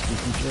overload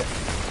captions and shit.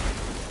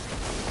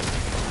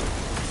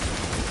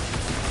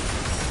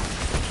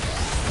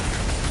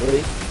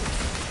 Sweet.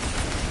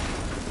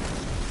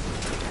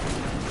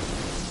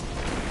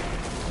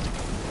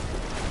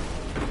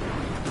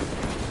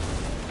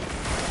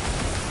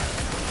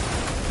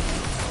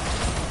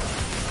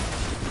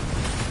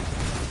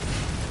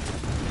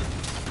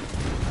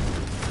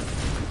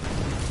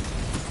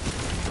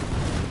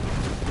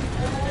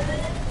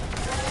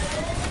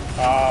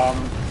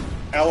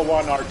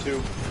 L1,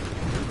 R2.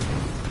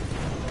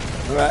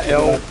 All right,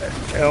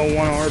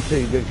 L1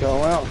 R2. Good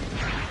call out.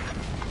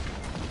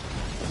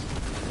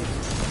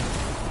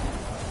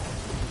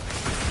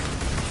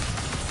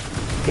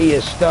 He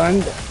is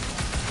stunned.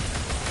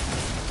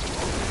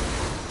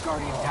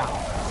 Guardian down.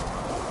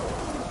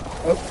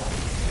 Oh,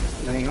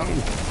 hang on.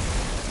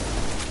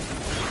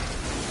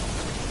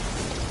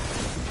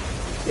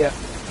 Yeah,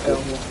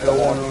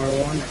 L1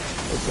 R1.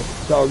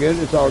 It's all good.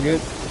 It's all good.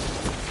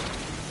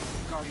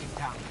 Guardian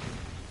down.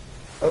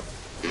 Oh,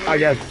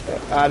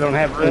 I don't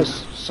have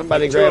res.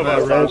 Somebody Two grab of that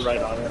us are res.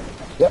 right on it.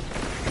 Yep.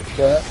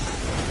 Okay.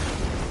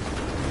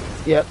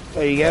 Yep.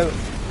 There you go.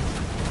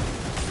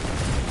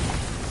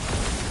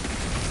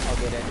 I'll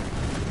get it.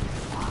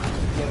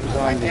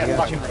 I can't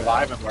fucking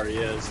revive him where he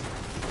is.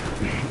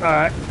 All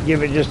right.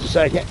 Give it just a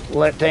second.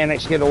 Let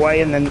Tanix get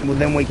away, and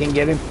then we can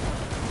get him.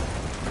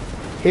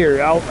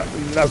 Here,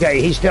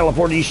 okay, he's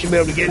teleported. You should be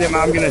able to get him.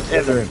 I'm gonna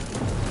tether him.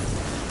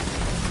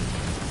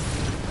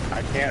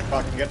 I can't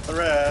fucking get the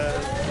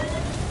res.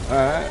 All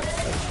right.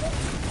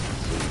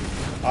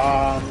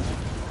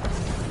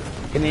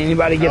 Can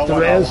anybody get the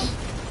L1, res?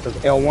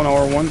 R1. L1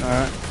 R1. All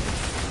right.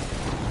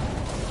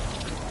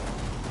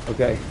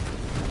 Okay.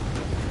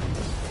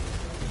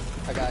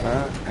 I got All you.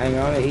 right. Hang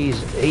on. He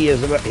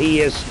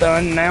is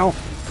stunned now.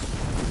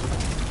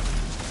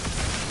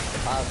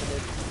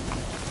 Positive.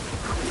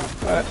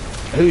 All right.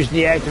 Who's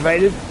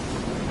deactivated?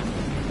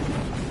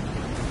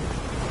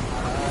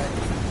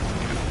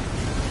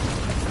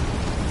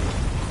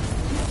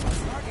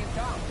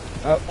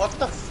 What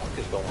the fuck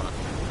is going on?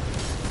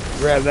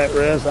 Grab that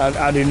res.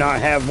 I do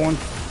not have one.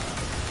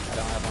 I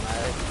don't have one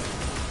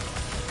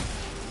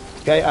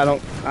either. Okay. I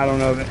don't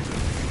know of it.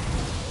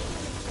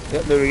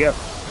 Yep. There we go.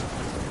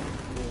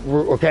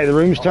 Okay. The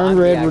room's turned I'm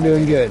red. We're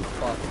doing deactivated. good.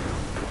 Fuck.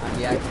 I'm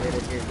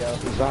deactivated. Here you go.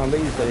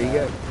 Zombies. There you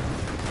go.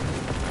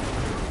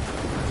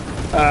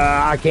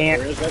 I can't.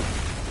 Where is it?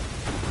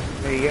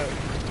 There you go.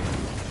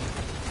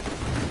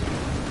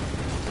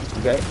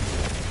 Okay.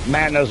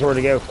 Matt knows where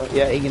to go.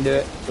 Yeah, he can do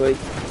it. Sweet.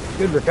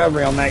 Good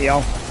recovery on that,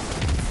 y'all.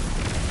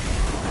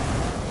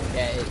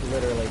 Yeah, it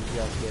literally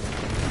just gave me.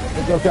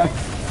 It's okay.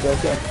 It's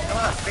okay. Come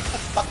on, pick the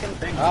fucking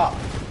thing up.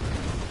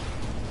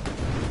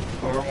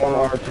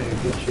 R1,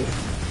 R2. Good shit.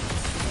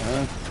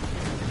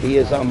 He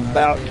is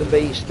about to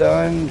be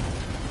stunned.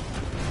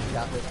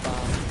 Got this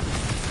bomb.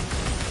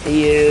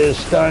 He is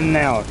stunned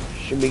now.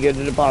 Should be good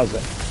to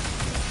deposit.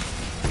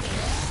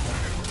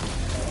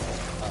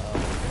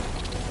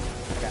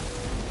 Okay.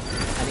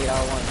 I need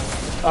R1.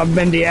 I've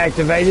been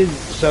deactivated,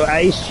 so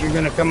Ace, you're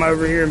gonna come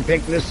over here and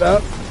pick this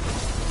up.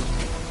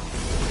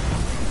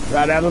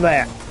 Right out of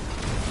that.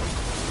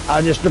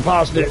 I just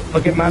deposited it.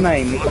 Look at my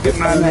name. Look at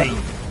my name.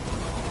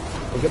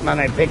 Look at my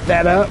name. Pick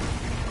that up.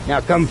 Now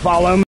come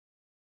follow me.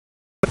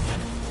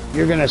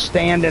 You're gonna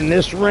stand in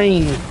this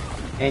ring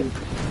and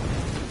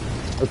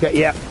okay,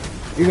 yeah.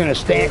 You're gonna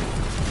stand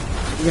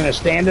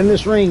in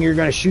this ring, you're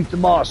gonna shoot the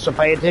boss, so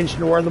pay attention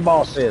to where the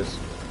boss is.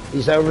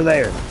 He's over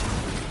there.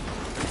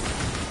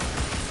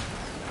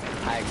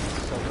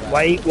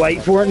 Wait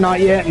for it,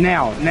 not yet.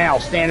 Now,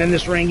 stand in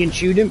this ring and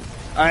shoot him.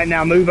 Alright,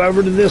 now move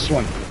over to this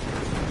one.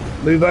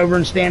 Move over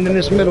and stand in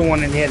this middle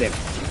one and hit him.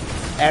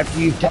 After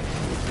you've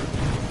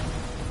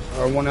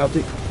R1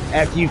 L2.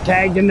 After you've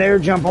tagged in there,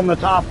 jump on the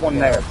top one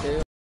there.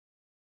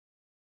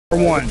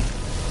 R1.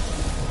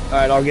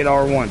 Alright, I'll get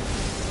R1.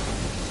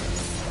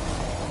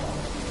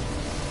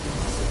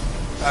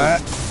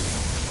 Alright.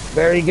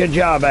 Very good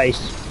job, Ace.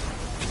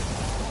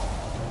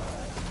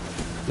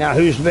 Now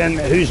who's been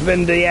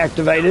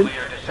deactivated?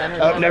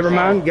 Oh, never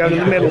mind. Go to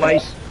the middle,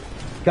 Ace.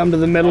 Come to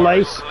the middle,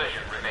 Ace.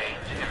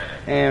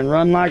 And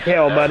run like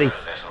hell, buddy.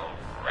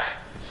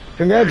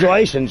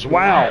 Congratulations.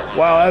 Wow.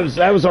 Wow,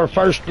 that was our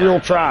first real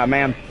try,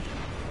 man.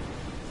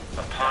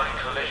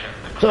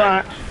 So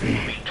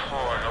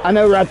I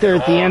know right there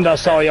at the end I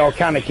saw y'all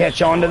kind of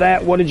catch on to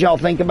that. What did y'all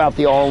think about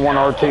the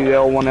R1, R2,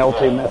 L1,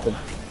 L2 method?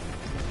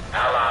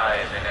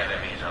 Allies and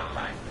enemies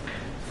alike.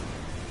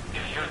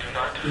 If you do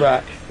not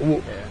Right.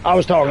 I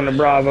was talking to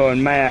Bravo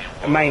and Matt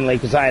mainly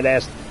because I'd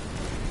asked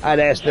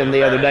them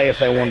the other day if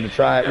they wanted to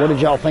try it. What did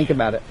y'all think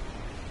about it?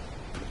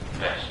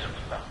 best of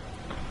luck.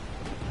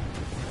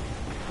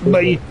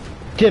 But you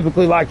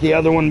typically like the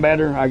other one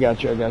better? I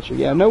got you.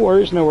 Yeah, no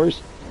worries.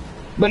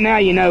 But now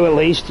you know at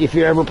least if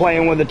you're ever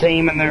playing with a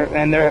team and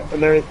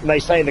they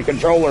say the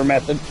controller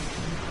method.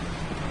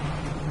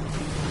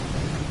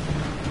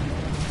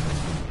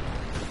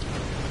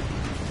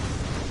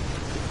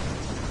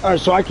 All right,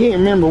 so I can't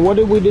remember. What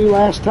did we do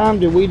last time?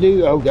 Did we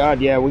do? Oh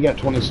God, yeah, we got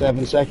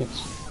 27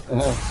 seconds.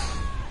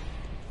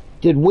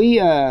 Did we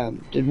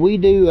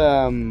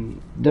do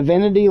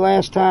Divinity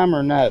last time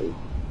or no?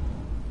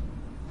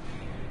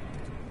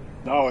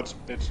 No, it's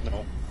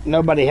no.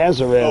 Nobody has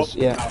a res. Oh,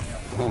 Yeah.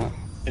 no.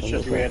 It's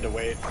just we had to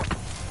wait.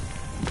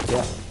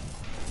 Yeah.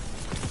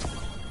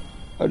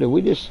 Oh, did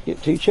we just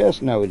get 2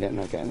 chests? No, we didn't.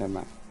 Okay,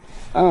 never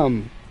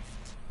mind.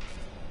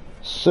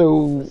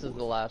 So This is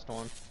the last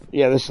one.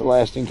 yeah, this is the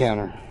last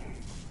encounter.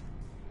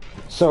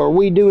 So are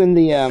we doing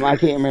the, I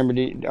can't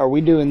remember, are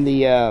we doing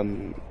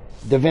the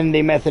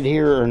divinity method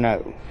here or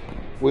no?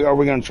 Are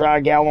we going to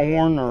try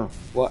Gallahorn or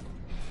what?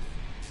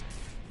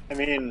 I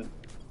mean,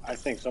 I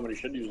think somebody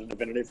should use a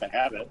divinity if they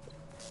have it.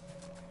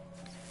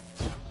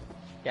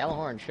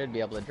 Gallahorn should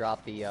be able to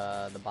drop the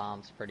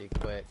bombs pretty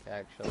quick,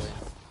 actually.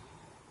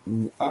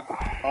 Oh,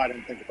 I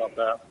didn't think about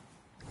that.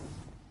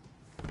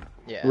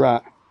 Yeah.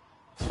 Right.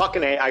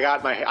 Fucking A, I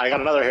got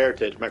another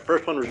heritage. My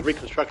first one was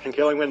Reconstruction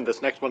Killing Wind.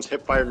 This next one's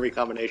Hipfire and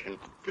Recombination.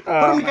 Just put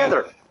them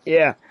together.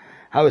 Yeah.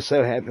 I was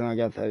so happy when I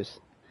got those.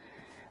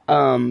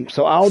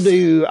 So I'm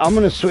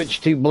going to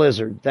switch to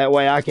Blizzard. That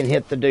way I can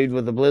hit the dude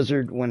with the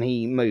Blizzard when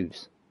he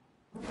moves.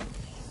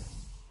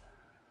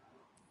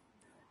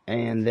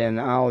 And then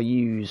I'll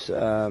use,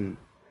 so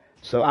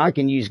I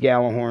can use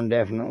Gallahorn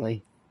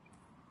definitely.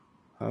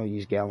 I'll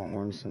use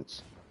Gallahorn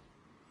since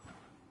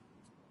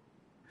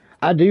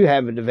I do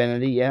have a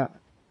divinity, yeah.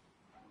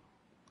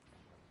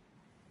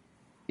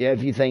 Yeah,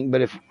 if you think,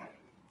 but if,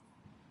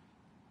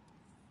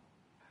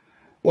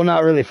 well,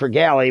 not really for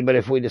Galley, but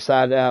if we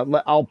decide,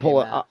 I'll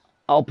pull it,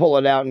 I'll pull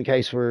it out in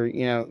case we're,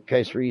 in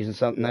case we're using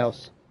something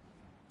else.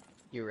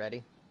 You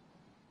ready?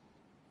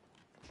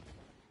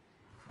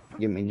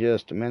 Give me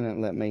just a minute.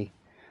 Let me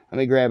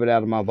grab it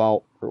out of my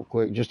vault real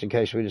quick, just in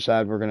case we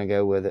decide we're going to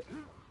go with it.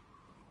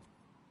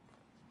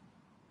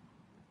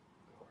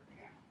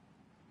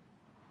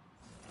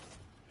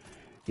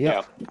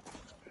 Yep. Yeah.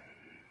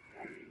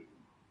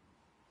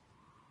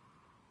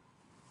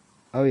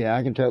 Oh yeah,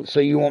 I can tell. So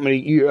you want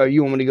me to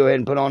you want me to go ahead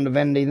and put on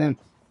Divinity then?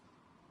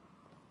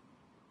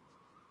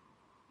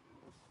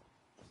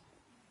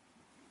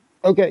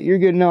 Okay, you're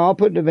good. No, I'll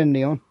put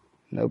Divinity on.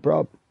 No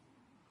problem.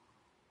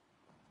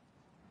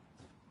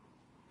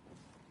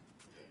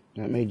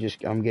 Let me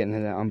just, I'm getting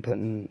it out. I'm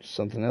putting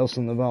something else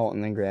in the vault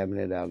and then grabbing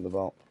it out of the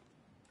vault.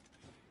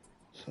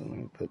 So let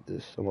me put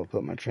this, I'm going to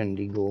put my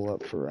Trinity Ghoul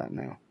up for right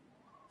now.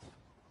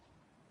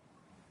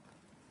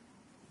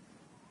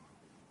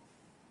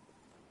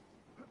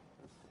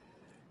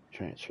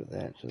 Transfer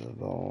that to the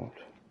vault.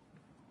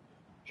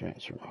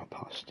 Transfer my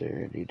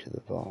posterity to the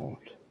vault.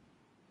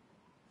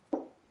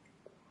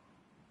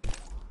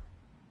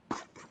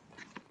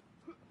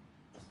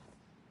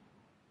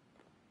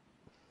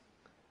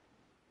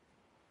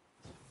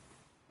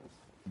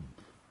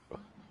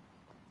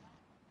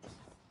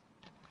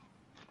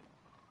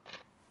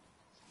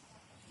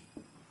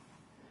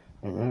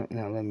 All right,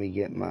 now let me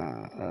get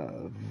my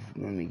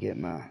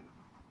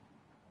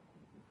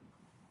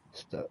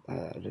stuff,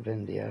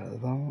 Divinity out of the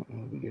vault,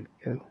 and we'll be good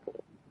to go.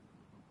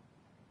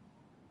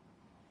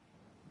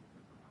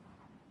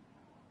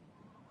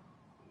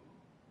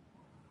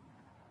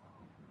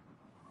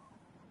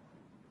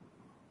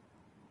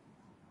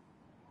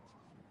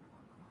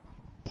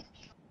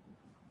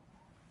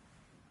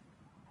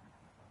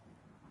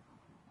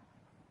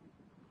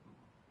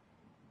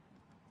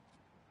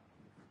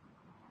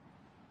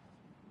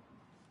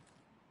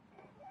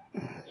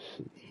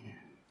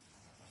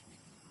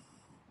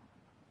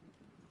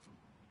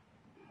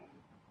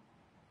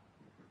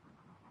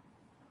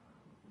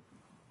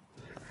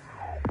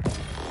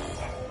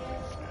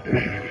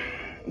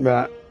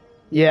 Right.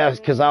 Yeah,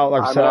 because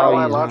like I said,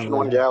 I'll use launching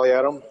one galley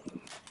at him.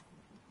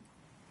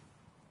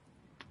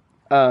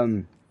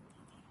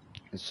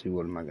 Let's see,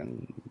 what am I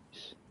going to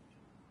use?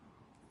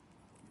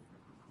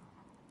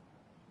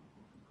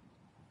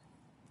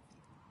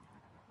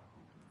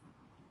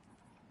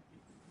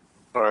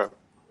 All right.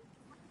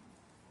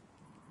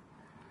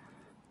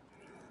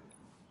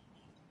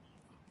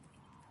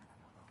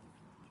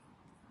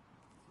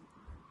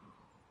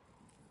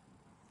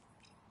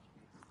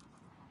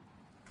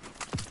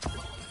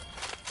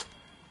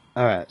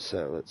 All right,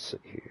 so let's see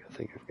here. I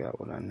think I've got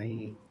what I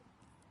need.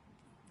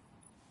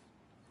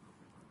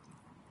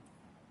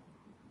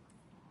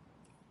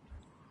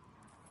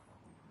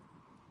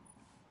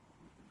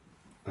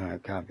 All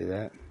right, copy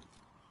that.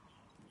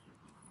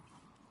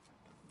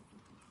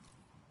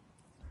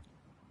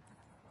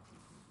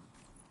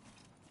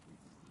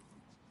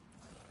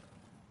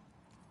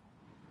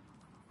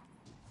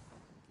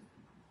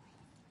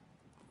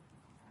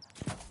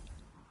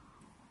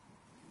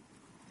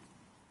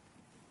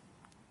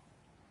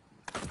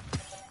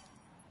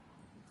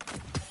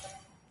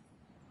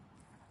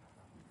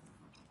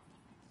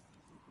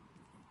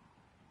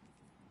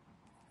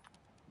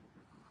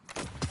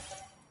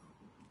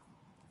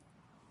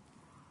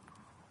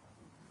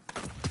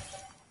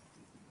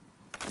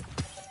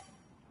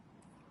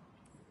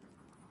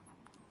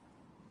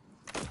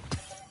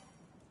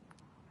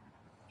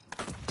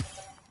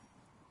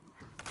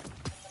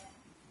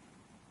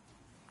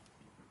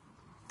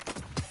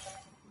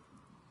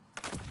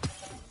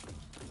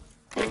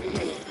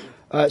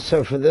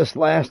 So for this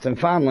last and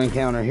final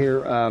encounter here,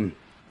 let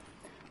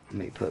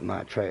me put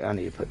my I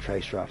need to put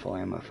trace rifle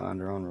ammo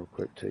finder on real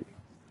quick too.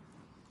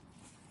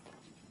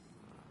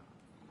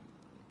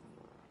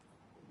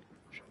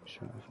 Trace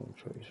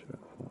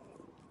rifle.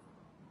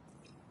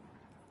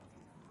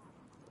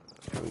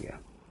 There we go.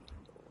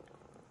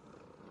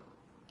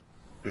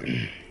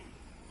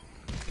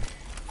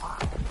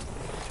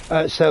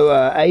 Ace,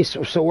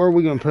 so where are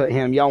we going to put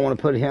him? Y'all want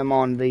to put him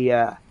on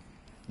the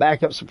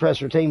backup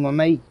suppressor team with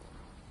me?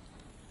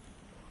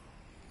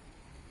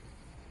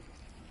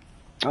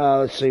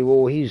 Let's see.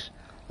 Well, let's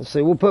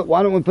see.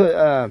 Why don't we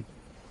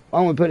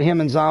put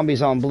him and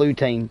zombies on blue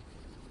team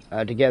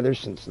together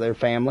since they're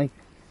family,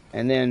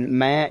 and then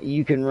Matt,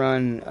 you can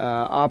run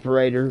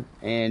operator.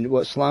 And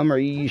what Slum are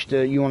you used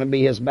to? You want to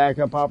be his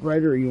backup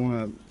operator, or you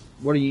want to?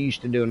 What are you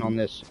used to doing on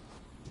this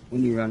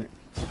when you run it?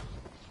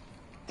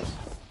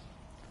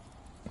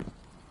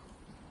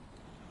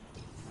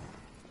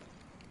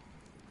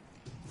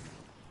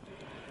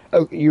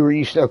 Oh, you were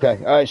used to, okay.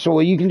 All right, so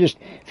you can just,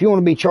 if you want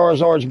to be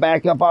Charizard's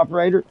backup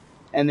operator,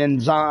 and then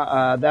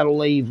that'll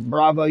leave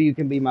Bravo, you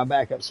can be my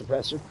backup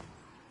suppressor.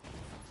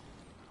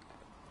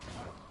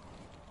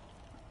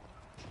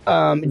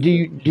 Do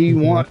you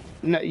want,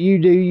 no,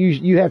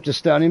 you have to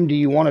stun him. Do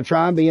you want to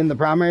try being the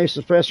primary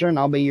suppressor and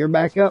I'll be your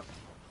backup?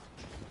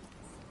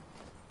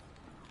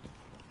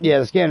 Yeah,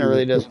 the scanner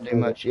really doesn't do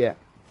much, yeah.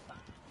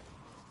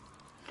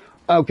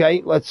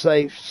 Okay, let's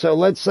say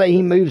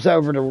he moves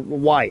over to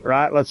white,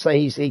 right? Let's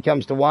say he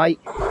comes to white.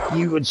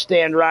 You would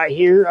stand right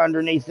here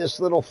underneath this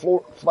little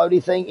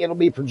floaty thing. It'll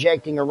be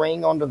projecting a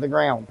ring onto the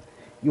ground.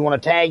 You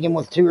want to tag him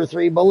with 2 or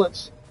 3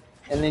 bullets,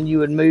 and then you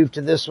would move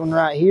to this one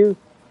right here.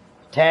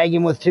 Tag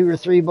him with 2 or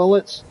 3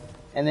 bullets,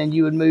 and then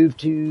you would move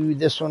to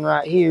this one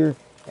right here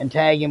and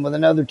tag him with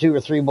another 2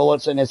 or 3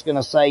 bullets, and it's going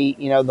to say,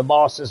 the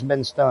boss has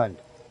been stunned.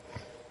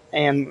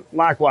 And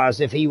likewise,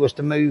 if he was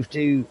to move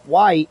to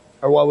white,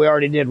 we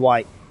already did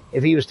white.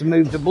 If he was to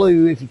move to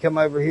blue, if you come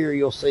over here,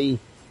 you'll see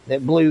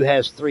that blue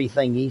has 3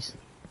 thingies.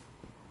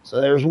 So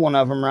there's one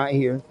of them right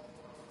here.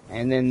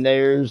 And then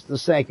there's the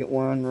second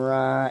one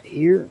right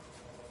here.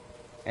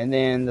 And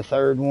then the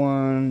third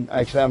one,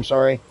 actually, I'm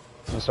sorry.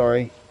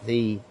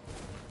 The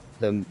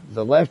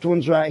left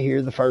one's right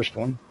here, the first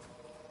one.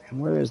 And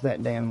where is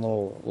that damn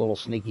little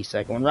sneaky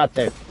second one? Right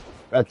there.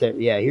 Right there.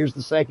 Yeah, here's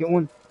the second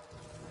one.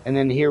 And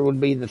then here would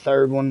be the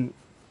third one.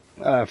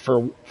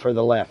 For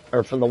the left,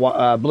 or for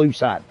the blue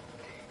side.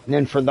 And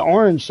then for the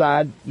orange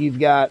side, you've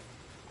got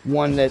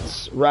one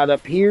that's right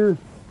up here,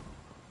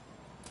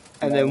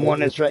 and then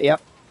one that's right,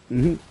 yep.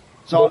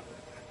 So,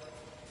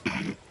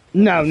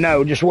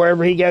 no, just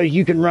wherever he goes,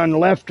 you can run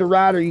left to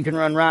right, or you can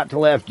run right to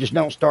left, just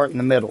don't start in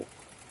the middle.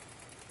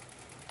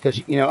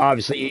 Because,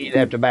 obviously, you'd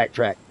have to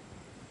backtrack.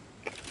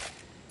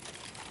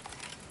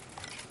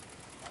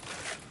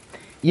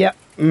 Yep,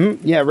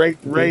 yeah,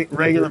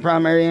 regular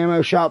primary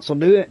ammo shots will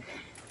do it.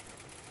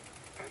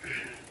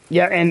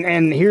 Yeah,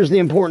 and here's the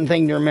important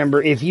thing to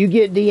remember. If you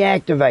get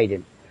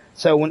deactivated,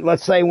 so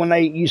let's say when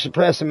you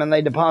suppress them and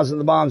they deposit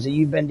the bombs and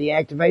you've been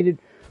deactivated,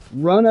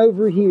 run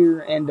over here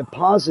and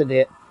deposit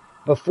it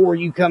before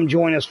you come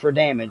join us for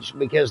damage.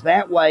 Because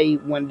that way,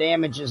 when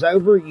damage is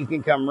over, you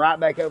can come right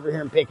back over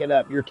here and pick it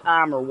up. Your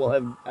timer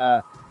will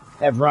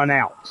have run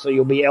out, so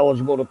you'll be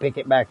eligible to pick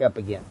it back up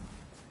again.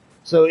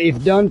 So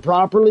if done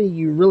properly,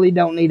 you really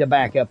don't need a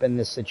backup in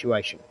this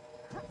situation.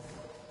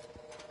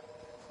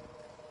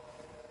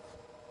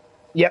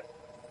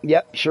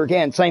 Yep, sure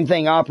can. Same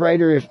thing,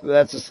 operator. If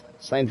that's the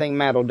same thing,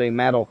 Matt will do.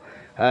 Matt will,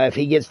 if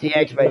he gets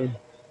deactivated.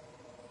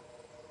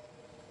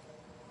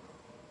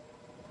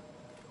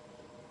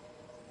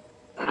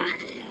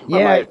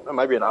 Yeah, I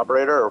might be an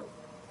operator.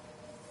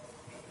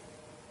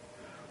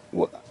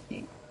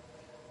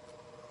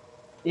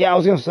 Yeah, I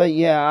was gonna say,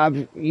 yeah,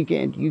 you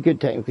could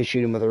technically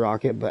shoot him with a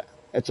rocket, but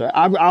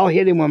I'll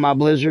hit him with my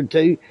blizzard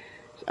too.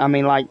 I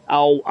mean, like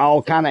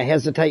I'll kind of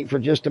hesitate for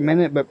just a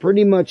minute, but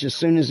pretty much as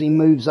soon as he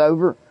moves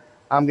over,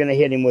 I'm gonna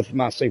hit him with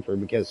my super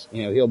because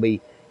he'll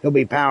be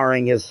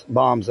powering his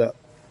bombs up.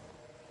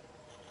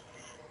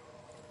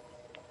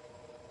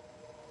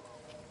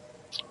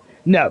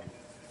 No,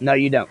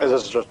 you don't. Is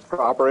this just for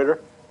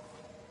operator?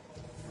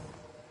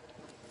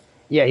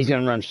 Yeah, he's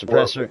gonna run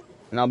suppressor,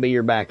 and I'll be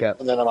your backup.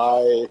 And then I'm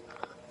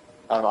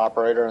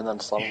operator, and then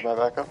Slum's my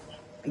backup.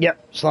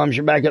 Yep, Slum's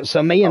your backup.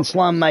 So me and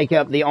Slum make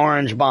up the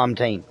orange bomb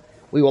team.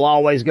 We will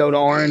always go to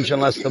orange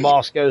unless the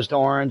boss goes to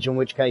orange, in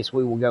which case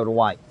we will go to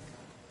white.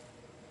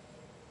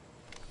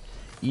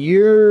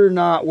 You're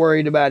not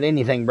worried about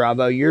anything,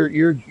 Bravo. Your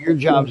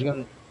job's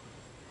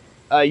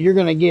you're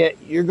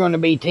gonna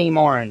be team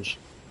orange.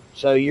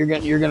 So you're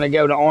gonna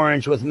go to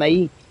orange with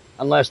me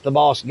unless the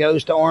boss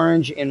goes to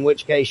orange, in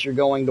which case you're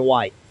going to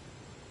white.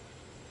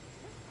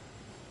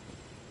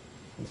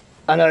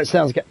 I know it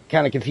sounds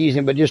kind of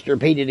confusing, but just to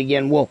repeat it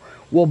again, we'll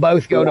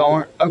both go to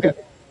orange. Okay.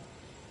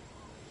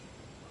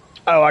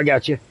 Oh, I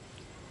got you.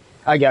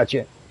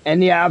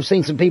 And yeah, I've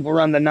seen some people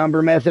run the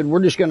number method.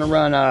 We're just going to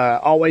run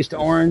always to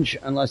orange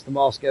unless the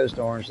boss goes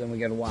to orange, then we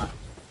go to white.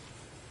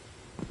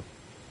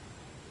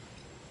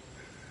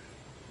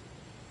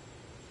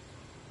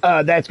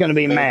 That's going to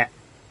be Matt.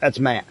 That's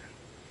Matt.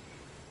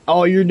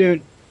 All you're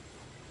doing,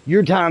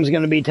 your time's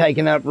going to be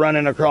taken up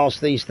running across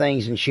these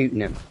things and shooting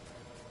them.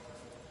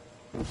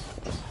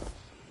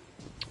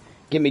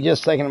 Give me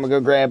just a second. I'm going to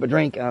go grab a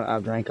drink.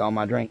 I've drank all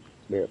my drink.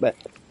 Be right back.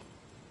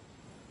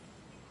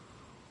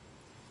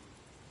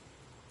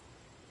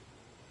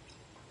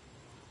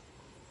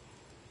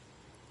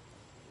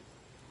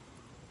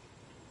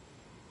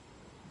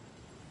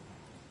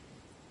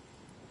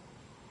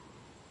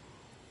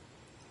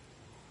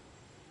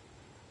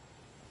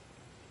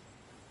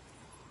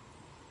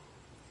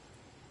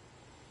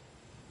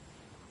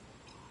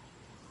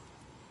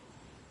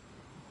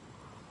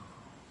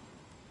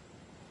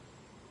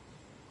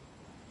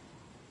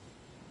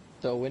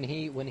 So when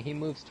he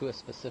moves to a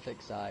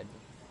specific side,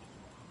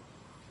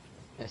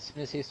 as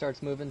soon as he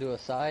starts moving to a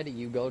side,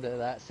 you go to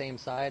that same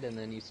side and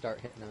then you start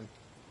hitting him.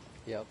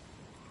 Yep.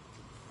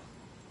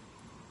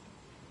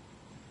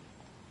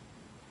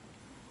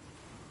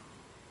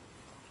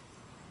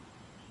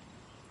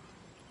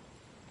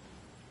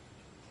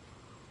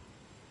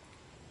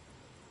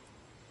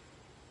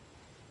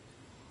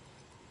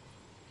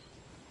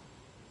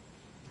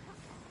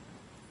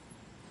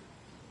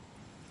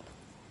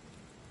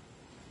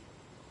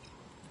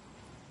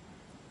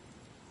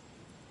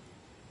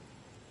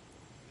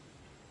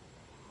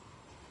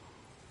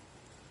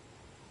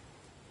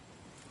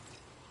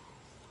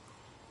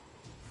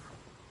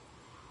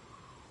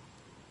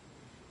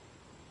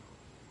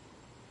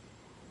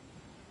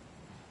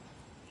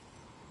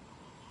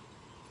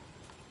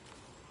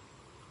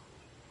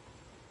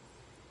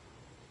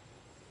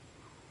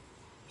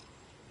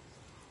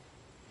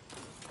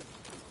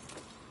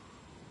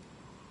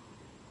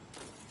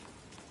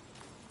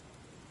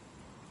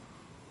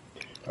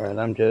 Alright,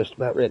 I'm just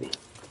about ready.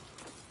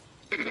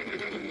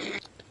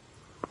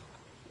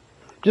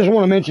 Just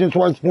want to mention, it's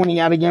worth pointing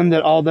out again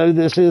that although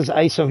this is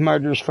Ace of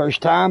Murder's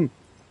first time,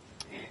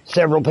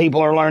 several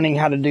people are learning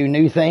how to do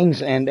new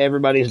things, and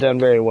everybody's done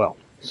very well.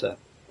 So,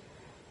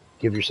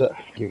 give yourself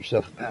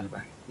a pat on the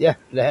back. Yeah,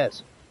 it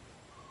has.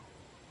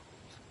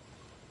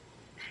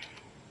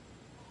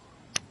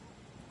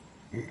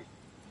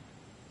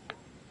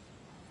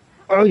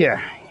 Oh yeah,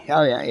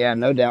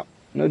 no doubt.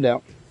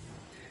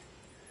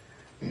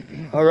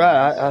 All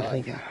right, I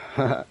think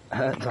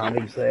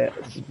Tommy said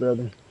it's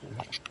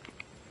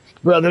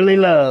brotherly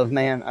love,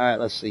 man. All right,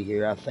 let's see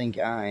here. I think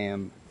I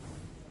am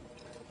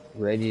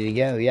ready to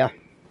go. Yeah,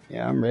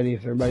 I'm ready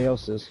if everybody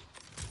else is.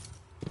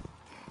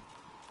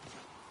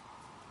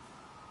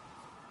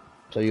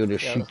 So you'll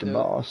just shoot the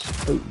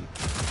boss. Ooh.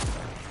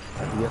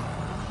 Yep.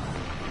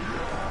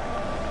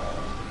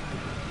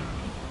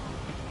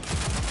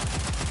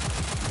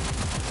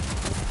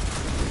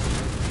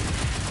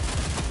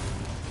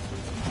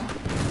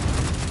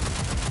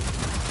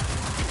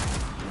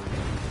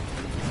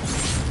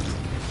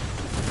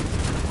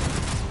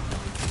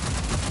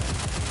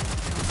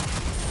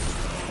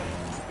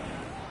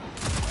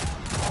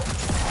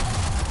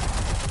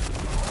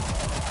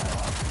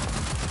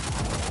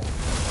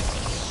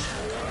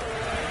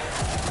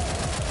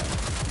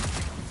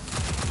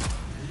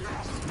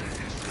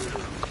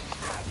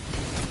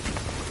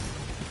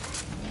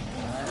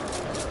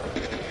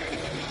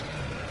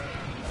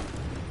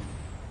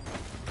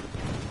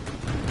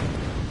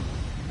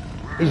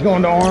 He's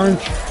going to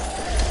orange.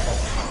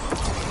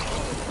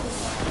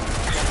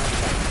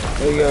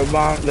 There you go,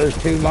 bomb. There's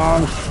 2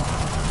 bombs.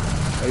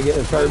 They get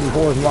the 3rd and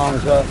 4th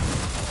bombs up.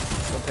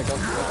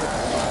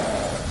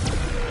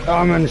 Oh,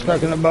 I'm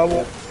stuck in the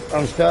bubble.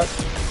 I'm stuck.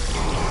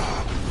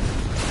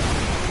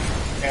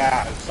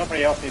 Yeah,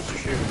 somebody else needs to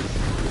shoot.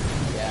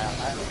 Yeah,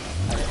 I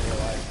didn't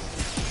realize.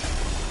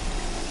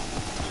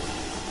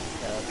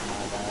 Yeah, that's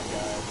my bad,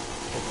 guys.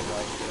 Hit the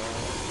right there.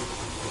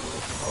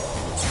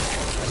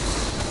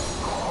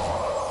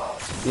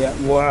 Yeah,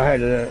 well,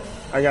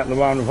 I got the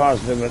bomb to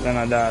positive, but then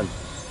I died.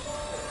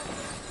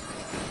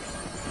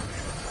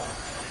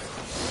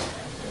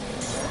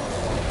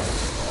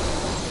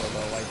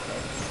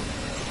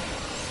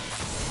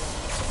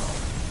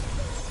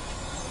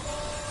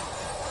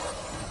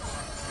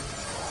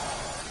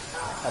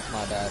 That's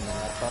my bad, man.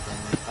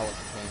 I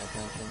wasn't paying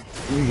attention.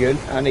 You good?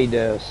 I need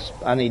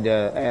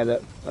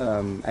to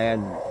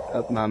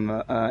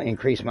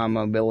increase my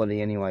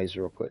mobility anyways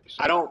real quick. So.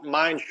 I don't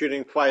mind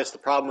shooting twice. The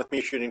problem with me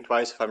shooting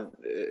twice, if I'm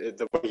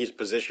the way he's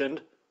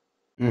positioned,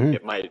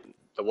 Mm-hmm.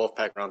 The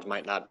Wolfpack rounds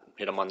might not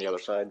hit him on the other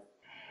side.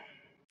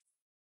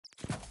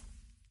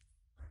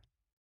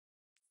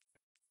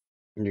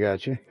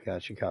 Gotcha.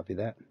 Copy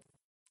that.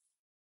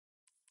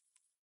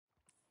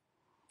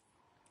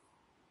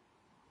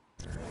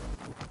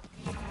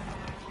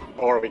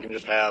 Or we can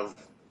just have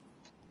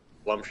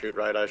Blum shoot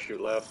right, I shoot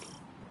left.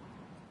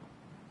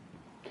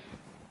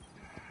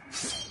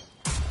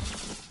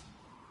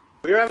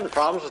 We were having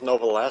problems with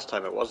Nova the last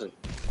time, it wasn't.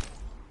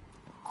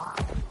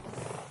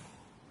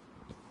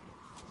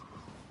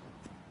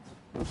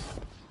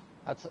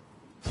 That's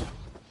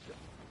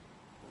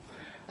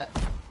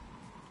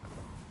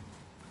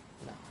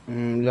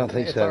Don't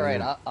think it's so. all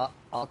right.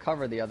 I'll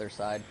cover the other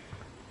side.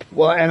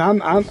 Well, and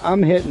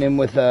I'm hitting him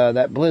with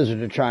that blizzard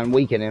to try and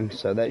weaken him,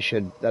 so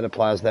that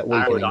applies that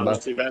weakening. I would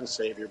honestly then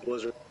save your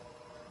blizzard.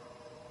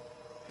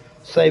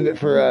 Save it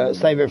for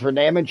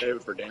damage. Save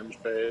it for damage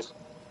phase.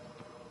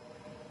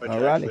 Which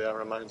Alrighty. Actually, that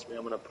reminds me,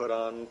 I'm gonna put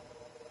on.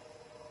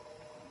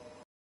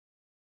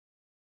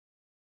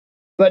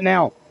 But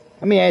now,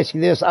 let me ask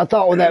you this: I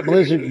thought with that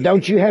blizzard,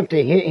 don't you have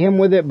to hit him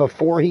with it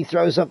before he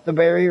throws up the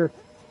barrier?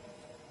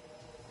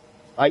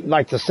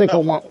 Like the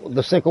sickle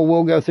the sickle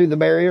will go through the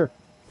barrier.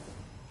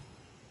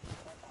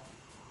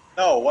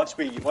 No, once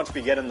we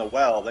get in the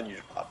well, then you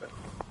just pop it.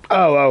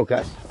 Oh,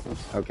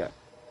 okay.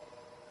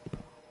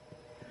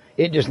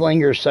 It just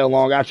lingers so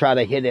long. I try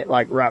to hit it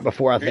like right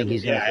before I think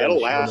he's gonna. Yeah,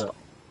 it'll last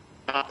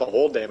Not the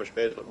whole damage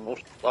phase, but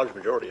most large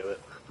majority of it.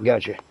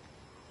 Gotcha.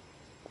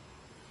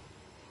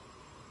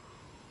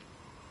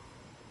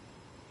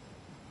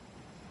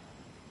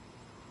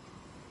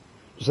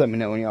 Just let me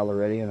know when y'all are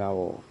ready, and I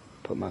will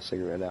put my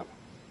cigarette out.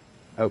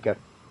 Okay.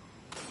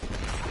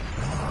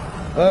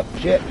 Oh,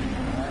 shit.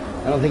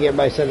 I don't think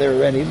everybody said they were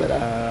ready, but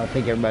I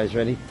think everybody's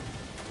ready.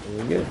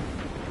 We're good.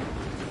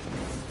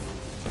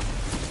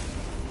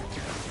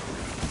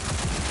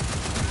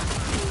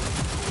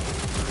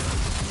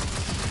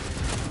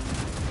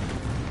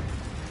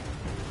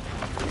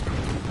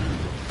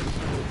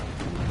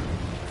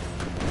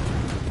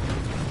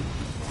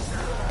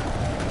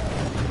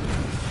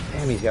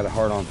 Damn, he's got a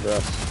hard on for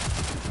us.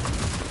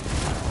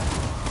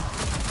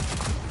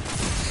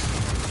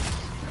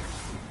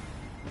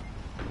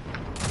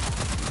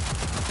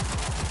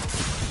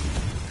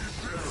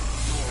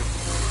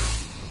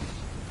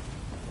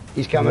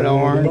 He's coming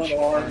orange.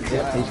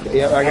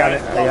 Yep, I got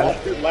it. I got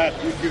it. Shoot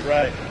left, you shoot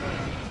right.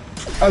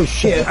 Oh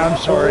shit! I'm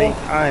sorry.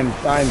 I'm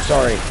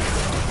sorry.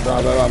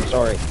 Bravo, I'm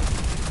sorry.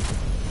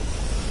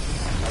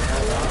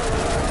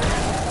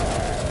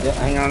 Yeah,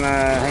 hang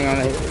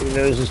on.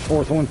 There's his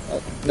fourth one.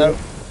 Nope.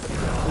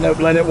 Nope.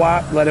 Let it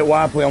wipe. Let it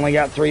wipe. We only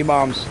got 3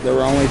 bombs. There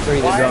were only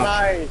 3 that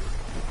dropped.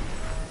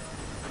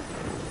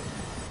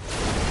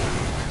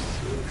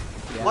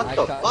 Yeah, What I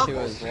the shot fuck? 2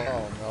 as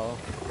well, bro.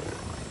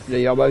 Yeah,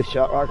 y'all both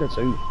shot rockets.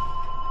 Ooh.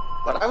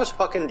 But I was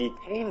fucking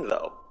detained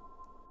though.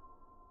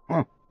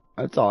 Huh.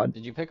 That's odd.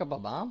 Did you pick up a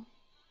bomb?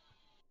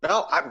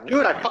 No,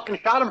 dude, I fucking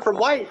shot him from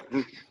white.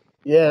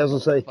 Yeah, I was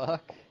gonna say,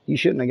 Fuck. you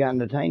shouldn't have gotten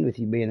detained with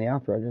you being the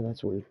operator.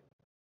 That's weird.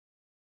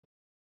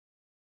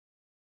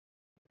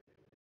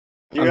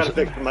 You gotta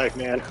fix the mic,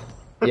 man.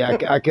 Yeah,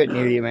 I couldn't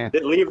hear you, man.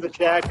 Leave the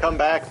chat, come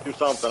back, do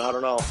something. I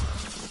don't know.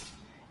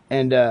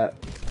 And,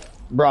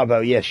 Bravo,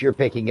 yes, you're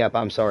picking up.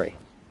 I'm sorry.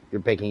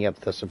 You're picking up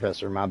the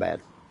suppressor. My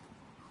bad.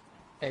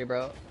 Hey,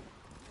 bro.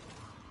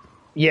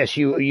 Yes,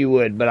 you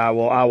would, but I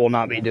will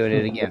not be doing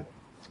it again.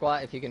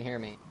 Squat if you can hear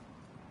me.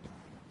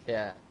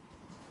 Yeah.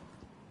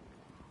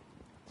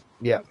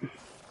 Yep.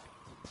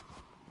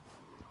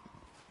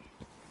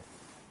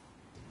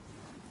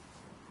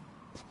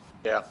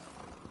 Yeah.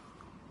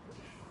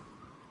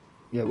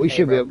 Yeah, we Hey,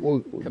 should bro, be.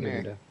 We'll come get here.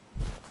 it done.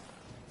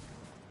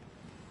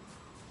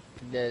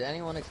 Did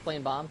anyone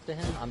explain bombs to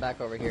him? I'm back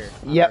over here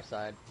on Yep. our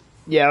side.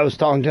 Yeah, I was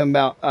talking to him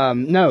about.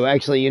 No,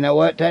 actually, you know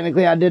what?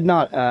 Technically, I did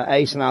not,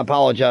 Ace, and I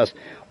apologize.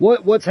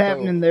 What's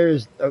happening there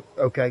is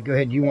okay. Go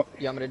ahead. You want?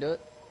 You want me to do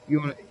it? You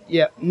want?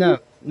 Yeah. No,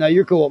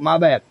 you're cool. My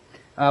bad.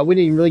 We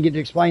didn't even really get to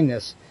explain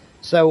this.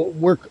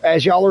 So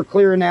as y'all are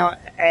clearing out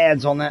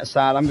ads on that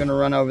side, I'm going to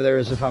run over there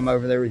as if I'm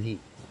over there with you.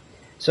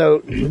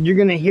 So you're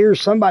going to hear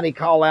somebody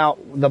call out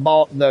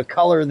the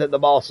color that the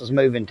boss is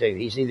moving to.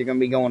 He's either going to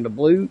be going to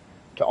blue,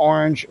 to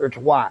orange, or to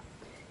white.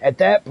 At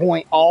that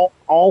point, all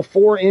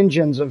 4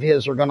 engines of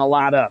his are going to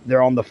light up.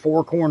 They're on the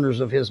 4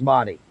 corners of his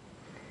body.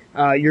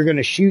 You're going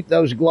to shoot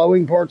those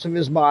glowing parts of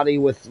his body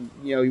with,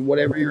 there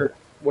you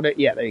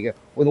go,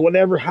 with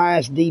whatever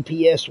highest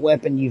DPS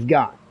weapon you've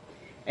got.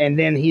 And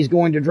then he's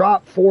going to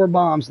drop 4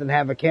 bombs that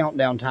have a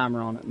countdown timer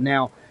on it.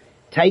 Now,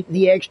 take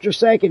the extra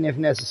second if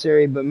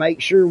necessary, but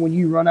make sure when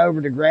you run over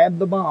to grab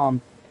the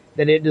bomb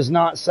that it does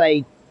not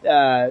say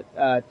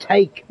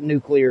take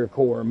nuclear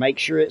core. Make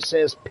sure it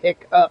says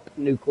pick up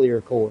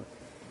nuclear core.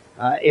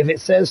 If it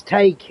says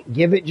take,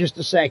 give it just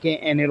a second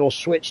and it'll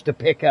switch to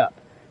pick up.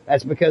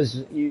 That's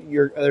because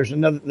there's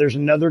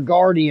another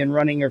guardian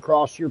running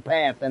across your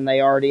path and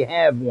they already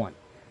have one.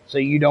 So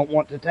you don't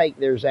want to take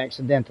theirs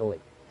accidentally.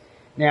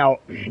 Now,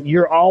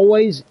 you're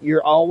always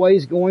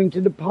going to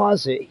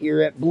deposit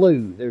here at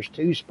blue. There's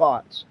 2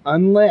 spots.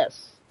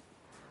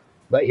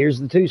 But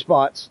here's the 2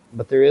 spots,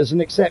 but there is an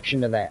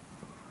exception to that.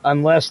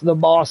 Unless the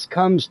boss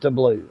comes to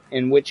blue,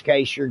 in which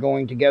case you're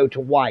going to go to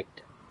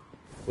white,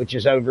 which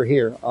is over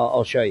here.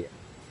 I'll show you.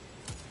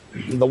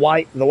 The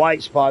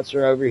white spots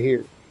are over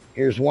here.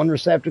 Here's 1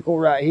 receptacle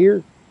right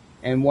here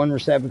and 1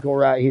 receptacle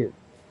right here.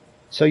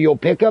 So you'll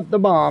pick up the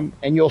bomb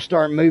and you'll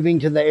start moving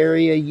to the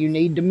area you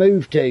need to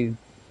move to,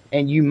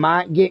 and you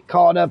might get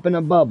caught up in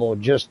a bubble.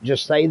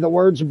 Just say the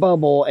words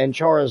bubble and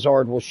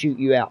Charizard will shoot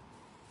you out.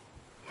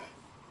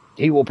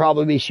 He will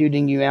probably be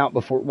shooting you out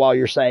while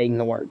you're saying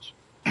the words.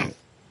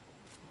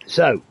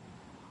 So,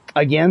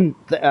 again,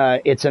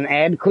 it's an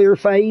ad clear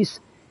phase.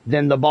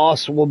 Then the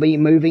boss will be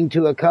moving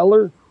to a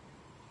color.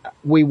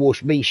 We will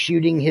be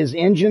shooting his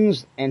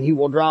engines, and he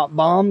will drop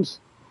bombs.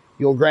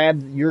 You'll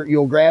grab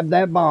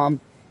that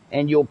bomb,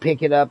 and you'll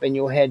pick it up, and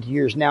you'll head to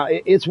yours. Now,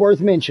 it's worth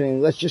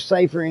mentioning. Let's just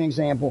say, for an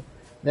example,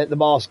 that the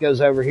boss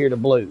goes over here to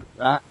blue,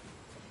 right?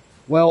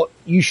 Well,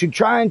 you should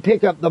try and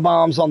pick up the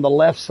bombs on the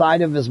left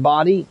side of his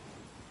body,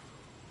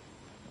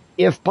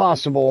 if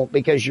possible,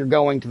 because you're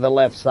going to the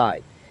left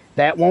side.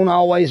 That won't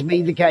always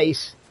be the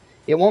case.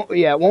 It won't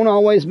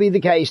always be the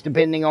case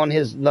depending on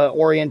the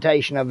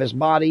orientation of his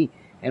body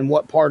and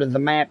what part of the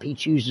map he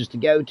chooses to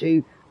go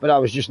to, but I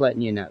was just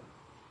letting you know.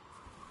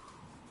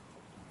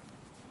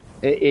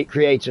 It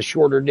creates a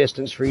shorter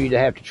distance for you to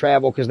have to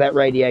travel because that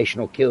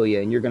radiation will kill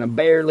you and you're going to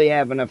barely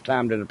have enough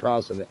time to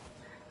deposit it.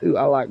 Ooh,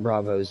 I like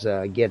Bravo's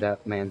get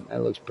up, man.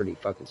 That looks pretty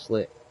fucking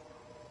slick.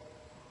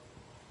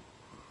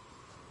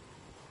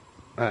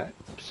 Alright,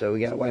 so we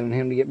gotta wait on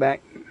him to get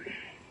back.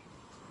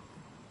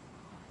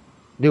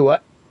 Do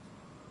what?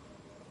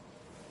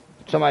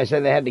 Somebody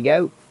said they had to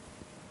go?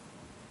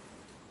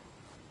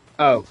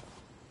 Oh,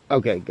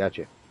 okay,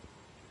 gotcha.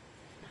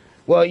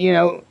 Well, you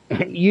know,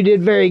 you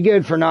did very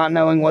good for not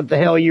knowing what the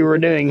hell you were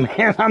doing,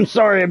 man. I'm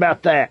sorry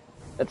about that.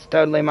 That's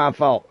totally my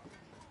fault.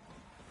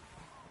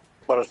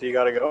 What, so you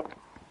gotta go?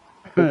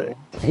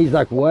 He's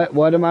like, what?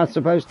 What am I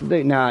supposed to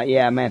do? Nah,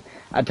 yeah, man.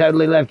 I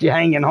totally left you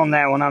hanging on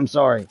that one. I'm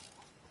sorry.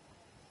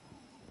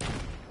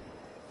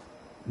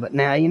 But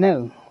now you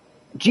know.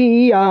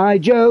 G.I.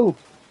 Joe.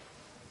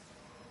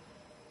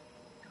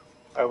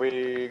 Are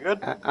we good?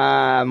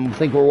 I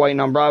think we're waiting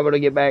on Bravo to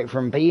get back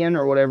from peeing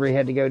or whatever he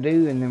had to go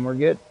do, and then we're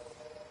good.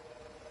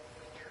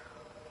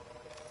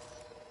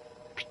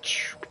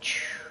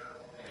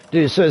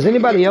 Dude, so has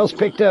anybody else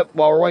picked up,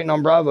 while we're waiting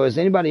on Bravo, has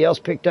anybody else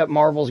picked up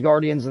Marvel's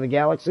Guardians of the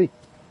Galaxy?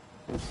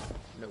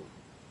 No.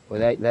 Well,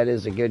 that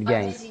is a good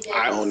game.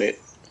 I own it.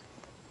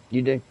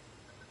 You do?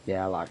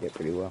 Yeah, I like it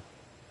pretty well.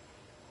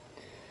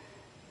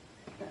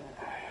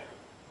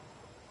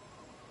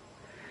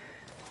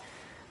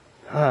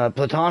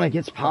 Platonic,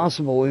 it's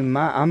possible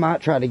I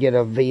might try to get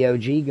a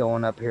VOG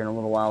going up here in a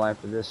little while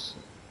after this.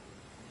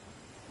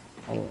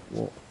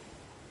 Well,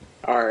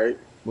 Alright.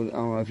 I don't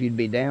know if you'd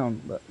be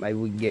down, but maybe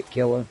we can get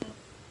Killer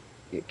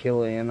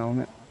in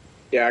on it.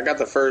 Yeah, I got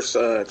the first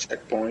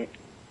checkpoint.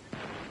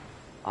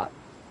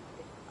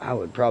 I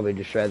would probably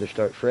just rather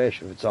start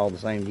fresh if it's all the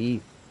same to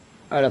you.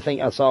 Alright, I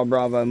think I saw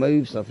Bravo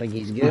move, so I think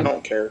he's good. I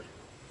don't care.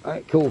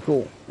 Alright,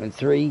 cool. And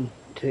 3,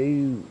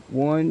 2,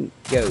 1,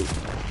 go.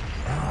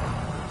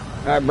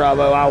 Alright,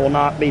 Bravo, I will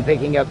not be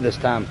picking up this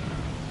time.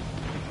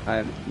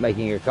 I'm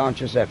making a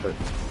conscious effort.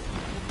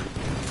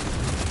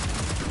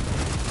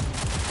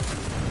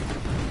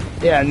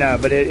 Yeah, no,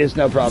 but it's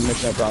no problem.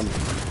 It's no problem.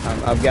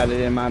 I've got it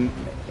in my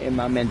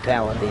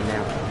mentality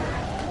now.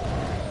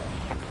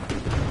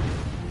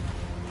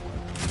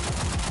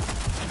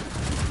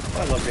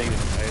 I love being in the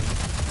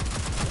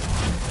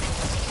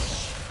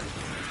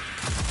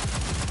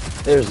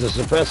There's the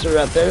suppressor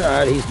right there.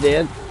 Alright, he's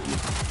dead.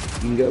 You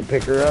can go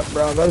pick her up,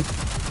 Bravo.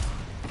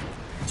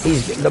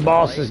 The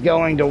boss is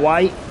going to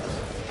white.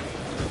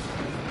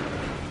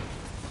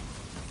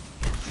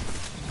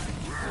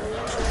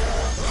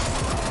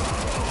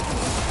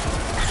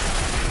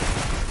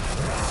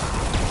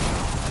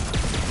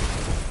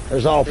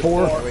 There's all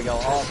four. There we go,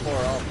 all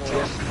four.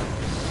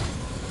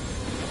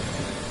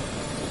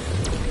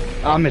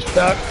 I'm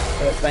stuck.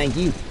 Thank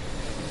you.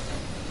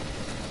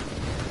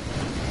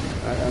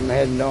 I'm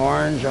heading to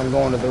orange. I'm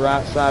going to the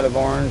right side of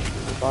orange.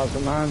 Pause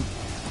of mine.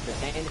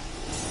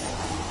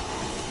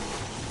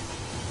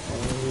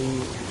 8,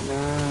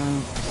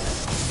 9.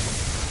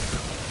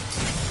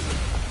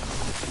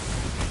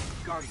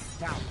 Guardians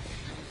down.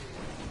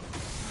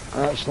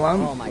 Alright,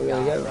 Slum. Oh my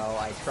god, bro,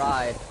 I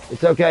tried.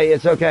 It's okay.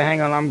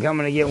 Hang on, I'm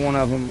coming to get one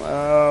of them.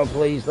 Oh,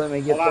 please let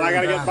me get. Hold on, I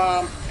gotta get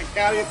bomb. I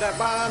gotta get that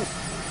bomb.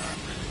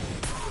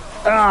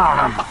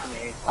 Ah!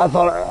 I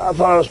thought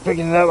I was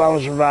picking it up. I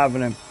was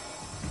reviving him.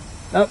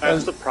 Nope,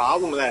 That's the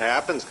problem when that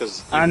happens,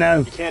 because I know.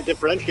 You can't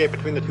differentiate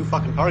between the two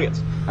fucking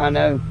targets. I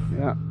know.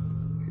 Yeah.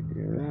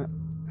 You're right.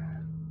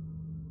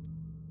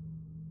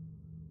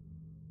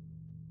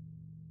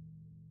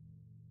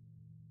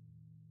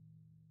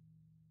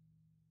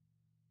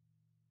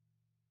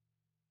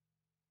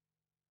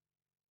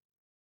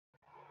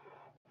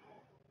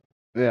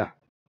 Yeah.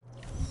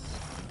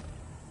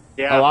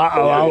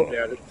 Yeah.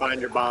 Yeah, just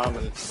find your bomb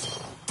and.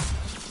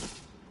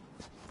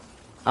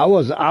 I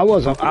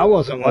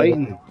wasn't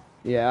waiting.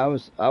 Yeah,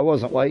 I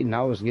wasn't waiting.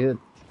 I was good.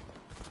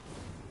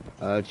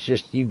 It's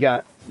just you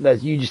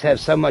just have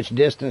so much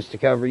distance to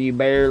cover. You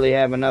barely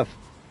have enough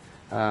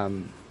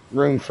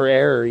room for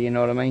error. You know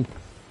what I mean?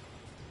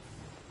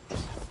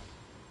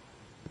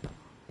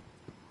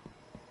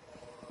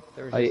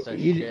 There was just a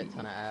shit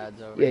ton of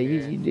ads over here.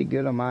 here. You did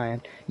good on my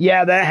end.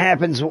 Yeah, that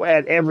happens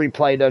at every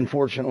plate,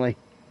 unfortunately,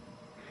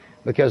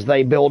 because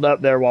they build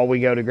up there while we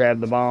go to grab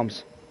the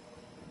bombs.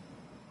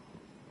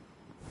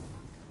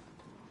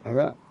 All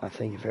right, I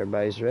think if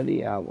everybody's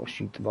ready, I will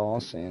shoot the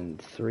boss in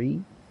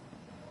 3,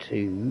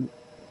 2,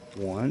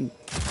 1.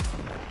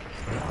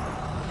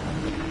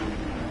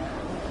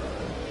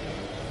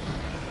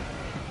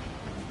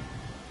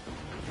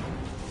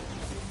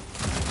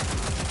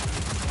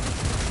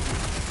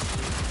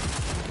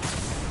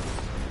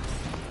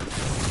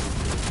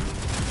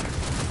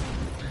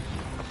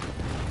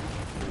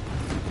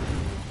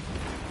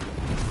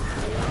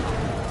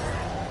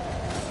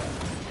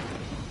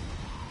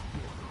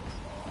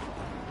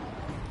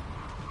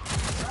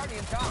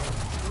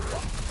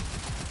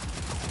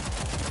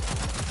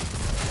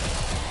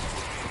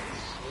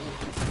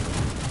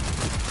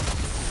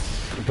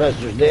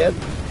 Professor's dead.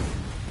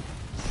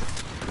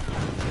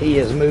 He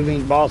is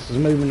moving. Boss is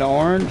moving to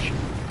orange.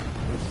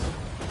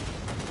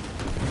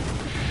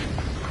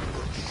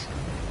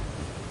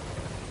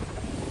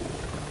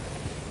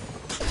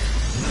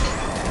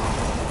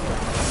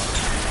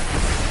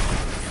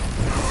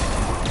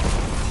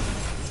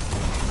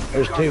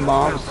 There's 2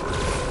 bombs.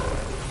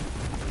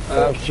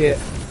 Oh shit.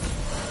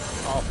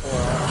 All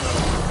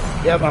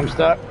 4 Yep, I'm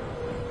stuck.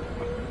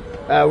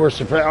 Our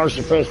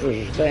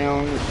suppressors are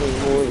down. This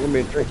is gonna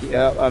be tricky.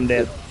 Yep, I'm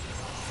dead.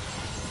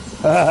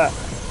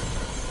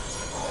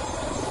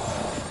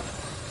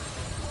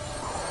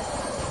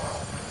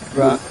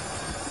 Right.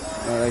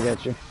 Oh, I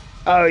got you.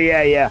 Oh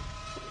yeah, yeah.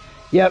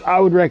 Yep, I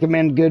would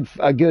recommend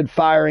a good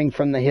firing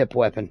from the hip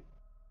weapon.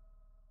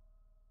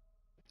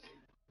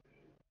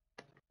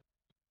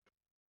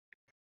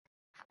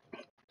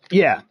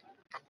 Yeah.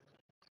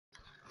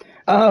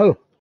 Oh.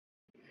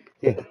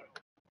 Yeah.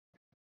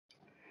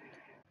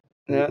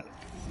 Yeah.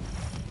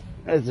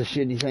 That's a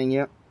shitty thing,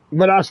 yep.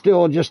 But I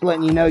still just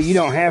letting you know you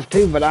don't have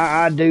to, but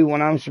I do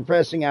when I'm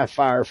suppressing, I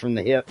fire from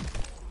the hip.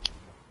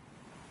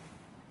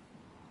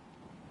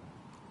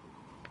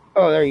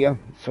 Oh, there you go.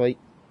 Sweet.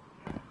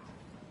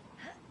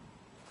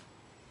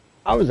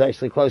 I was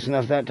actually close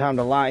enough that time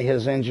to light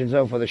his engines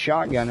up with a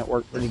shotgun. It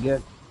worked pretty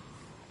good.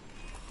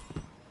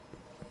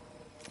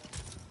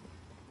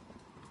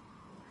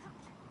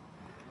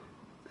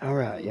 All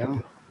right,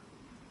 y'all.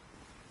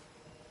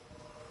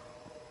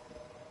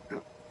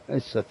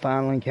 It's the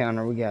final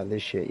encounter. We got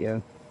this shit,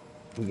 yo.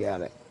 We got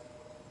it.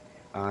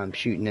 I'm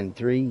shooting in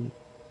 3,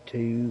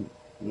 2,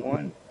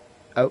 1.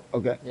 Oh,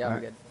 okay. Yeah, all I'm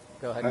right. good.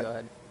 Go ahead, All go right.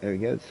 ahead. There we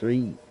go.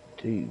 3,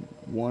 2,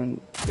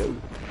 1, go.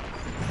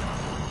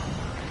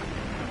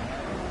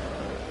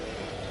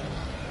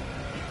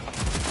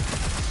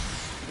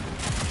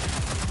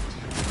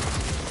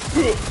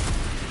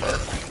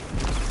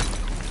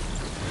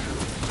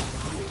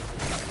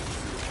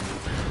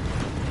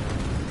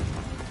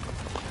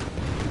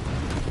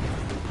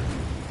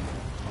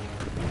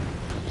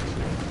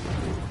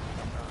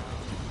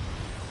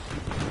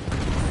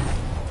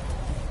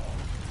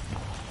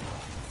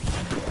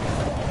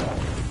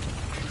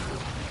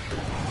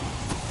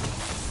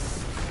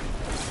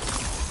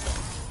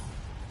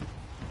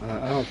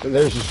 Oh, so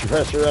there's a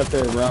suppressor right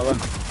there, Bravo.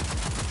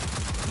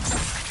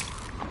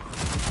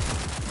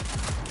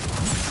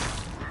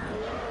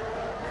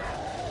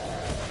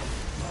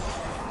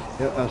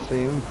 Yep, I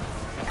see him.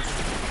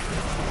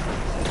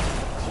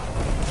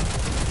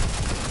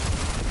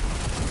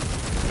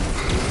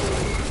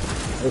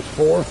 There's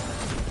 4.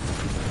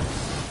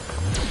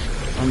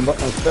 I'm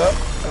stuck.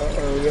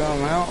 There we go,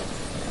 I'm out.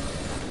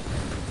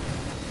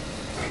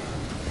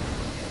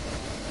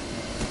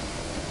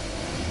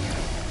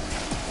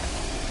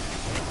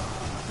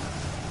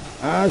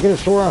 I could have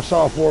swore I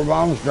saw 4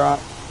 bombs drop.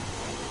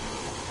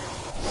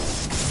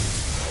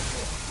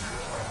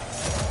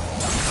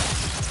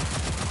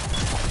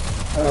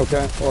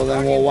 Okay, well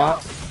then we'll wipe.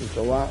 It's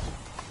a wipe.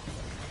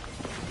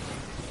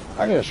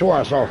 I could have swore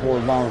I saw 4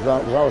 bombs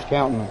drop because I was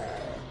counting them.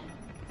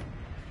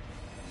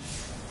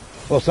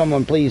 Well,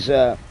 someone please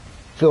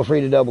feel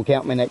free to double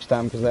count me next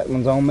time because that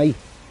one's on me.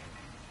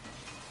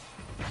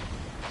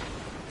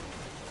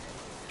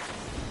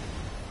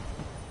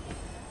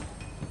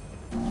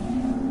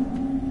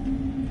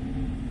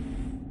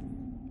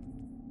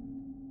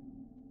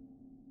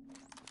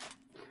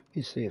 Let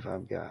me see if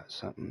I've got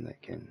something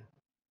that can...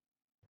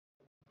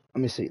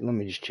 Let me see. Let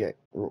me just check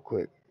real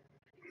quick.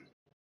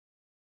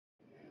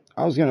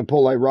 I was going to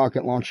pull a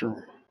rocket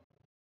launcher.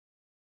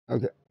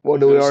 Okay.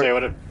 What do we say,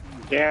 already...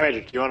 what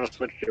damage? Do you want to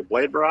switch to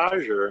blade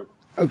barrage or?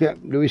 Okay.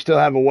 Do we still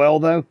have a well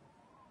though?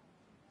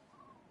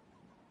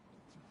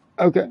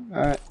 Okay.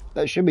 All right.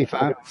 That should be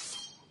fine.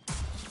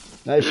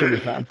 That should be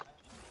fine.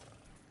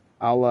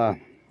 I'll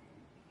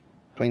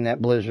clean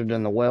that blizzard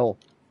in the well.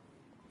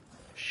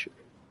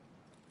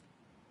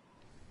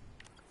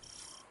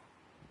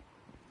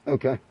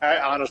 Okay.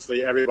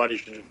 Honestly, everybody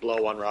should just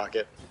blow 1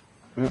 rocket.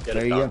 Yep, Get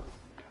there it you done.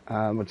 go.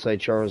 I would say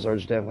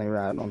Charizard's definitely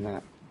right on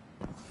that.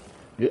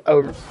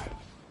 Over.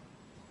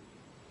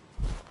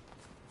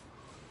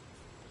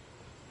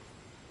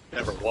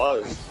 Never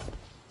was.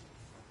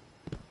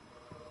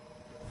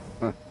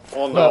 Huh.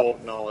 Well,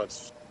 no,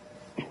 it's...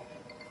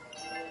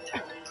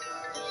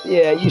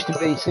 Yeah, it used to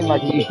be. Seemed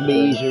like it used to be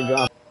easier to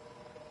drop.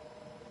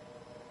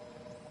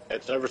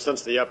 It's ever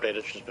since the update,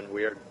 it's just been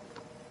weird.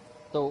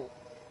 So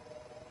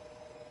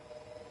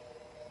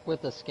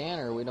with the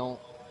scanner, we don't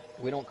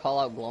call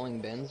out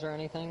glowing bins or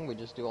anything. We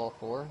just do all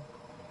 4.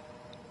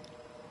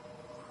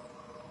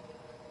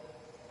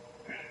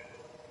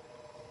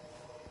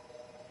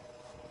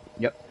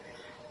 Yep.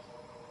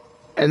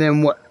 And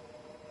then what?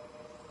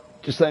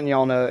 Just letting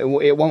y'all know,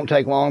 it won't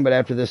take long. But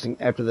after this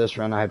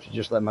run, I have to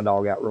just let my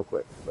dog out real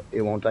quick. But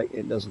it won't take.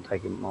 It doesn't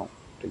take him long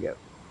to go.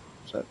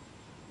 So.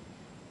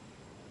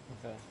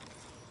 Okay.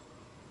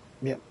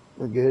 Yep,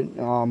 we're good.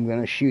 I'm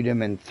gonna shoot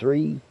him in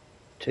 3,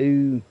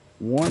 2,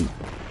 1.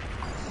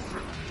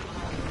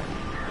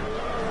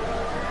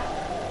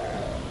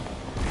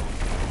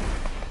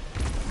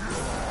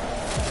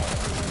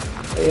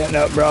 Yeah,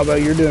 no, Bravo,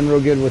 you're doing real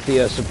good with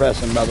the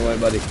suppressing, by the way,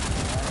 buddy.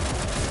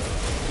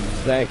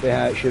 Exactly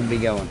how it should be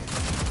going.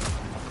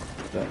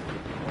 So.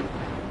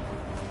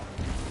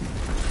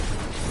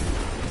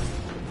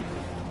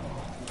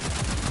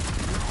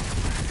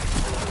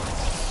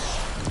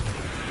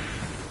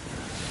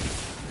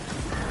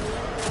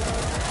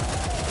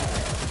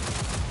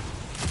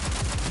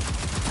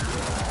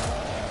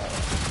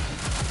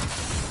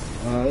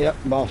 Yep,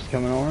 boss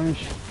coming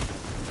orange.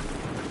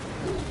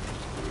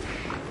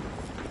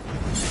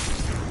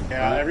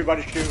 Yeah,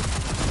 everybody shoot.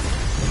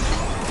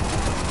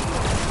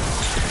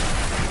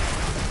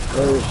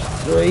 There's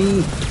 3.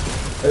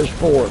 There's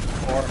 4.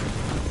 4.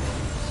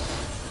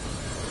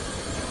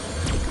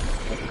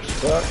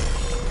 Stuck.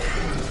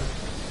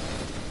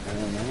 I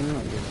don't know.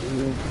 I'll get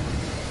you.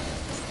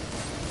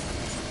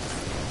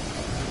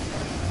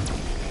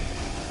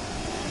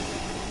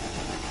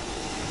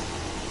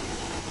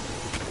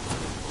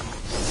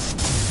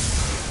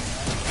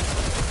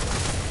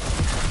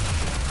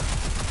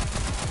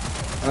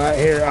 All right,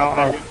 here.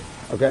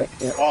 Okay.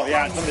 Yeah. Oh,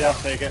 yeah, somebody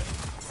else take it.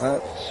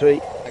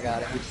 Sweet. I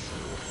got it.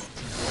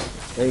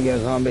 There you go,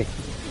 zombie.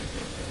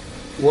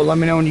 Well, let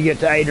me know when you get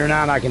to 8 or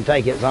 9. I can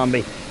take it,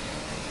 zombie.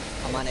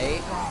 I'm on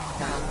 8.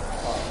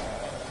 Oh,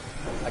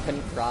 I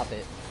couldn't drop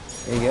it.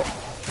 There you go.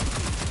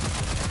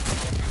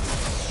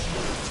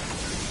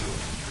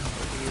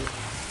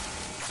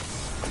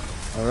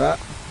 All right.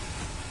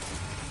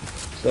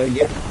 So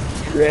get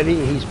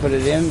ready. He's put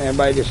it in.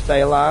 Everybody just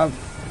stay alive.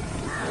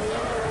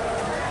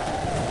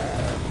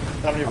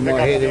 Somebody I'm pick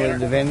gonna up hit it scanner.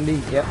 with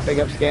Divinity. Yep, pick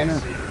up scanner.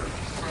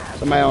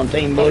 Somebody on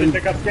team Somebody blue.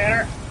 pick up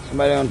scanner.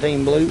 Somebody on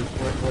team blue.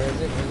 Where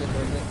is it? Where is it?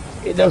 Where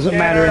is it? It doesn't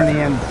matter in the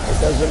end.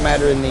 It doesn't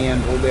matter in the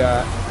end. We'll be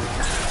alright.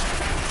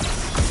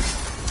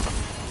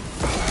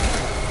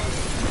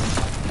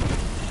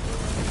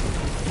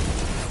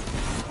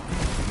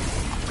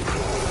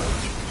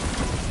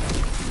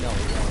 No,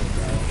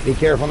 Be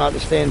careful not to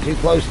stand too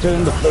close to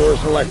him. The floor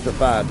is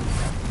electrified.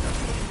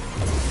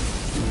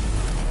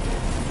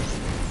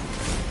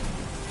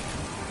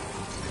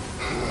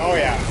 Oh,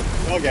 yeah.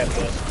 They'll get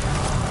this.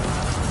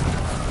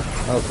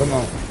 Oh, come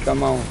on.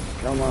 Come on.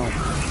 Come on.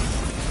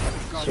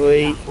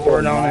 Sweet. Pour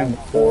it on him.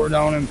 Pour it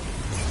on him.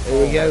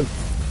 There we go.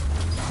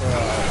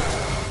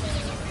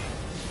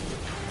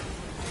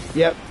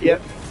 Yep,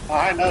 yep.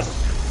 Behind us.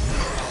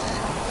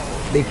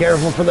 Be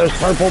careful for those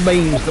purple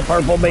beams. The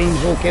purple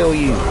beams will kill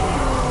you.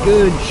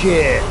 Good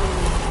shit.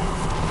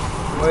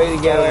 Way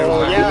to go,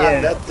 Oh, everybody.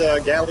 yeah,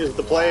 that Galleys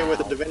the play with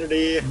the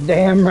Divinity.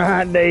 Damn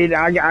right, dude.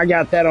 I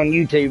got that on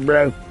YouTube,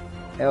 bro.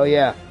 Hell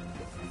yeah.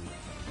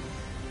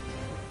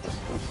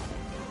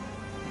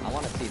 I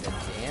want to see the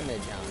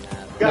damage on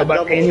that. Got Nobody,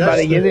 double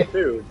anybody get it?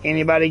 too.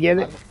 Anybody get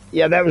it?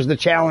 Yeah, that was the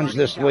challenge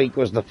this week,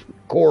 was the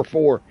core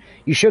 4.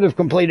 You should have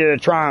completed a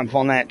triumph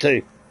on that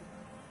too.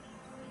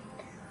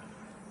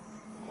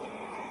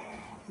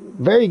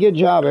 Very good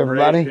job,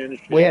 everybody.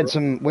 We had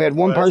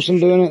one person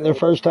doing it their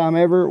first time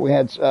ever. We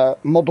had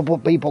multiple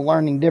people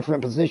learning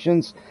different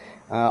positions.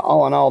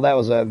 All in all, that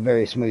was a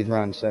very smooth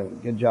run. So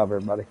good job,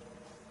 everybody.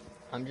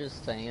 I'm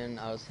just saying,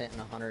 I was hitting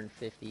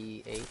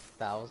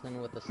 158,000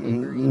 with the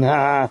sleeper.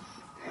 Nah,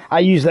 I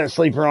use that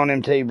sleeper on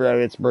him too, bro.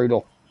 It's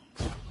brutal.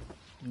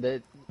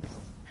 The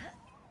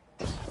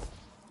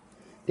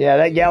Yeah,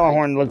 that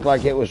Gallahorn looked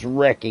like it was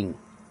wrecking.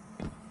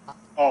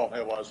 Oh,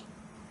 it was.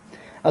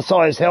 I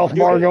saw his health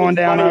bar going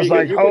down. I was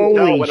like, you can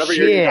tell holy whenever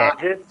your shit.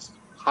 shot hits,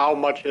 how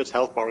much his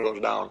health bar goes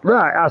down.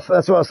 Right,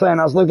 that's what I was saying.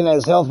 I was looking at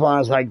his health bar and I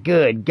was like,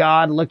 good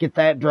God, look at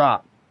that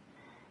drop.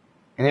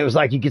 And it was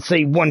like you could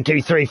see 1,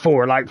 2, 3,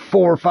 4, like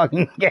 4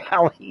 fucking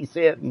galleys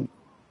hitting.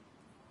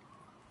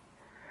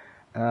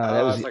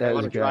 That was I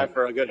want to try great.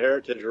 for a good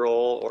heritage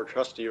roll or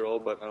trusty roll,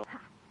 but I don't.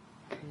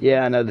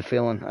 Yeah, I know the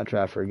feeling. I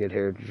try for a good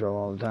heritage roll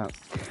all the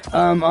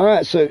time. All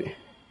right, so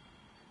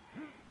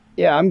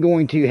yeah, I'm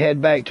going to head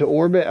back to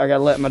orbit. I got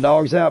to let my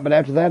dogs out, but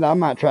after that, I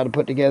might try to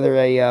put together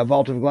a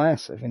vault of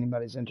glass if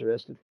anybody's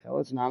interested. Hell,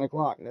 it's 9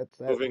 o'clock. That's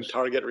Moving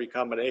target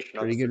recombination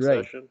on pretty good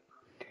raid. succession.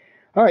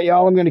 All right,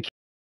 y'all. I'm going to keep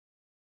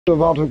a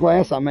vault of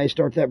glass. I may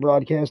start that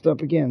broadcast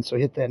up again, so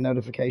hit that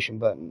notification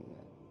button.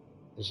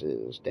 This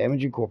is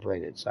Damage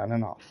Incorporated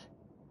signing off.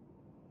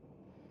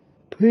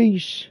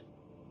 Peace.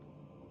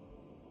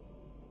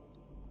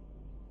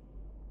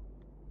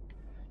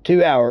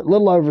 2 hours,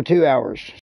 little over 2 hours.